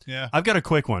 yeah? Yeah. I've got a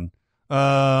quick one.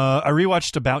 I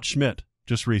rewatched About Schmidt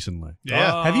just recently.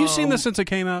 Yeah. Have you seen this since it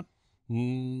came out?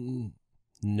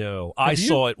 No. I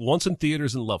saw it once in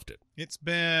theaters and loved it. It's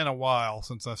been a while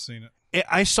since I've seen it.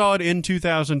 I saw it in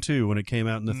 2002 when it came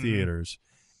out in the theaters,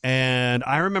 and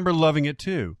I remember loving it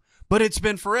too. But it's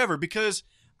been forever because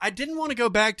I didn't want to go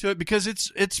back to it because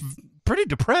it's pretty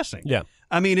depressing. Yeah.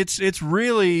 I mean, it's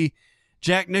really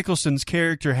Jack Nicholson's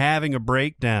character having a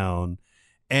breakdown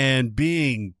and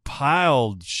being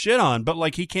piled shit on, but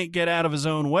like he can't get out of his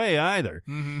own way either.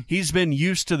 He's been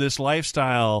used to this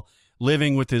lifestyle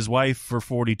living with his wife for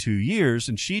 42 years,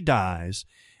 and she dies,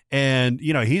 And,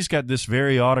 he's got this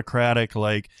very autocratic,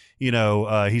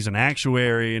 he's an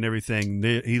actuary and everything.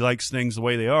 He likes things the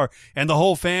way they are. And the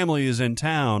whole family is in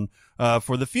town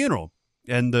for the funeral.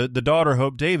 And the daughter,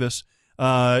 Hope Davis,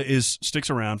 sticks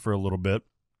around for a little bit.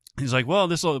 He's like, well,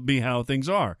 this will be how things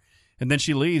are. And then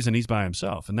she leaves and he's by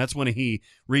himself. And that's when he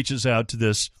reaches out to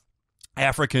this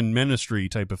African ministry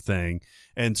type of thing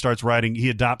and starts writing. He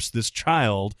adopts this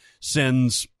child,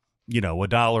 sends,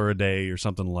 $1 a day or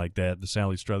something like that, the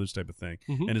Sally Struthers type of thing.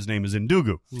 Mm-hmm. And his name is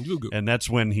Ndugu. And that's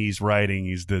when he's writing.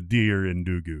 He's the dear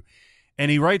Ndugu.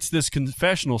 And he writes this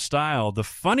confessional style. The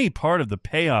funny part of the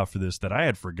payoff for this that I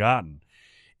had forgotten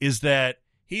is that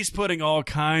he's putting all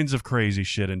kinds of crazy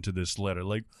shit into this letter,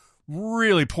 like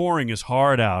really pouring his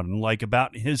heart out and like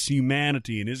about his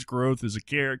humanity and his growth as a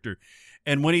character.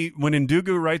 And when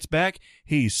Ndugu writes back,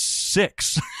 he's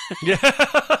 6. Yeah.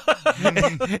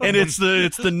 and it's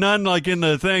the nun like in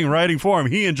the thing writing for him.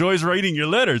 He enjoys writing your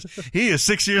letters. He is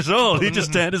 6 years old. He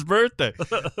just had his birthday.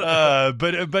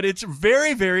 But it's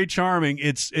very, very charming.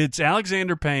 It's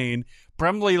Alexander Payne,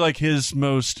 probably like his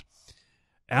most,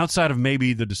 outside of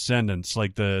maybe The Descendants,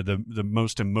 like the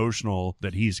most emotional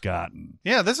that he's gotten.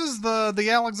 Yeah, this is the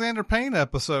Alexander Payne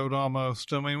episode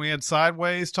almost. I mean, we had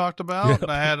Sideways talked about, and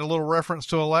I had a little reference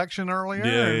to Election earlier.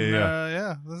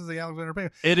 Yeah, this is the Alexander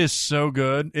Payne. It is so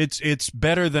good. It's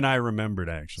better than I remembered,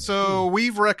 actually. So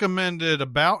we've recommended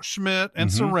About Schmidt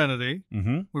and Serenity.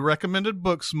 Mm-hmm. We recommended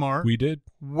Booksmart. We did.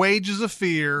 Wages of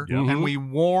Fear, and we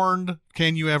warned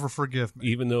Can You Ever Forgive Me?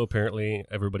 Even though apparently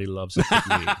everybody loves it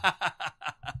but me.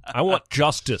 I want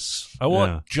justice. I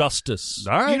want justice.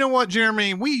 All right. You know what,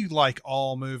 Jeremy? We like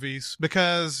all movies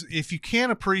because if you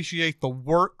can't appreciate the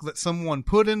work that someone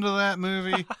put into that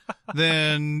movie,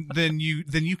 then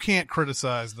you can't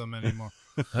criticize them anymore.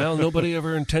 Well, nobody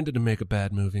ever intended to make a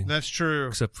bad movie. That's true.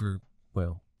 Except for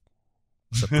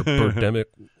Birdemic.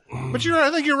 But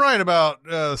I think you're right about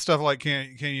stuff like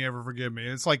Can You Ever Forgive Me?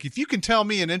 It's like if you can tell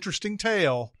me an interesting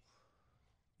tale,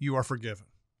 you are forgiven.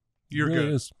 You're really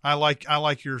good. Is. I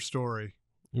like your story.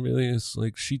 It really is.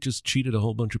 Like she just cheated a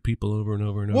whole bunch of people over and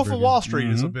over and Wolf over. Wolf of Wall Street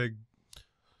is a big.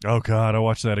 Oh God, I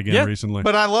watched that again recently.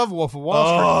 But I love Wolf of Wall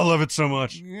Street. Oh, I love it so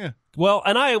much. Yeah. Well,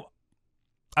 and I've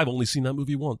only seen that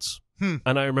movie once, and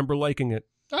I remember liking it.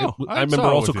 Oh, I remember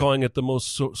also calling it the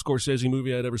most Scorsese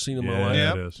movie I'd ever seen in my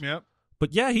life. Yep.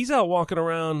 But yeah, he's out walking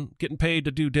around getting paid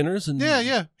to do dinners and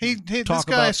This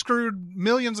guy screwed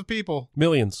millions of people.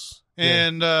 Millions.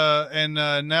 And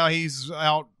now he's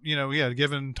out,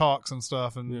 giving talks and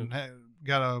stuff, and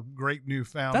got a great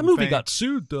newfound. That movie fame. got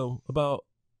sued though about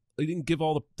they didn't give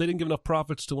enough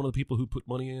profits to one of the people who put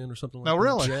money in or something like that. Oh,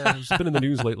 really? Yeah, it's been in the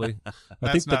news lately.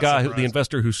 I think the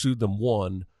investor who sued them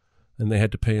won, and they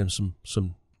had to pay him some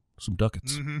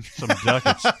ducats. Mm-hmm. Some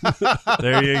ducats.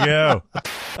 There you go.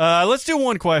 Let's do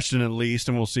one question at least,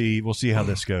 and we'll see how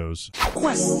this goes.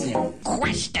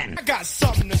 Question. I got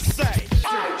something to say.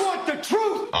 I want the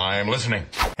truth. I am listening.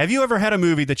 Have you ever had a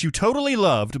movie that you totally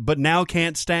loved but now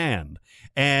can't stand?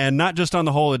 And not just on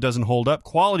the whole, it doesn't hold up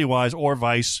quality-wise or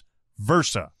vice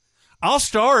versa. I'll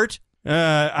start.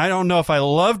 I don't know if I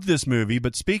loved this movie,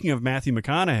 but speaking of Matthew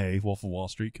McConaughey, Wolf of Wall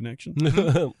Street connection.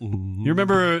 You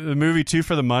remember the movie Two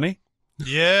for the Money?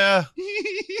 Yeah.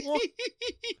 Well,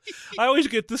 I always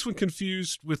get this one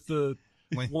confused with the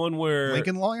one where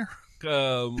Lincoln Lawyer?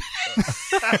 The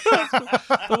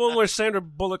one where Sandra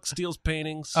Bullock steals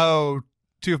paintings. Oh,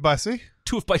 Two by Sea?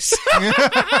 Two by Sea.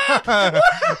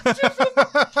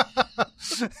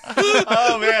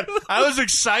 Oh, man. I was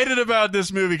excited about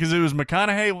this movie because it was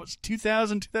McConaughey. What was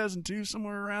 2000, 2002,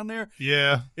 somewhere around there?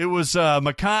 Yeah. It was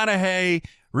McConaughey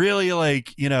really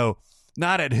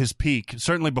not at his peak,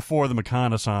 certainly before the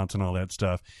McConaissance and all that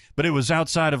stuff, but it was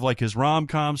outside of his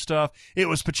rom-com stuff. It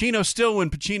was Pacino still when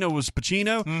Pacino was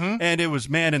Pacino, and it was,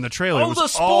 in the trailer, it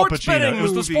was all Pacino. It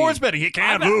was the sports betting. He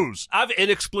can't lose. I've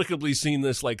inexplicably seen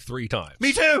this 3 times.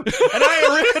 Me too. And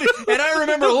I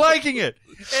remember liking it.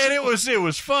 And it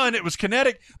was fun. It was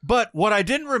kinetic. But what I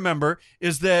didn't remember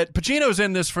is that Pacino's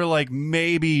in this for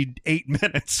maybe 8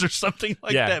 minutes or something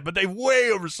like that. But they way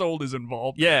oversold his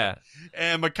involvement. Yeah.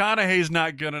 And McConaughey's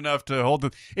not good enough to hold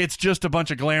the. It's just a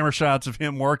bunch of glamour shots of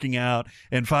him working out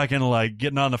and fucking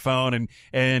getting on the phone and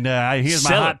here's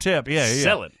my hot tip. Yeah.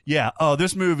 Sell it. Yeah. Oh,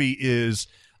 this movie is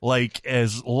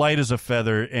as light as a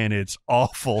feather, and it's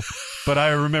awful. But I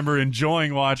remember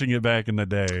enjoying watching it back in the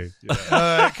day.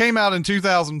 Yeah. It came out in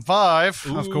 2005,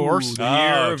 of course. The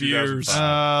year of years.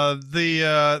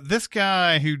 This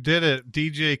guy who did it,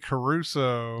 DJ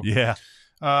Caruso. Yeah.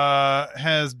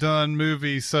 has done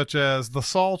movies such as The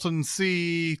Salton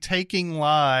Sea, Taking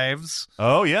Lives.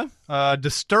 Oh, yeah.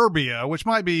 Disturbia, which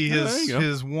might be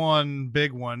his one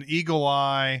big one. Eagle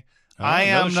Eye. I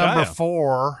Am Number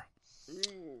 4.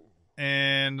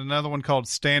 And another one called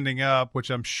Standing Up,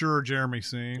 which I'm sure Jeremy's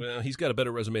seen. Well, he's got a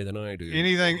better resume than I do.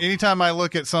 Anytime I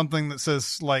look at something that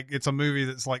says like it's a movie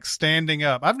that's like Standing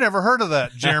Up, I've never heard of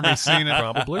that. Jeremy's seen it.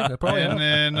 Probably.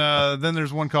 And then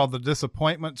there's one called The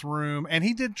Disappointments Room, and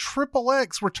he did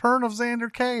XXX Return of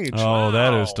Xander Cage. Oh,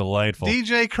 that is delightful.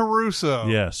 DJ Caruso.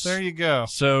 Yes. There you go.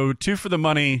 So 2 for the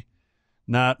money,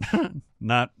 not good.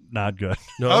 No.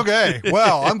 Okay.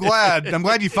 Well, I'm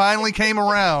glad you finally came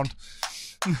around.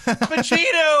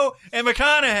 Pacino and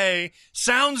McConaughey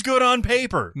sounds good on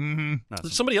paper. Mm-hmm.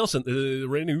 Somebody else,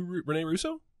 Rene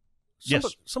Russo? Yes.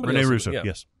 Somebody Rene else, Russo, yeah.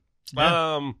 yes.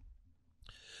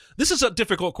 This is a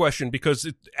difficult question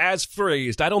because, as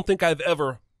phrased, I don't think I've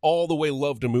ever all the way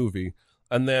loved a movie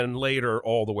and then later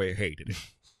all the way hated it.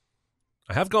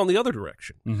 I have gone the other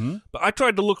direction. But I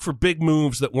tried to look for big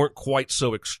moves that weren't quite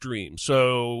so extreme.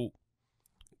 So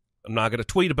I'm not going to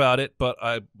tweet about it, but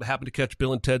I happened to catch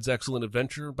Bill and Ted's Excellent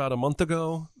Adventure about a month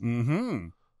ago.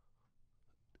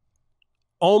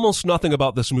 Almost nothing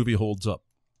about this movie holds up.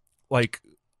 Like,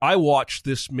 I watched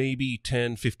this maybe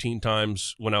 10, 15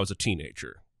 times when I was a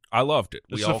teenager. I loved it.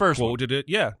 This is the first quoted it.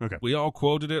 Yeah. Okay. We all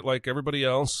quoted it like everybody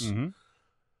else.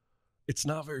 It's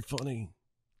not very funny.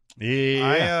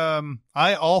 Yeah.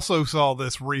 I also saw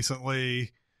this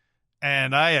recently,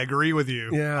 and I agree with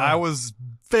you. Yeah. I was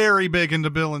very big into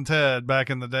Bill and Ted back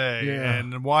in the day, Yeah.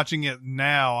 and watching it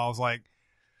now, I was like,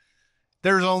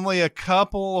 there's only a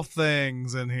couple of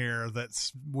things in here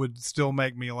that would still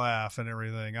make me laugh and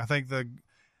everything. I think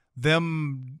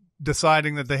them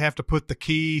deciding that they have to put the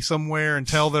key somewhere and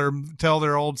tell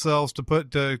their old selves to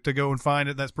go and find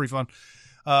it, that's pretty fun.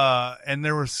 And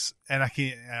I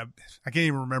can't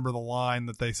even remember the line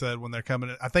that they said when they're coming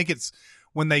in. I think it's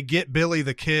when they get Billy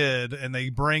the Kid and they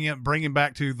bring him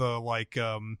back to the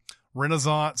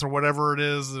Renaissance or whatever it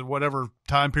is, whatever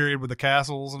time period with the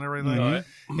castles and everything.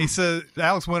 He says,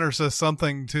 Alex Winter says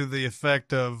something to the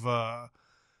effect of,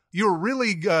 you're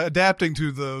really adapting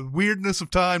to the weirdness of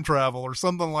time travel or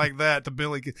something like that to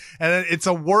Billy. And it's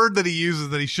a word that he uses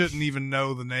that he shouldn't even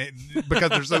know the name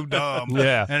because they're so dumb.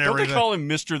 Yeah. And Don't they everything. call him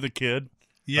Mr. the Kid?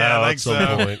 Yeah, I think at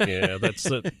some so. point. Yeah, that's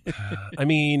it. I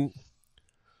mean,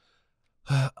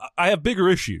 I have bigger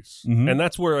issues, and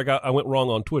that's where I went wrong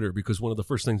on Twitter, because one of the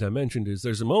first things I mentioned is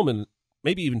there's a moment,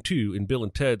 maybe even 2, in Bill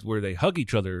and Ted where they hug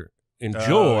each other in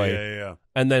joy,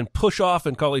 and then push off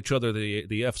and call each other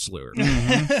the F slur.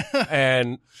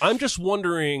 And I'm just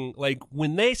wondering, like,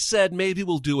 when they said maybe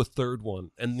we'll do a third one,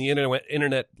 and the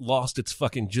internet lost its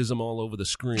fucking jism all over the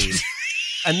screen,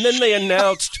 and then they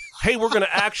announced, hey, we're going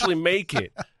to actually make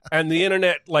it, and the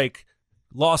internet, like,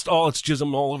 lost all its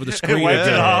jism all over the screen. Wiped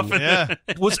it off. Yeah.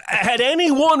 Had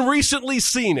anyone recently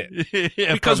seen it?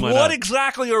 Yeah, because what not.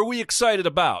 exactly are we excited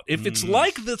about? If it's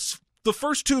like the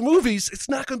first 2 movies, it's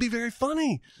not going to be very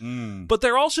funny. But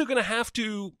they're also going to have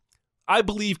to, I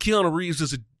believe Keanu Reeves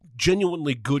is a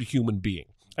genuinely good human being.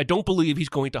 I don't believe he's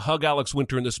going to hug Alex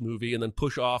Winter in this movie and then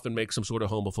push off and make some sort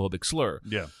of homophobic slur.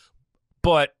 Yeah.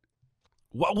 But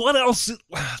what else?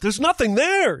 There's nothing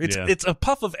there. It's a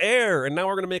puff of air, and now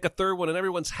we're going to make a third one, and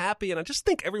everyone's happy, and I just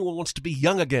think everyone wants to be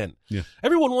young again. Yeah.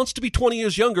 Everyone wants to be 20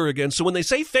 years younger again, so when they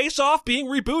say Face Off being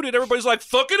rebooted, everybody's like,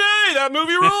 fucking A, that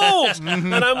movie rules!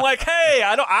 And I'm like, hey,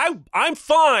 I'm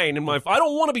fine. I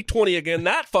don't want to be 20 again.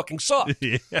 That fucking sucks.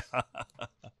 Yeah.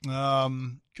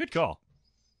 Good call.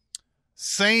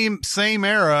 Same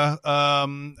era.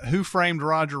 Who Framed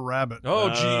Roger Rabbit? Oh,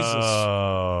 Jesus.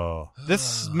 Oh.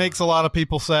 This makes a lot of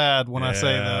people sad when I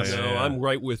say this. No, I'm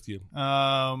right with you.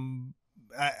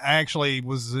 I actually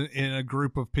was in a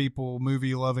group of people,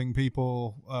 movie-loving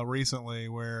people, recently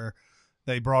where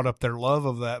they brought up their love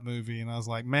of that movie, and I was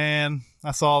like, man,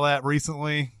 I saw that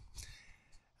recently.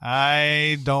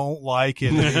 I don't like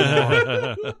it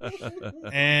anymore.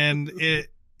 And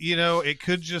it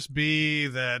could just be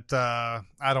that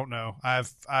I don't know.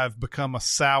 I've become a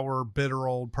sour, bitter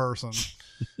old person.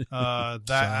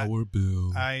 Sour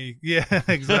Bill. Yeah,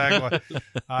 exactly.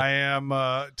 I am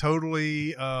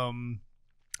totally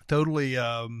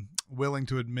willing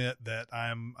to admit that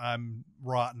I'm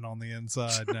rotten on the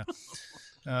inside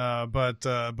now.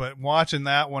 But watching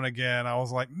that one again, I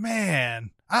was like, man,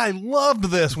 I loved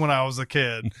this when I was a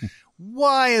kid.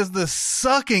 Why is this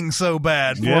sucking so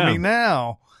bad for me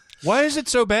now? Why is it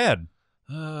so bad?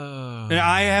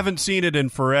 I haven't seen it in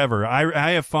forever.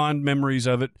 I have fond memories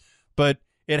of it, but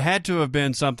it had to have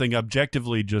been something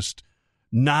objectively just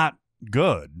not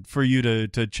good for you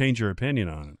to change your opinion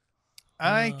on it?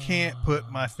 I can't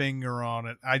put my finger on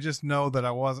it. I just know that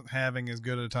I wasn't having as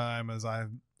good a time as I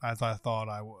thought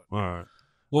I would. All right.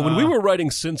 Well, when we were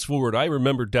writing Sins Forward, I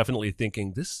remember definitely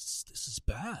thinking, this is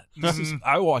bad.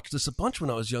 I watched this a bunch when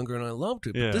I was younger, and I loved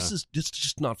it. But this is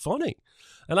just not funny.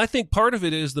 And I think part of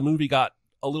it is the movie got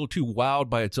a little too wowed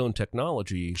by its own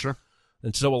technology. Sure.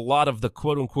 And so a lot of the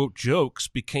quote-unquote jokes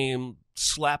became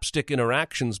slapstick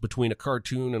interactions between a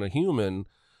cartoon and a human,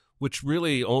 which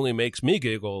really only makes me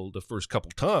giggle the first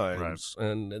couple times. Right.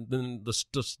 And then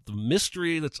the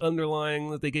mystery that's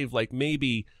underlying that they gave like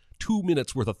maybe 2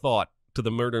 minutes worth of thought to the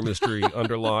murder mystery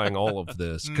underlying all of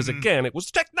this. Because again, it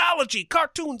was technology,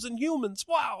 cartoons, and humans.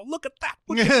 Wow, look at that.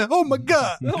 Oh my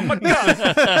God. Oh my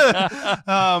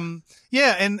God.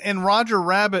 Yeah, and Roger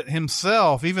Rabbit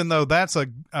himself, even though that's a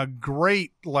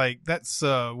great, like, that's,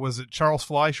 was it Charles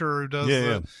Fleischer who does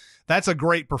it? That's a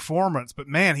great performance, but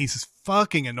man, he's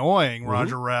fucking annoying.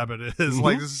 Roger Rabbit is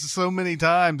like, this is so many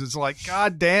times. It's like,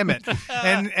 God damn it.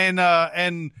 And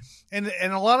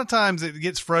a lot of times it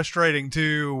gets frustrating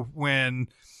too when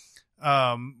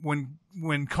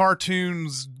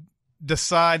cartoons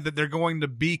decide that they're going to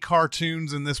be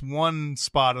cartoons in this one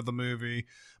spot of the movie,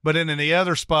 but in the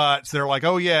other spots they're like,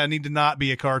 oh yeah, I need to not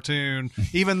be a cartoon,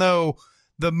 even though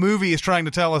the movie is trying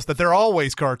to tell us that they're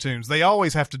always cartoons. They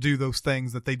always have to do those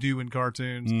things that they do in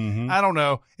cartoons. I don't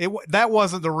know. That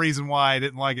wasn't the reason why I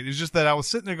didn't like it. It's just that I was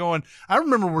sitting there going, I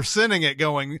remember resenting it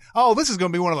going, oh, this is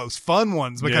going to be one of those fun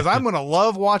ones because I'm going to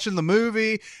love watching the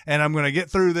movie and I'm going to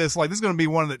get through this. Like, this is going to be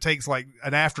one that takes like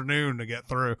an afternoon to get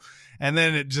through. And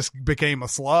then it just became a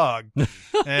slog.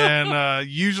 And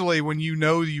usually when you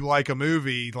know you like a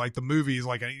movie, like the movie is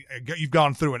like you've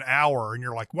gone through an hour and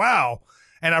you're like, wow.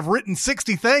 And I've written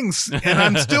 60 things, and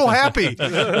I'm still happy.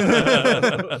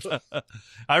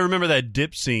 I remember that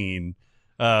dip scene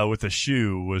with the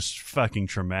shoe was fucking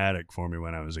traumatic for me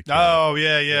when I was a kid. Oh,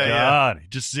 yeah. God, he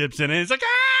just zips in and it's like,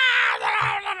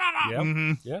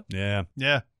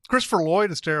 Yeah. Christopher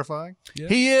Lloyd is terrifying. Yeah.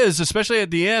 He is, especially at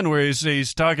the end where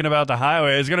he's talking about the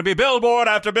highway. It's going to be billboard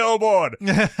after billboard.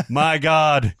 My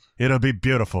God, it'll be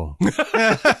beautiful.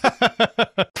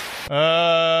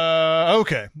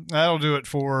 Okay, that'll do it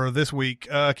for this week.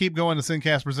 Keep going to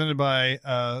SinCast presented by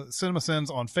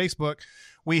Cinemasins on Facebook.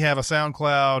 We have a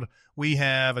SoundCloud. We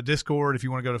have a Discord. If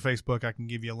you want to go to Facebook, I can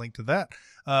give you a link to that.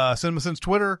 Cinemasins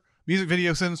Twitter, Music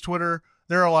Video Sins Twitter.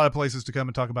 There are a lot of places to come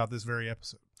and talk about this very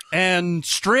episode. And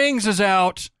Strings is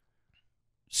out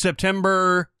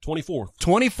September 24th.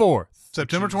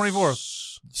 September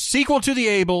 24th. Sequel to The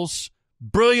Ables.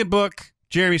 Brilliant book.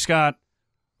 Jeremy Scott,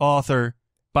 author.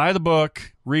 Buy the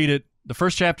book. Read it. The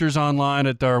first chapter is online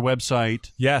at our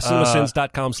website. Yeah,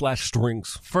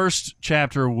 cinemasins.com/strings. First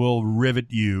chapter will rivet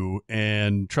you,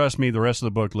 and trust me, the rest of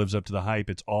the book lives up to the hype.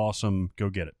 It's awesome. Go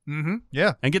get it.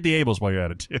 Yeah. And get The Ables while you're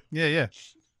at it, too. Yeah.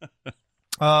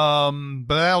 But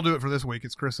that'll do it for this week.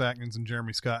 It's Chris Atkins and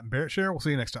Jeremy Scott and Barrett Sher. We'll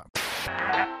see you next time.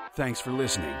 Thanks for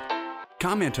listening.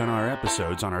 Comment on our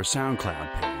episodes on our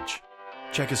SoundCloud page.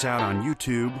 Check us out on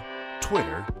YouTube,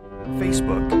 Twitter,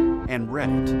 Facebook, and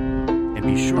Reddit. And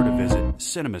be sure to visit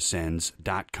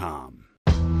cinemasins.com.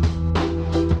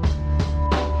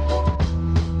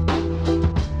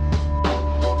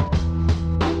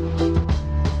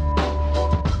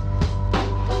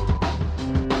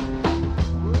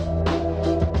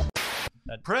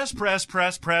 Press. But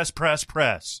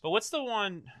what's the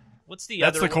one? What's the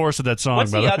That's other? the chorus of that song.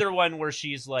 What's by the other one where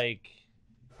she's like?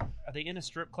 Are they in a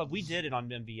strip club? We did it on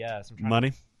MVS.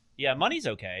 Money. Yeah, Money's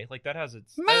okay. Like that has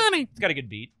its Money. It's got a good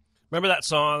beat. Remember that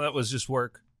song that was just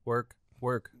work.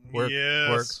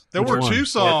 Yes. There were two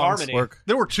songs.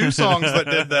 There were two songs that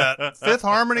did that. Fifth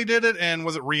Harmony did it, and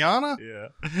was it Rihanna? Yeah.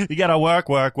 You gotta work.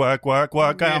 Yeah.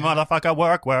 Motherfucker,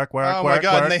 work. Oh my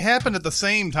God! And they happened at the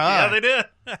same time. Yeah, they did.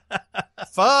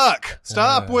 Fuck!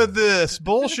 Stop with this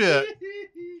bullshit.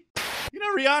 You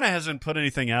know, Rihanna hasn't put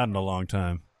anything out in a long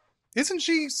time. Isn't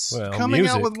she coming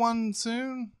out with one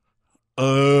soon?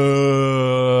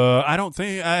 I don't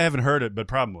think I haven't heard it, but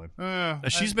probably.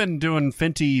 She's been doing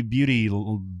Fenty beauty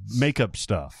makeup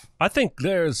stuff. I think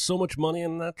there's so much money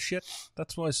in that shit.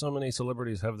 That's why so many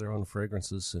celebrities have their own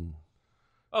fragrances and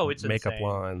it's makeup insane.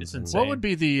 lines. It's insane. What would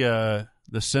be the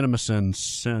Cinemasins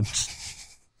scent?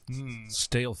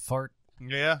 Stale fart.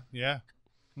 Yeah.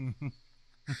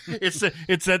 It's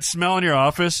that smell in your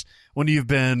office when you've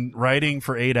been writing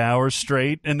for 8 hours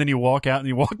straight, and then you walk out and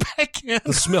you walk back in.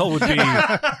 The smell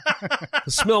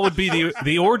would be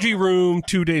the orgy room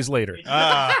 2 days later. You're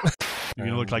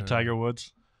gonna look like Tiger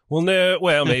Woods. Well, no,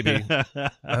 well, maybe.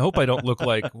 I hope I don't look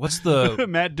like, what's the...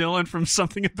 Matt Dillon from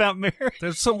Something About Mary.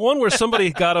 There's some one where somebody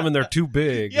got them and they're too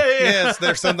big. Yeah. Yes,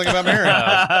 there's Something About Mary.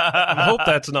 I hope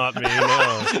that's not me,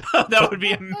 no. That would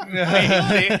be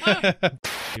amazing.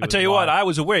 I tell you what, I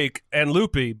was awake and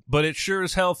loopy, but it sure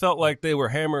as hell felt like they were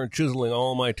hammering and chiseling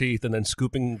all my teeth and then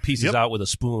scooping pieces out with a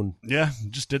spoon. Yeah,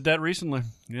 just did that recently.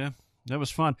 Yeah, that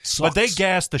was fun. Sucks. But they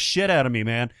gassed the shit out of me,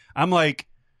 man. I'm like,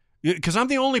 because I'm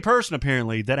the only person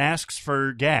apparently that asks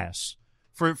for gas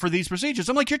for these procedures.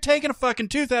 I'm like, you're taking a fucking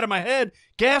tooth out of my head.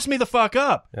 Gas me the fuck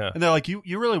up. Yeah. And they're like, you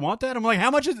really want that? I'm like,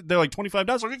 how much is it? They're like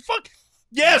 $25. I'm like, fuck.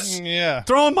 Yes. Yeah.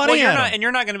 Throwing money Well, at them. and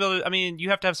you're not going to be able to, I mean, you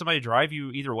have to have somebody drive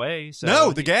you either way. So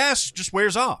No, the gas just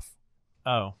wears off.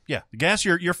 Oh. Yeah, the gas,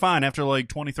 you're fine after like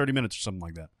 20, 30 minutes or something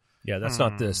like that. Yeah, that's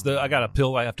not this. I got a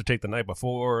pill I have to take the night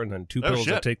before and then two pills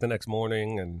I shit. take the next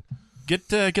morning and...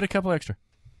 Get a couple extra.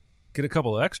 Get a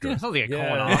couple of extra. Yeah, sounds like a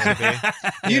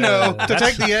colonoscopy. You know, to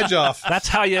take the edge off. That's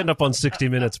how you end up on 60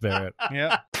 Minutes, Barrett.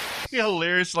 Yeah.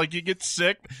 Hilarious. Like you get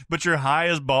sick, but you're high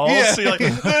as balls. Yeah. So you're like,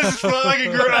 this is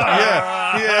fucking great.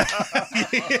 Yeah.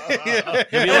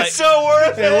 It's so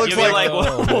worth it. It looks You'll be like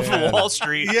like Wolf of Wall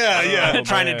Street. Yeah.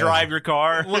 trying to drive your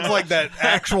car. Looks like that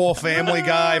actual Family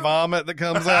Guy vomit that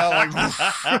comes out. Like,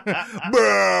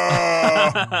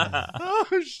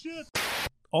 Oh shit.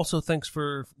 Also, thanks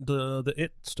for the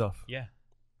It stuff. Yeah.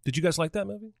 Did you guys like that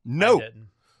movie? No. I didn't.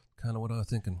 Kind of what I was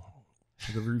thinking.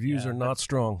 The reviews are not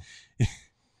strong.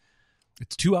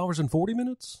 It's 2 hours and 40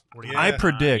 minutes? I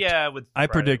predict. with I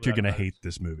predict you're Friday, gonna hate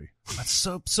this movie. That's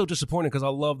so disappointing because I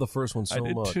love the first one so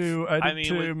much. I did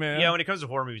too, when, man. Yeah, when it comes to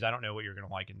horror movies, I don't know what you're going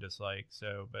to like and dislike.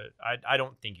 So, but I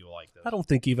don't think you'll like this. I don't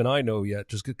think even I know yet,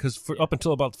 just because up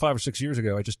until about 5 or 6 years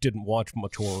ago, I just didn't watch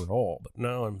much horror at all. But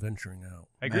now I'm venturing out.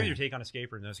 I agree with your take on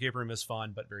Escape Room. The Escape Room is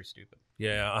fun, but very stupid.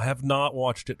 Yeah, I have not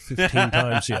watched it 15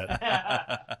 times yet.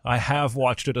 I have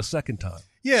watched it a second time.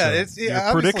 yeah, So your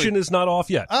your prediction is not off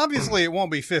yet. Obviously, it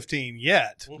won't be 15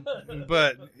 yet,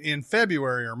 but in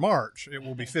February or March, it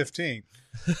will be 15.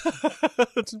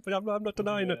 I'm not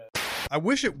denying it. I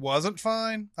wish it wasn't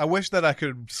fine. I wish that I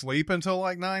could sleep until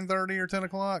like 9:30 or 10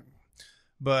 o'clock,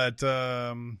 but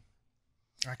I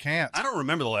can't. I don't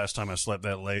remember the last time I slept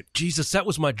that late. Jesus, that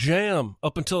was my jam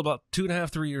up until about 2.5,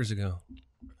 3 years ago.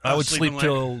 I would sleep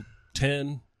till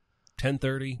 10,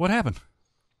 10:30. What happened?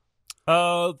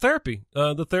 Therapy.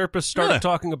 The therapist started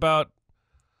talking about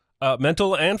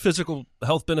mental and physical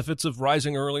health benefits of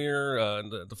rising earlier,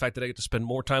 the fact that I get to spend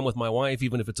more time with my wife,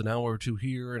 even if it's an hour or two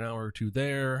here, an hour or two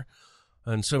there.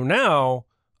 And so now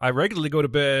I regularly go to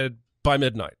bed by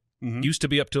midnight. Mm-hmm. Used to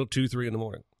be up till 2, 3 in the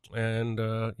morning. And,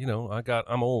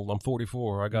 I'm old. I'm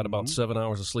 44. I got about 7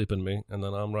 hours of sleep in me, and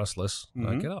then I'm restless. And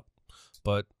I get up.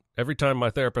 But every time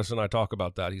my therapist and I talk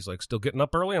about that, he's like, still getting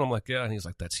up early? And I'm like, yeah. And he's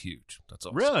like, that's huge. That's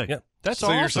awesome. Really? Yeah. That's so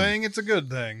awesome. you're saying it's a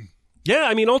good thing? Yeah,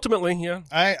 I mean, ultimately, yeah.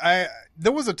 I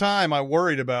there was a time I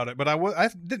worried about it, but I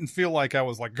didn't feel like I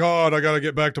was like, God, I got to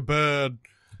get back to bed.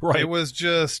 Right. It was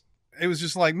just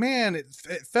like, man, it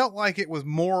felt like it was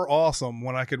more awesome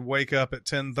when I could wake up at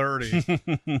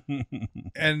 10:30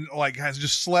 and like I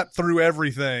just slept through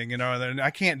everything, and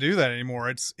I can't do that anymore.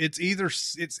 It's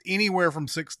anywhere from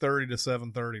 6:30 to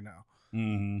 7:30 now.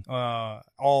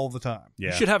 All the time.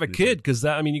 Yeah. You should have a kid because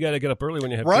you got to get up early when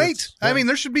you have Right? kids. I mean,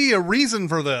 there should be a reason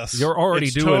for this. You're already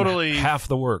It's doing totally- half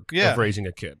the work Yeah. of raising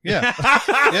a kid. Yeah.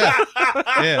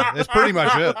 Yeah. That's pretty much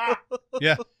it.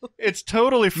 Yeah. It's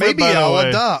totally fun, Maybe by the I'll way.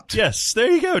 adopt. Yes, there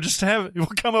you go. Just we'll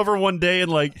come over one day and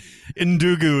like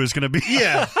Ndugu is going to be.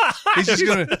 Yeah. He's just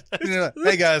going to,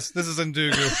 hey guys, this is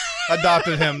Ndugu.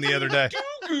 Adopted him the other day.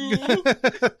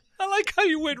 I like how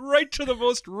you went right to the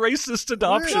most racist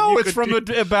adoption. No, you it's could from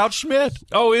do. About Schmidt.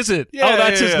 Oh, is it? Yeah, oh,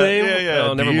 that's yeah, his yeah. name? Yeah.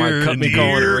 Oh, never mind. Cut me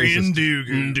calling it racist.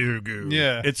 Ndugu.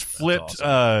 Yeah. It's flipped.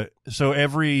 That's So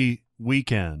every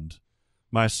weekend,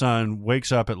 my son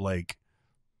wakes up at like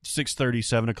 6:30,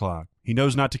 7 o'clock. He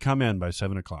knows not to come in by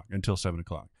 7 o'clock until 7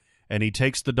 o'clock. And he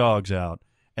takes the dogs out.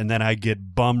 And then I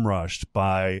get bum rushed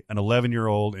by an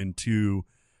 11-year-old and 2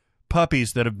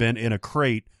 puppies that have been in a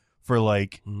crate for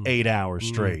like 8 hours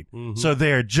straight. So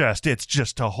it's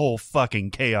just a whole fucking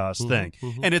chaos thing.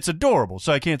 And it's adorable,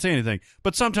 so I can't say anything.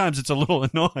 But sometimes it's a little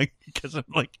annoying because I'm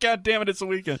like, God damn it, it's a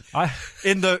weekend.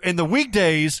 In the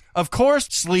weekdays, of course,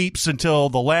 sleeps until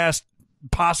the last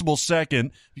possible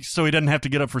second so he doesn't have to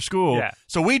get up for school. Yeah.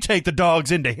 So we take the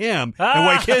dogs into him and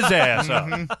wake his ass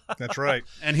up. That's right.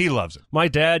 And he loves it. My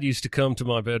dad used to come to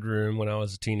my bedroom when I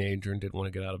was a teenager and didn't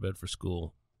want to get out of bed for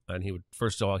school. And he would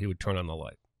turn on the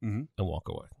light and walk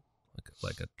away.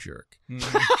 like a jerk.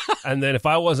 And then if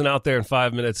I wasn't out there in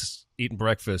 5 minutes eating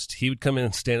breakfast, he would come in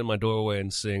and stand in my doorway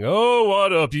and sing, "Oh,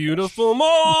 what a beautiful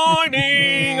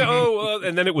morning."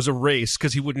 And then it was a race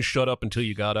because he wouldn't shut up until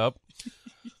you got up.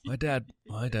 My dad,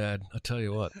 I tell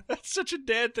you what. That's such a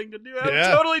dad thing to do. I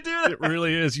would totally do that. It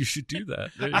really is. You should do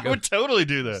that. There you I go. would totally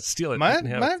do that. Steal it. My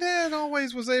dad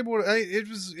always was able to,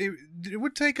 it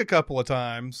would take a couple of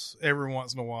times every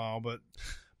once in a while, but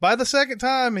by the second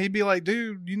time, he'd be like,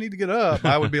 "Dude, you need to get up."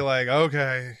 I would be like,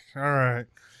 "Okay, all right."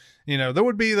 There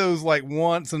would be those like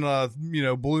once in a,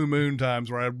 blue moon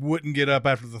times where I wouldn't get up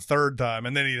after the third time,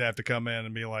 and then he'd have to come in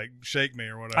and be like, "Shake me"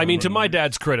 or whatever. I mean, to my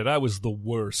dad's credit, I was the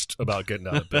worst about getting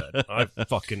out of bed. I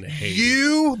fucking hate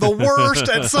you, the worst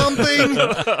at something.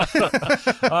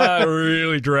 I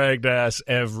really dragged ass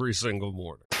every single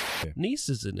morning. Nice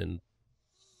isn't in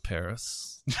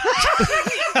Paris.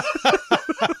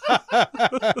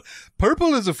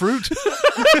 Purple is a fruit.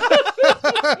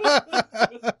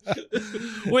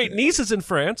 Wait, Nice is in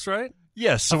France, right?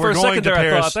 Yes, so for we're a going second to there,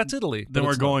 Paris. I thought that's Italy. Then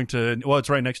we're going to. Well, it's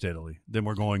right next to Italy. Then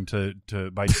we're going to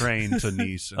by train to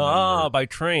Nice. And by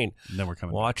train. And then we're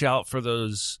coming. Watch out for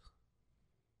those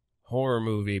horror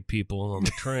movie people on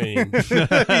the train,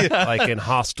 like in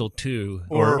Hostel 2,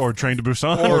 or Train to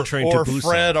Busan, or Train to Busan.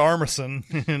 Fred Armisen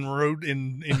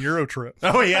in Eurotrip.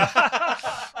 Oh yeah.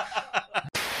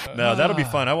 No, that'll be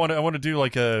fun. I want to do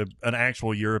like an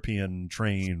actual European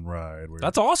train ride.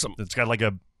 That's awesome. It's got like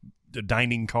a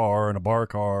dining car and a bar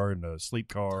car and a sleep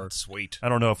car. That's sweet. I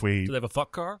don't know if we. Do they have a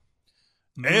fuck car?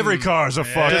 Every car's a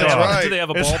fuck car. Right. Do they have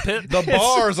a ball pit? The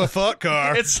bar's a fuck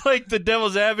car. It's like the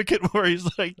Devil's Advocate where he's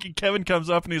like, Kevin comes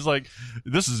up and he's like,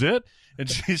 "This is it?" And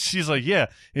she's like, "Yeah."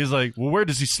 He's like, "Well, where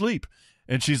does he sleep?"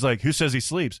 And she's like, "Who says he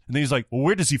sleeps?" And then he's like, "Well,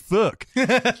 where does he fuck?" and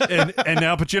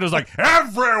Al Pacino's like,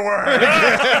 "Everywhere."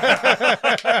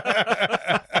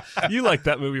 You like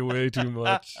that movie way too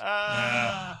much.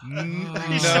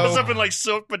 He shows up in like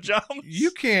silk pajamas.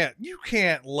 You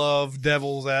can't love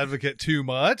Devil's Advocate too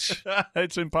much.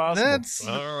 It's impossible. That's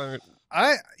All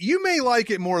right. you may like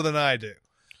it more than I do,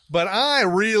 but I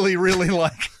really, really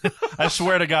like it. I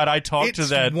swear to God, I talked to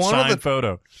that signed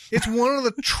photo. It's one of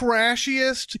the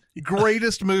trashiest,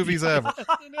 greatest movies ever.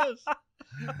 It is.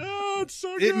 Oh, it's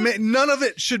so good. None of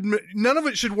it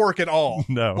should work at all.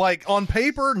 No. Like on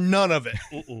paper, none of it.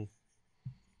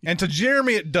 And to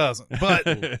Jeremy, it doesn't.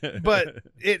 But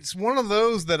it's one of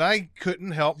those that I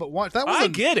couldn't help but watch. I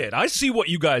get it. I see what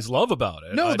you guys love about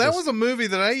it. No, that was a movie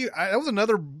that that was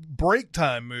another break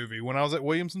time movie when I was at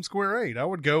Williamson Square 8. I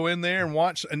would go in there and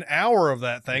watch an hour of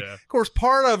that thing. Yeah. Of course,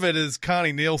 part of it is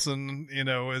Connie Nielsen,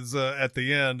 is at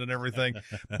the end and everything.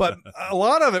 But a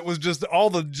lot of it was just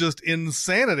all the just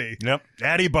insanity. Yep.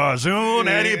 Addy Bazoon,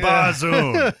 Addy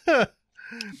Bazoon.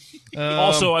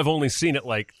 Also, I've only seen it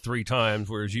like 3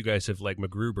 times, whereas you guys have like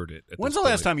MacGrubered it. When's the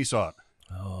last time you saw it?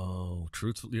 Oh,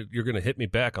 truthfully, you're going to hit me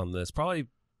back on this. Probably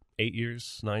 8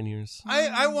 years, 9 years.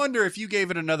 I wonder if you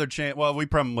gave it another chance. Well, we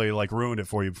probably like ruined it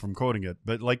for you from quoting it,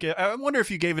 but like I wonder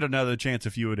if you gave it another chance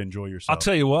if you would enjoy yourself. I'll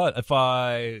tell you what, if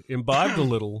I imbibed a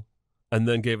little and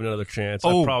then gave it another chance,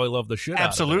 I'd probably love the shit out of it.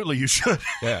 Absolutely, you should.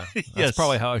 Yeah, that's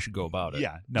probably how I should go about it.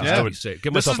 Yeah, no, I would say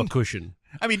give myself a cushion.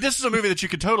 I mean, this is a movie that you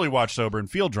could totally watch sober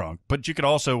and feel drunk, but you could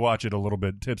also watch it a little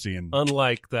bit tipsy and.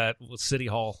 Unlike that City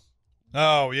Hall.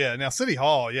 Oh yeah, now City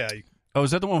Hall, yeah. Oh,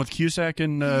 is that the one with Cusack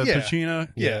and Pacino?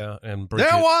 Yeah, and Bridget.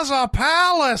 There was a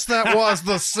palace that was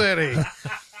the city.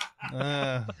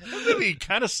 That movie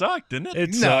kind of sucked, didn't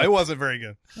it? It wasn't very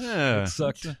good. Yeah, it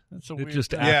sucked. That's a weird. It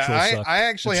just sucked. I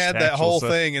actually had that whole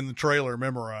thing in the trailer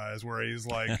memorized, where he's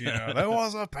like, there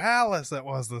was a palace that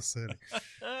was the city,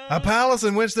 a palace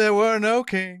in which there were no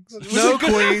kings, no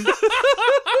queens.